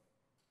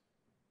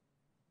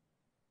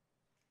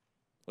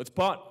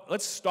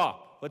 Let's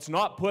stop. Let's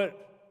not put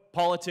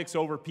politics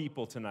over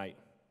people tonight.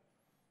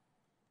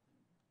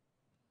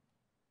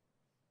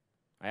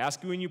 I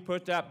ask you when you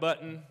put that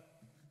button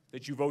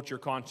that you vote your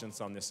conscience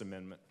on this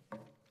amendment.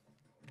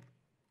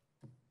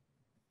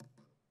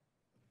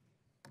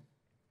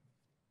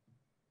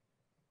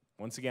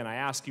 Once again, I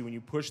ask you when you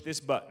push this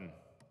button,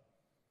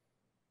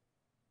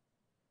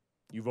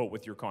 you vote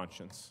with your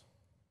conscience.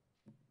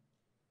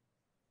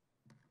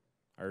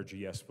 I urge a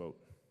yes vote.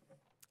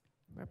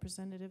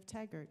 Representative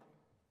Taggart.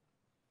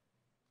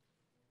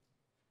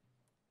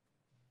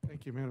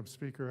 Thank you, Madam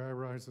Speaker. I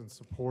rise in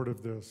support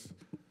of this.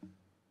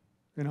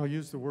 And I'll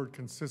use the word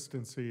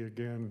consistency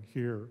again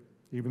here,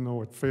 even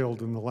though it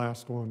failed in the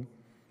last one.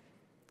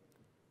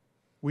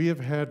 We have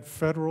had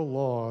federal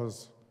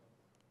laws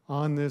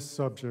on this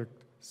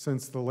subject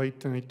since the late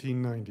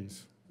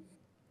 1990s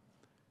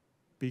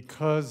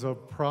because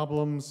of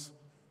problems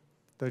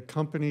that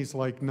companies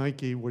like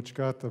Nike, which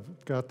got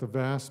the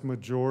vast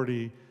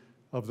majority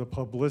of the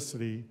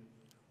publicity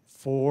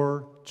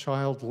for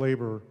child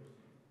labor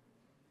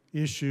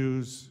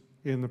issues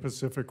in the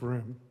Pacific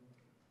Rim.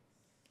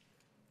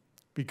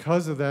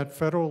 Because of that,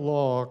 federal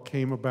law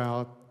came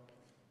about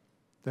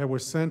that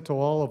was sent to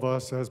all of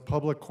us as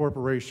public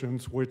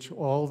corporations, which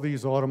all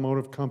these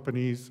automotive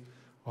companies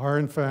are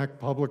in fact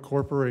public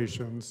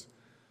corporations,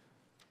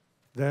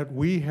 that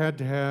we had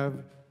to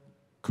have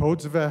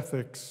codes of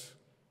ethics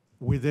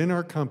within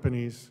our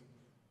companies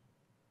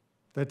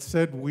that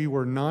said we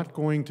were not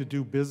going to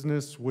do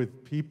business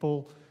with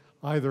people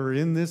either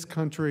in this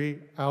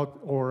country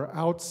or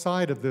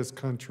outside of this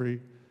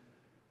country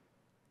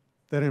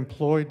that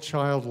employed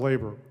child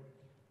labor.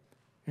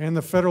 And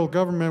the federal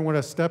government went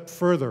a step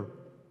further.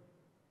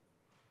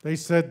 They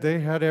said they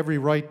had every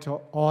right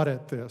to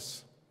audit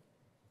this.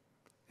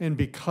 And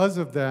because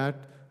of that,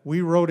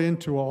 we wrote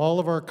into all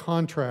of our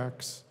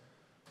contracts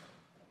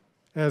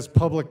as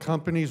public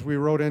companies, we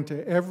wrote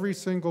into every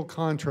single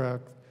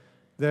contract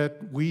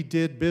that we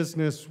did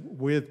business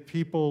with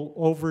people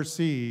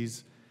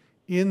overseas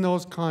in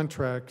those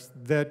contracts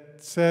that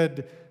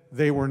said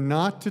they were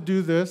not to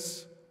do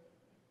this,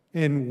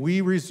 and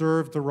we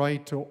reserved the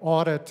right to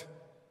audit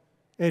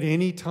at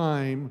any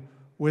time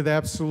with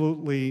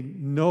absolutely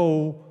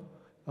no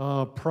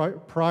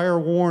prior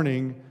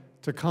warning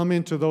to come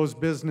into those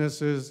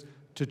businesses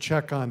to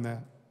check on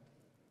that.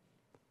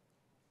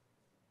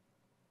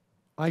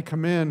 I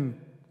commend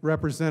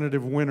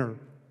Representative Winter.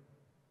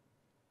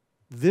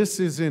 This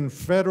is in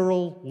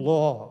federal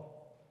law.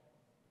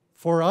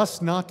 for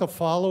us not to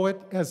follow it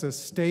as a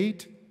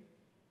state,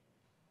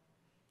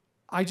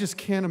 I just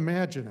can't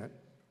imagine it.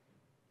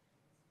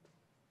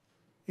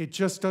 It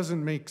just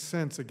doesn't make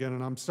sense again,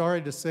 and I'm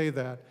sorry to say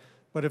that,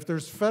 but if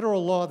there's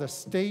federal law, the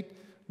state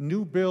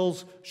new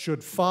bills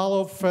should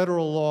follow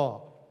federal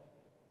law.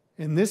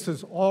 And this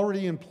is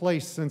already in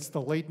place since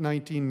the late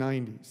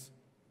 1990s.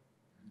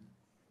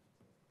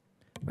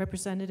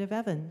 Representative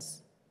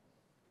Evans.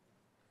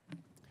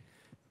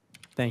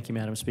 Thank you,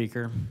 Madam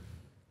Speaker.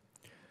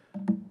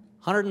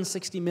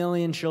 160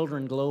 million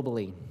children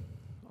globally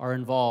are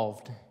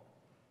involved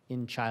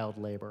in child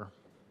labor.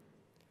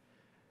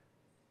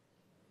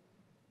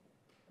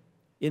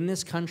 In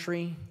this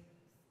country,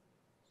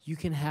 you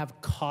can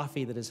have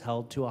coffee that is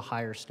held to a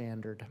higher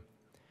standard.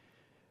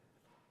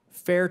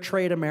 Fair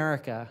Trade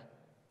America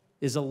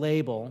is a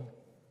label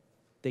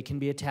that can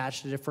be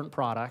attached to different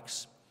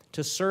products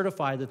to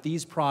certify that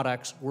these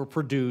products were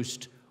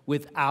produced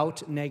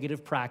without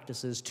negative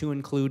practices, to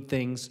include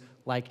things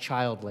like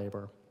child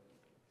labor.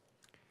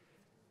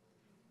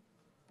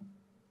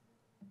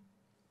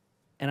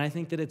 And I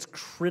think that it's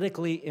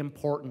critically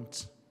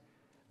important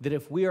that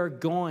if we are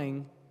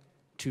going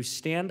to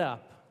stand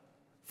up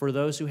for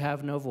those who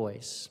have no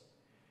voice,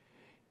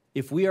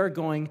 if we are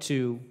going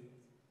to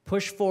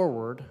push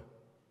forward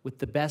with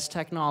the best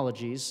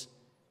technologies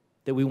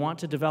that we want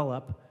to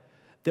develop,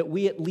 that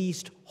we at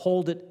least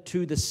hold it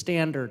to the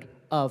standard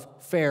of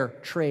fair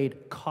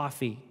trade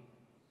coffee.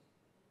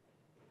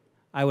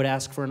 I would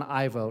ask for an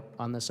aye vote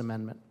on this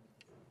amendment.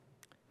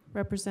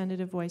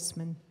 Representative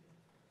Weissman.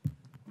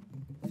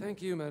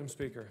 Thank you, Madam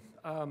Speaker.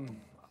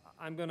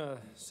 I'm going to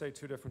say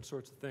two different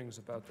sorts of things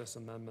about this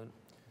amendment.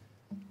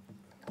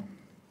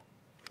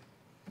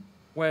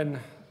 When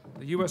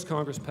the U.S.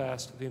 Congress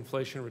passed the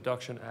Inflation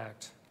Reduction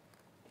Act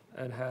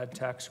and had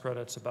tax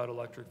credits about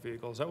electric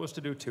vehicles, that was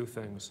to do two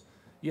things.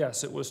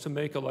 Yes, it was to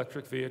make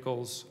electric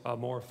vehicles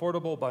more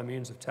affordable by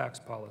means of tax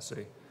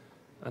policy,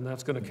 and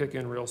that's going to kick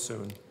in real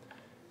soon.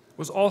 It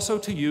was also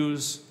to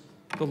use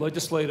the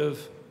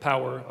legislative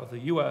power of the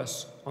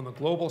U.S. on the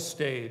global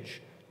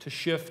stage to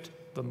shift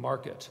the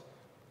market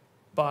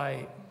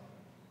by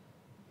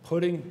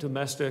putting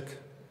domestic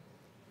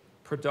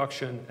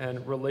production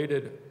and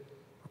related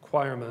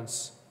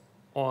requirements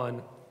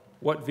on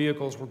what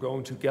vehicles were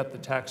going to get the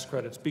tax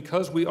credits.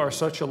 Because we are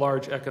such a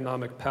large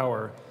economic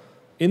power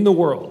in the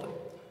world,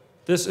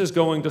 this is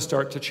going to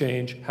start to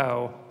change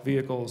how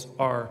vehicles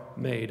are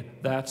made.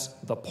 That's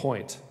the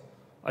point.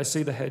 I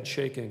see the head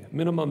shaking.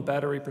 Minimum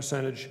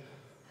percentage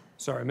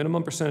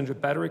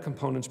of battery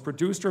components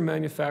produced or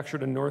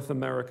manufactured in North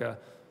America,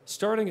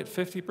 starting at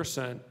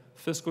 50%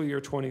 fiscal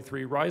year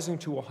 23, rising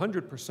to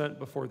 100%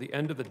 before the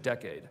end of the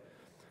decade.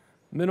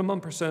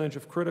 Minimum percentage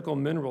of critical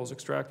minerals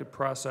extracted,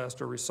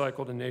 processed, or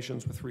recycled in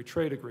nations with free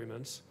trade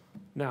agreements.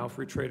 Now,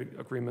 free trade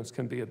agreements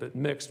can be a bit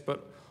mixed,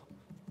 but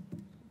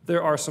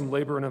there are some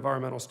labor and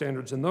environmental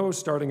standards in those,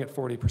 starting at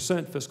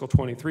 40% fiscal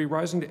 23,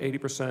 rising to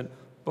 80%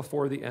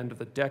 before the end of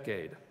the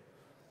decade.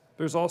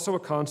 There's also a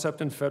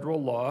concept in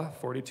federal law,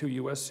 42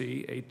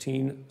 U.S.C.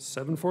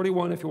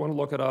 18741, if you want to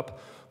look it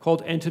up,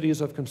 called entities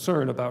of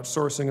concern about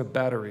sourcing of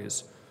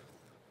batteries.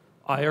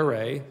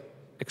 IRA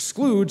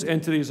excludes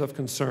entities of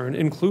concern,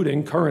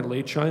 including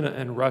currently China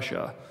and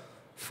Russia,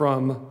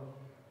 from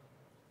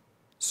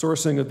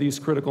sourcing of these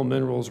critical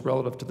minerals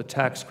relative to the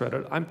tax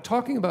credit. I'm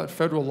talking about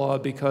federal law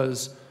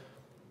because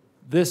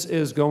this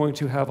is going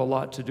to have a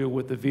lot to do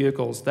with the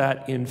vehicles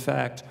that, in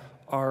fact,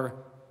 are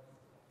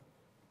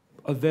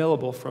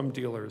available from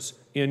dealers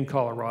in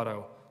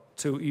Colorado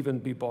to even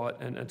be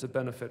bought and to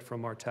benefit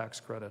from our tax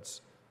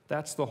credits.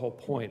 That's the whole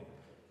point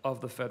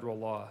of the federal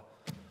law.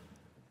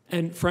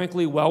 And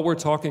frankly, while we're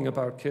talking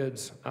about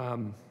kids,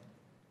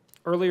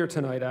 earlier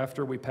tonight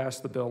after we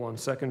passed the bill on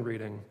second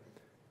reading,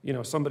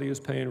 somebody who's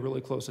paying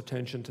really close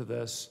attention to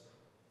this,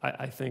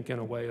 I think in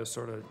a way is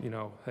sort of,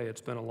 hey,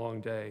 it's been a long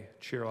day,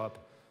 cheer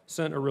up,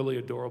 sent a really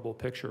adorable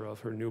picture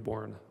of her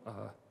newborn,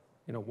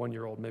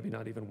 1-year-old, maybe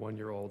not even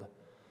 1-year-old.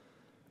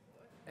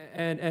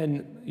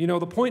 And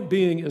the point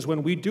being is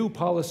when we do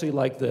policy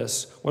like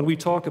this, when we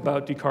talk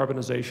about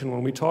decarbonization,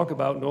 when we talk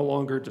about no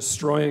longer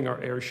destroying our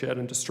airshed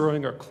and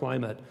destroying our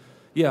climate,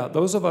 yeah,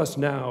 those of us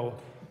now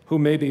who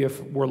maybe,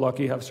 if we're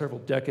lucky, have several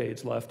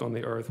decades left on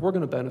the earth, we're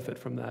going to benefit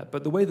from that.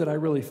 But the way that I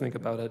really think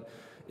about it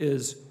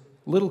is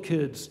little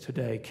kids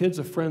today, kids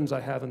of friends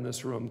I have in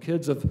this room,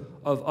 kids of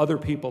other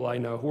people I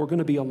know who are going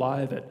to be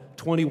alive at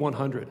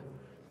 2100.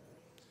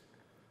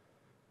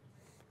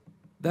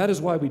 That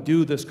is why we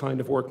do this kind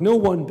of work. No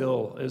one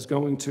bill is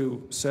going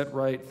to set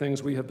right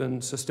things we have been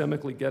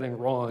systemically getting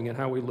wrong in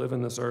how we live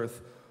in this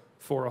earth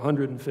for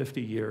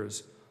 150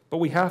 years. But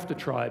we have to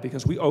try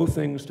because we owe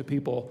things to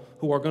people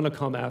who are going to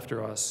come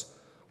after us.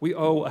 We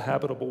owe a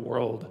habitable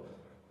world.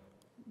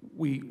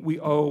 We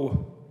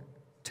owe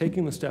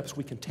taking the steps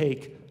we can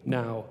take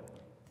now.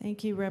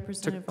 Thank you,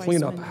 Representative to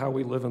clean Weissman. up how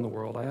we live in the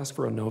world. I ask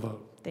for a no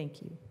vote.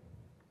 Thank you.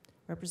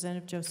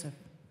 Representative Joseph.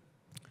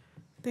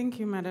 Thank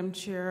you, Madam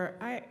Chair.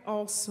 I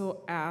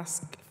also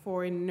ask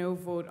for a no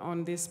vote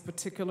on this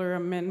particular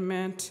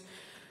amendment.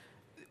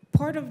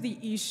 part of the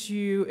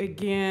issue,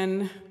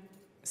 again,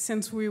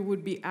 since we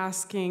would be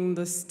asking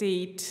the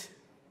State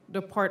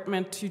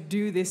Department to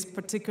do this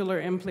particular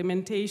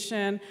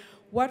implementation,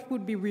 what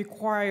would be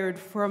required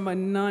from a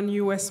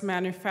non-US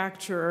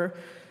manufacturer?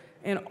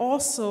 And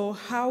also,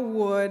 how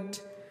would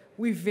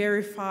we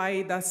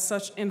verify that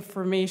such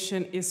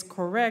information is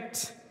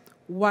correct?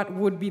 What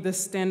would be the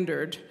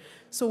standard?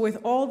 So with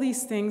all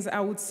these things, I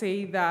would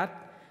say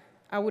that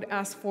I would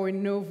ask for a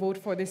no vote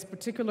for this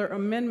particular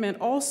amendment.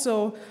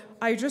 Also,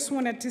 I just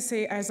wanted to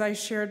say, as I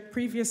shared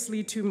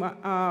previously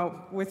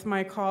with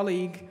my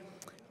colleague,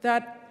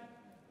 that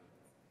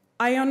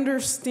I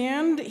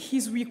understand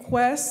his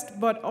request,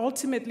 but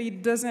ultimately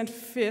it doesn't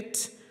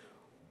fit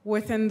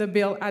within the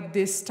bill at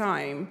this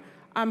time.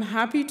 I'm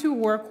happy to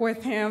work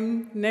with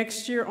him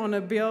next year on a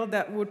bill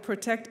that would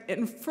protect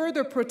and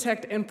further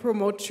protect and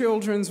promote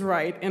children's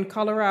rights in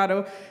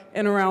Colorado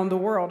and around the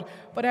world.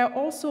 But I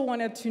also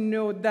wanted to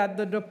note that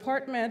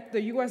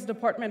the US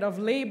Department of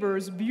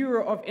Labor's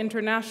Bureau of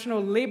International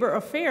Labor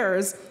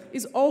Affairs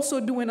is also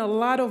doing a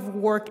lot of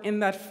work in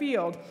that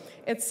field.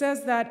 It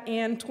says that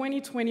in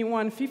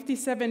 2021,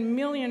 $57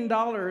 million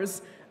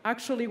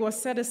actually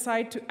was set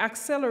aside to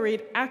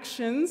accelerate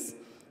actions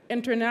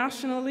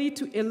internationally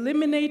to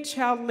eliminate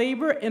child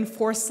labor and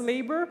forced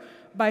labor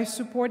by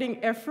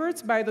supporting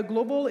efforts by the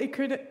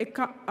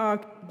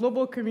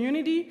global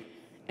community,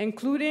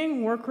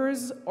 including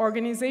workers'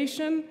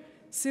 organization,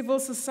 civil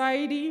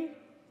society,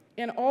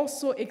 and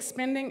also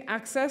expanding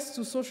access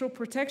to social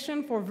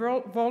protection for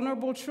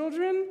vulnerable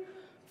children,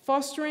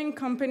 fostering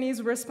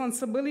companies'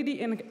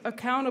 responsibility and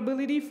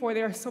accountability for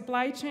their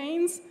supply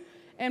chains,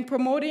 and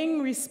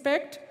promoting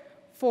respect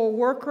for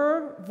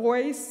worker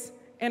voice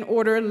and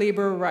order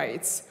labor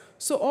rights.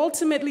 So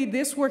ultimately,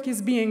 this work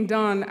is being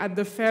done at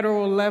the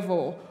federal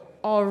level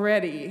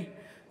already.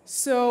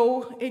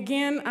 So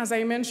again, as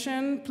I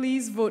mentioned,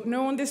 please vote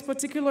no on this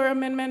particular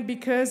amendment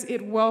because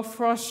it will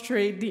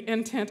frustrate the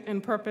intent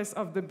and purpose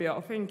of the bill.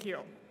 Thank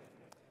you.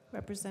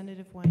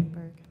 Representative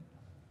Weinberg.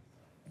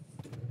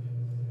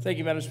 Thank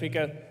you, Madam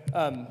Speaker.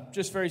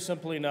 Just very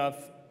simply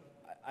enough,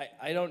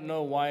 I don't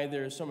know why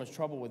there's so much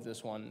trouble with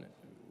this one.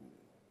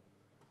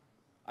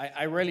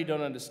 I really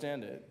don't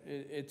understand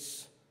it.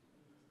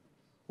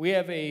 We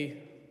have a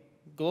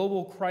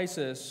global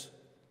crisis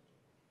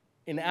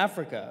in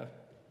Africa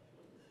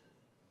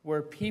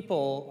where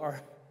people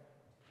are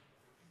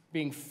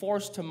being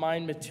forced to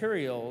mine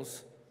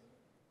materials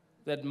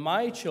that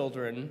my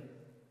children,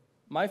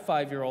 my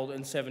 5-year-old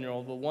and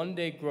 7-year-old, will one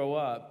day grow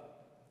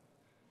up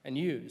and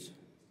use.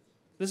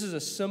 This is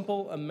a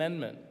simple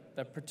amendment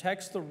that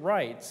protects the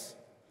rights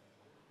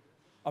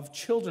of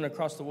children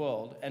across the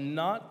world and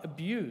not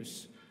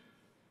abuse,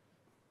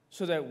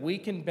 so that we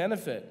can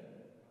benefit.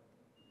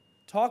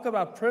 Talk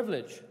about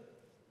privilege.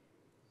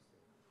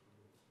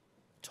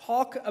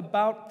 Talk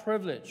about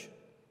privilege.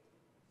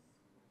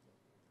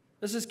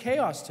 This is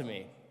chaos to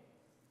me.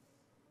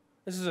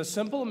 This is a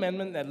simple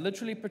amendment that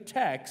literally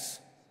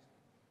protects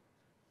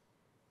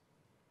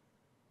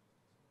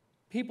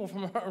people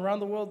from around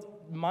the world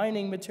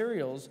mining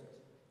materials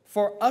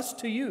for us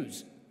to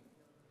use.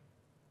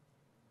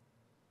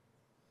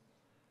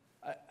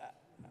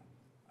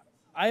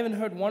 I haven't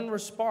heard one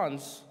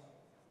response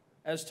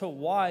as to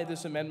why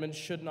this amendment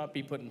should not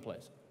be put in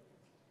place.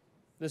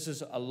 This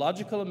is a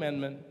logical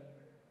amendment,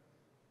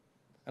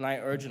 and I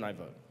urge and I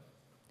vote.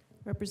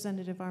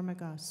 Representative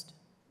Armagost.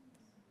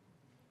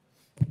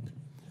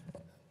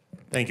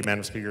 Thank you,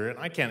 Madam Speaker. And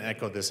I can't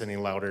echo this any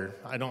louder.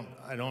 I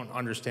don't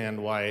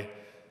understand why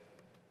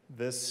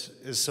this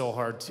is so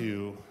hard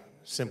to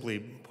simply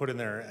put in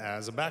there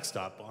as a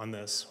backstop on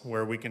this,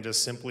 where we can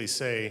just simply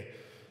say,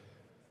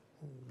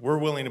 we're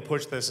willing to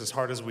push this as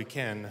hard as we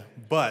can,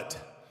 but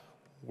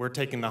we're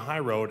taking the high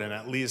road and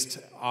at least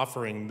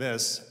offering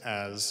this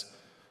as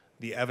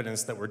the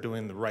evidence that we're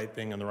doing the right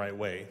thing in the right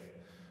way.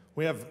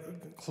 We have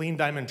Clean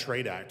Diamond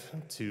Trade Act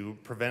to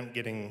prevent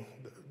getting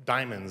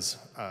diamonds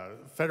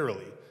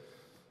federally,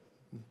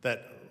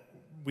 that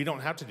we don't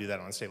have to do that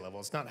on a state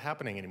level. It's not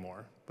happening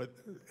anymore, but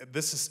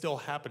this is still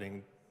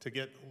happening to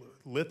get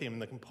lithium,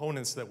 the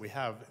components that we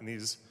have in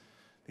these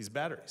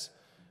batteries.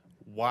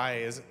 Why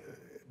is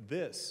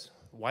this?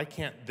 Why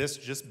can't this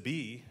just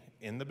be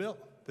in the bill?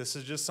 This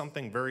is just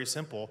something very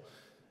simple.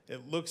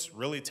 It looks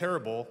really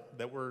terrible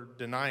that we're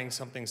denying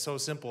something so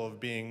simple of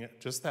being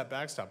just that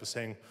backstop, of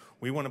saying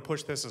we want to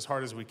push this as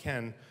hard as we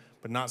can,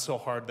 but not so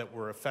hard that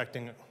we're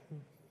affecting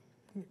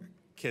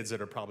kids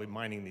that are probably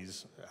mining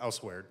these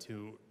elsewhere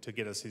to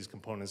get us these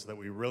components that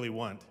we really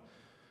want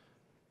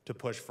to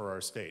push for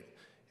our state.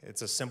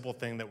 It's a simple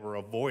thing that we're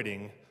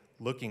avoiding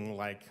looking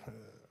like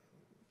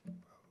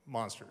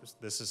monsters.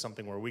 This is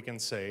something where we can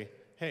say,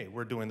 hey,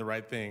 we're doing the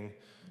right thing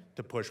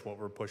to push what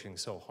we're pushing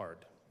so hard.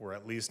 We're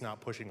at least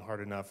not pushing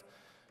hard enough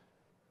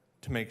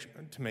to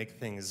make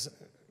things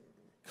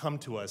come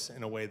to us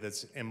in a way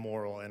that's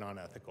immoral and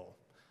unethical.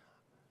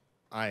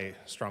 I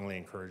strongly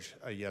encourage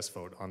a yes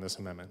vote on this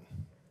amendment.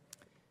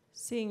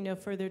 Seeing no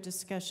further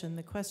discussion,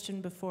 the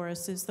question before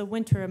us is the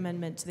Winter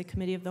Amendment to the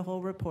Committee of the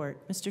Whole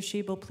report. Mr.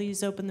 Schiebel,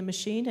 please open the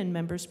machine and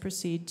members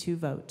proceed to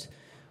vote.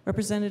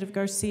 Representative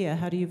Garcia,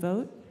 how do you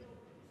vote?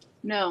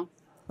 No.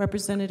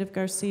 Representative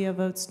Garcia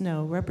votes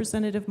no.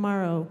 Representative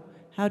Morrow,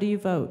 how do you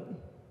vote?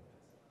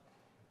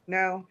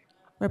 No.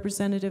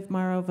 Representative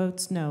Morrow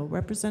votes no.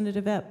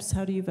 Representative Epps,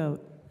 how do you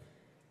vote?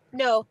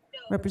 No.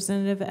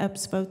 Representative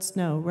Epps votes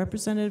no.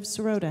 Representative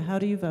Sirota, how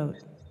do you vote?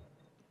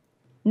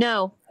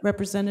 No.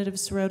 Representative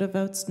Sirota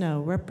votes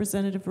no.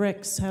 Representative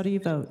Ricks, how do you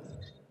vote?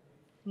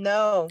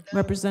 No.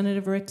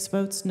 Representative Ricks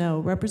votes no.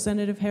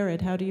 Representative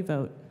Herod, how do you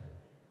vote?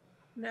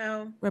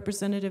 No.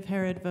 Representative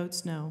Herod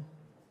votes no.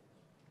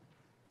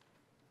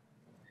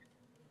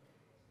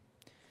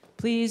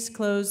 Please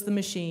close the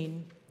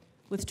machine.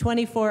 With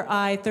 24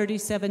 aye,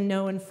 37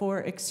 no, and 4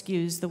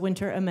 excused, the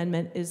Winter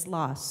Amendment is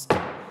lost.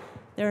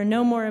 There are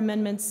no more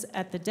amendments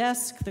at the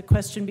desk. The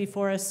question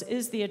before us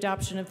is the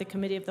adoption of the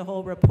Committee of the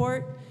Whole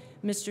report.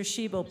 Mr.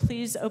 Schiebel,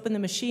 please open the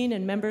machine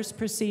and members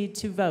proceed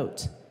to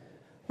vote.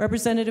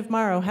 Representative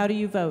Morrow, how do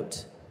you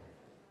vote?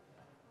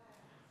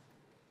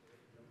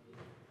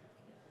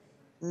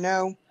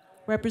 No.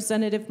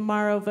 Representative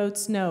Morrow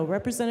votes no.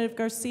 Representative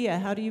Garcia,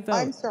 how do you vote?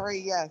 I'm sorry,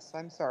 yes.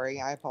 I'm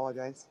sorry. I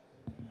apologize.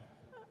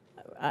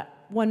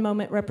 One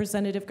moment,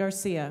 Representative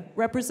Garcia.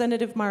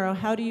 Representative Morrow,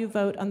 how do you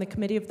vote on the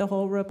Committee of the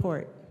Whole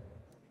report?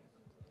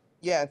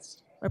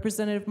 Yes.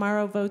 Representative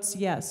Morrow votes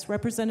yes.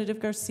 Representative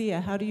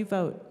Garcia, how do you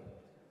vote?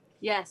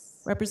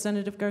 Yes.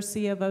 Representative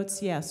Garcia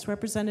votes yes.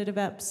 Representative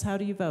Epps, how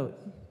do you vote?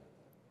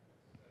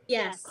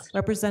 Yes.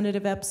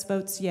 Representative Epps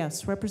votes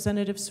yes.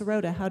 Representative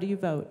Sirota, how do you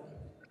vote?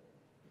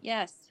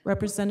 Yes.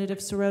 Representative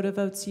Sirota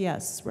votes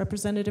yes.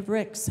 Representative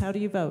Ricks, how do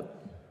you vote?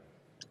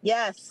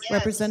 Yes.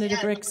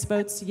 Representative Ricks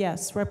votes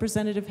yes.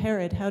 Representative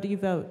Herod, how do you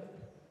vote?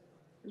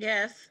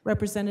 Yes.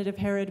 Representative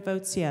Herod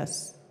votes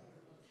yes.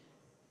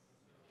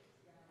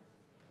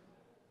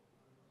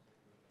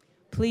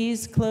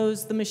 Please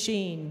close the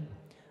machine.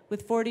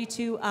 With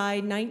 42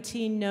 aye,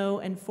 19 no,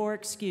 and 4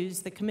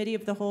 excused, the Committee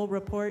of the Whole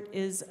report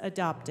is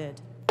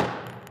adopted.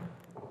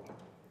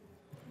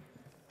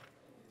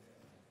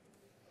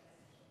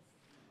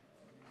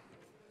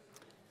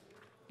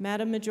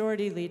 Madam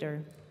Majority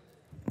Leader.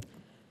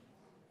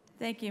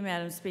 Thank you,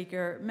 Madam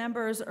Speaker.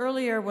 Members,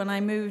 earlier when I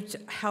moved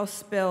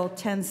House Bill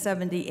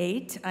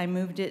 1078, I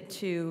moved it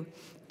to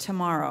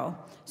tomorrow.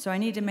 So I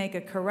need to make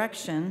a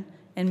correction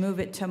and move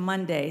it to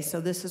Monday. So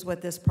this is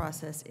what this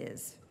process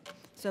is.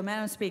 So,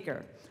 Madam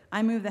Speaker,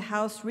 I move the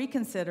House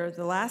reconsider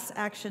the last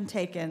action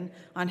taken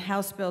on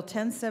House Bill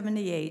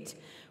 1078,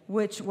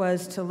 which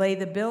was to lay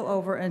the bill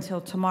over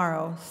until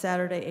tomorrow,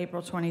 Saturday,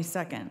 April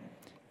 22nd.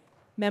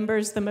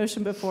 Members, the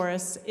motion before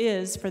us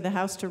is for the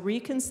House to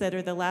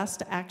reconsider the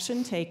last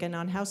action taken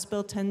on House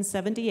Bill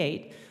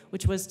 1078,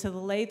 which was to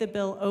lay the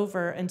bill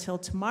over until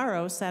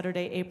tomorrow,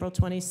 Saturday, April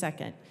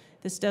 22nd.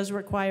 This does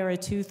require a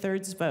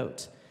 2/3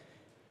 vote.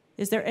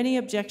 Is there any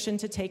objection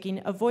to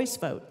taking a voice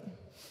vote?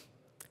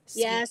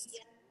 Yes.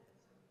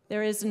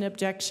 There is an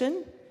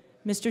objection.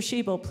 Mr.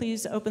 Schiebel,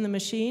 please open the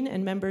machine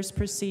and members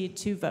proceed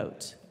to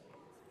vote.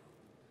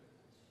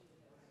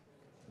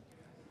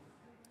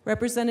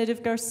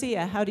 Representative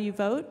Garcia, how do you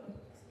vote?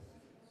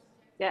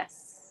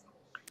 Yes.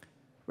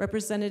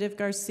 Representative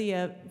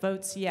Garcia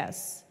votes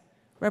yes.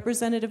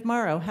 Representative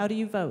Morrow, how do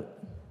you vote?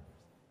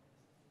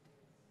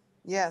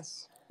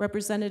 Yes.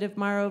 Representative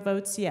Morrow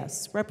votes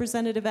yes.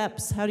 Representative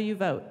Epps, how do you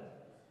vote?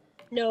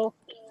 No.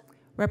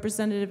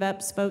 Representative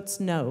Epps votes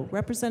no.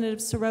 Representative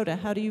Sirota,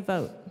 how do you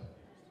vote?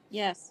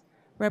 Yes.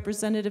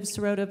 Representative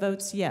Sirota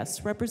votes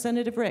yes.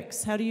 Representative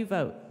Ricks, how do you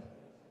vote?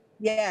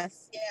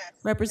 Yes.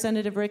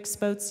 Representative Ricks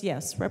votes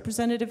yes.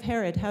 Representative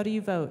Herod, how do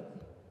you vote?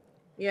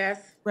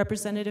 Yes.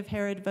 Representative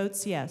Herod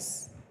votes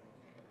yes.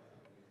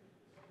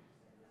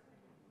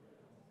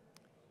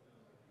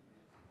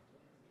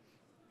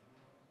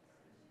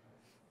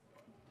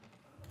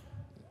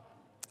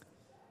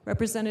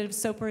 Representative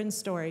Soper and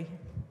Story.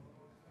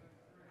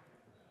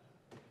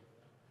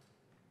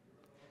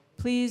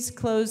 Please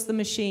close the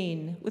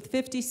machine. With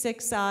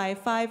 56 aye,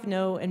 5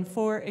 no, and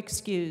 4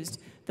 excused,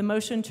 the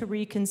motion to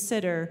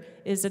reconsider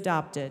is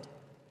adopted.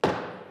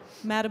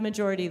 Madam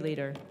Majority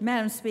Leader.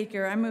 Madam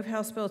Speaker, I move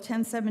House Bill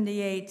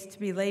 1078 to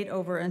be laid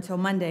over until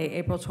Monday,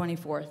 April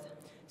 24th.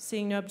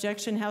 Seeing no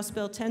objection, House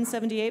Bill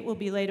 1078 will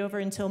be laid over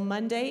until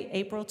Monday,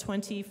 April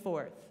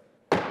 24th.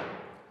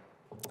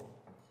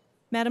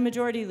 Madam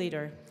Majority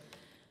Leader.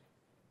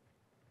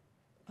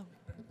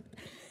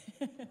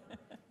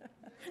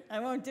 I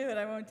won't do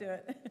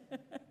it.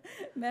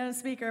 Madam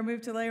Speaker, I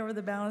move to lay over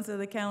the balance of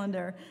the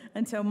calendar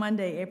until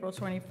Monday, April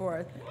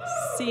 24th.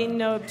 Seeing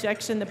no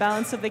objection, the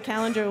balance of the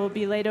calendar will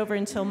be laid over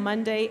until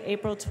Monday,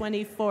 April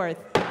 24th.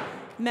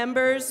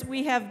 Members,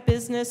 we have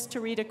business to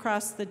read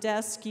across the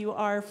desk. You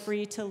are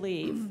free to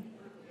leave.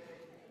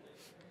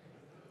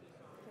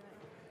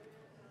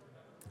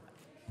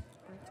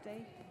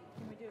 Birthday?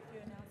 Can we do a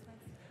few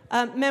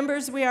announcements?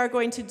 Members, we are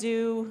going to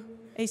do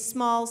a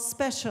small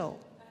special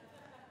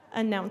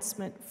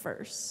announcement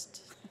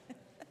first.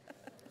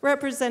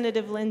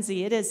 Representative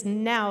Lindsay, it is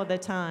now the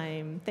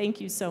time.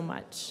 Thank you so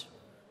much.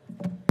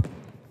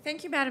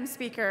 Thank you, Madam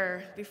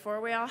Speaker.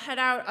 Before we all head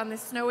out on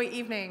this snowy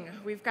evening,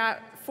 we've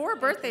got 4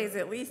 birthdays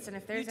at least, and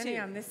if there's any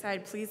on this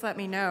side, please let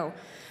me know.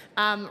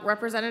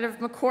 Representative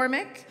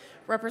McCormick,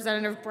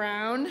 Representative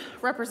Brown,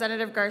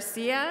 Representative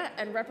Garcia,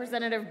 and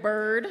Representative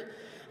Byrd.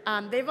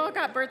 They've all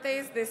got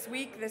birthdays this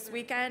week, this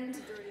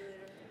weekend.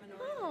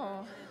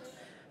 Oh,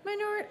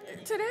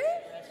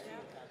 today?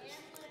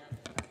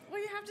 Well,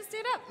 you have to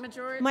stand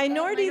up.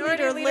 Minority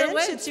Leader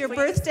Lynch, it's your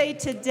birthday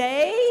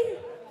today.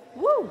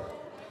 Woo!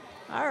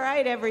 All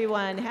right,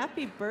 everyone,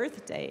 happy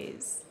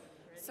birthdays.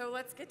 So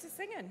let's get to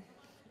singing.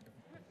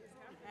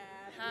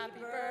 Happy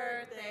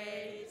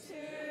birthday to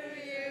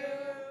you.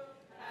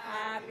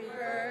 Happy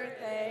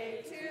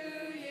birthday to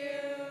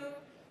you.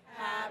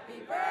 Happy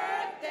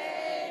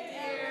birthday,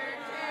 dear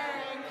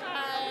Karen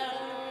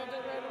Kyle.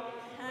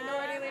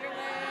 Minority Leader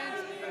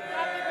Lynch.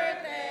 Happy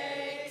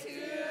birthday to you.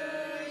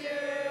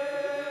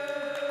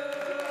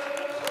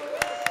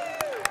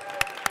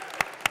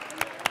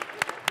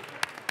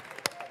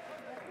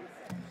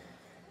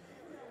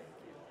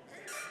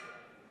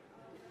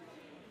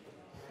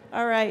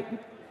 All right.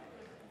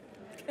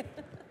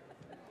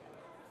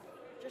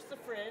 Just the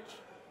fridge.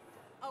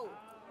 Oh.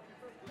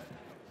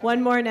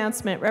 One more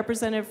announcement.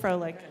 Representative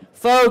Froelich.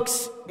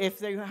 Folks,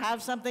 if you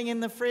have something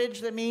in the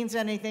fridge that means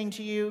anything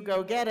to you,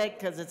 go get it,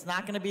 because it's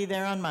not going to be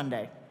there on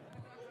Monday.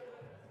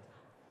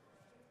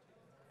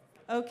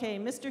 Okay,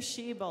 Mr.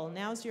 Schiebel,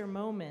 now's your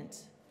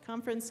moment.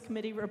 Conference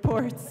committee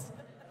reports.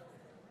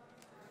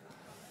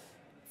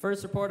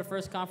 First report of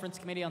First Conference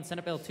Committee on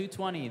Senate Bill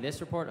 220.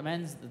 This report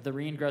amends the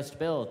re-engrossed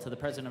bill to the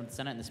President of the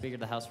Senate and the Speaker of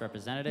the House of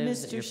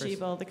Representatives. Mr.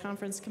 Schiebel, the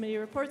conference committee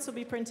reports will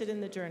be printed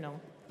in the journal.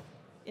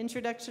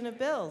 Introduction of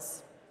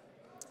bills.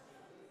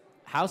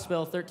 House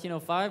Bill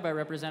 1305 by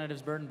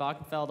Representatives Byrd and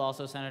Bockenfeld,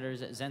 also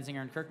Senators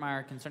Zenzinger and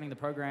Kirkmeyer, concerning the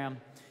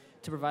program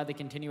to provide the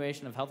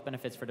continuation of health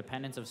benefits for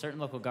dependents of certain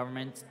local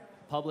government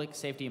public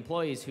safety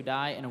employees who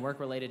die in a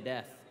work-related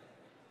death.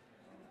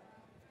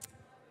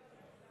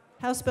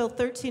 House Bill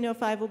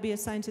 1305 will be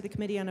assigned to the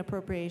Committee on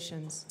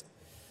Appropriations.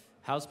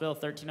 House Bill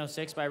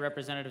 1306 by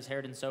Representatives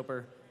Harrod and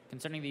Soper,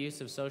 concerning the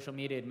use of social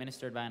media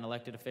administered by an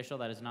elected official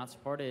that is not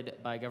supported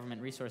by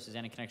government resources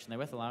and in connection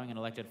therewith, allowing an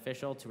elected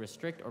official to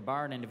restrict or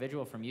bar an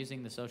individual from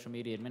using the social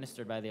media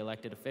administered by the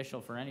elected official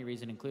for any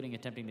reason, including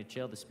attempting to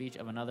chill the speech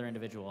of another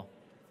individual.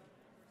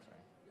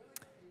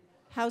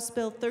 House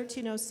Bill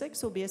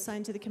 1306 will be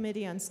assigned to the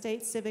Committee on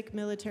State, Civic,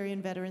 Military,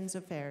 and Veterans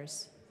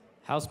Affairs.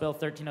 House Bill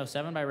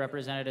 1307 by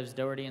Representatives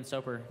Doherty and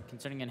Soper,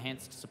 concerning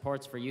enhanced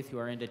supports for youth who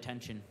are in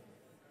detention.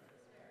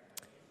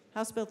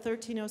 House Bill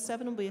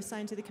 1307 will be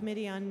assigned to the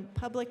Committee on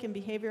Public and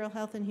Behavioral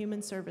Health and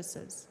Human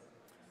Services.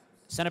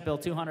 Senate Bill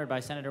 200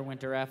 by Senator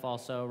Winter F.,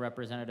 also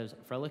Representatives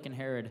Froelich and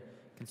Harrod,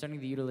 concerning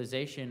the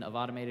utilization of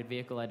automated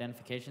vehicle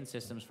identification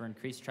systems for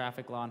increased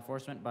traffic law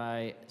enforcement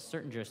by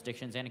certain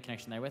jurisdictions and in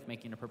connection therewith,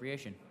 making an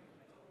appropriation.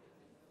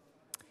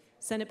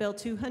 Senate Bill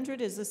 200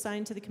 is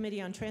assigned to the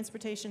Committee on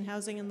Transportation,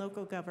 Housing, and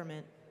Local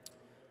Government.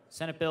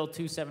 Senate Bill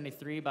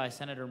 273 by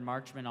Senator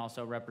Marchman,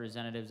 also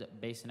Representatives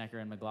Basenecker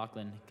and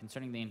McLaughlin,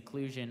 concerning the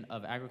inclusion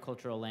of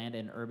agricultural land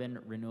in urban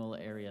renewal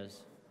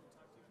areas.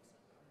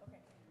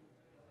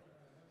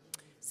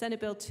 Senate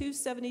Bill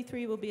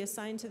 273 will be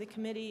assigned to the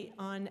Committee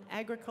on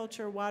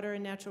Agriculture, Water,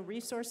 and Natural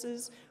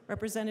Resources.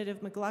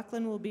 Representative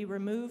McLaughlin will be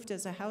removed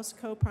as a House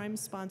co-prime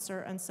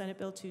sponsor on Senate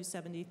Bill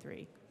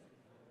 273.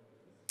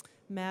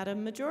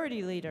 Madam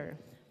Majority Leader.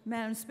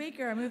 Madam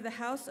Speaker, I move the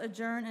House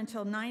adjourn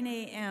until 9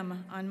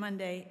 a.m. on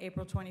Monday,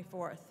 April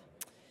 24th.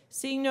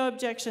 Seeing no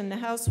objection, the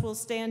House will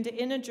stand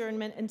in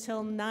adjournment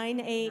until 9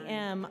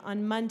 a.m.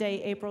 on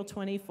Monday, April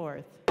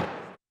 24th.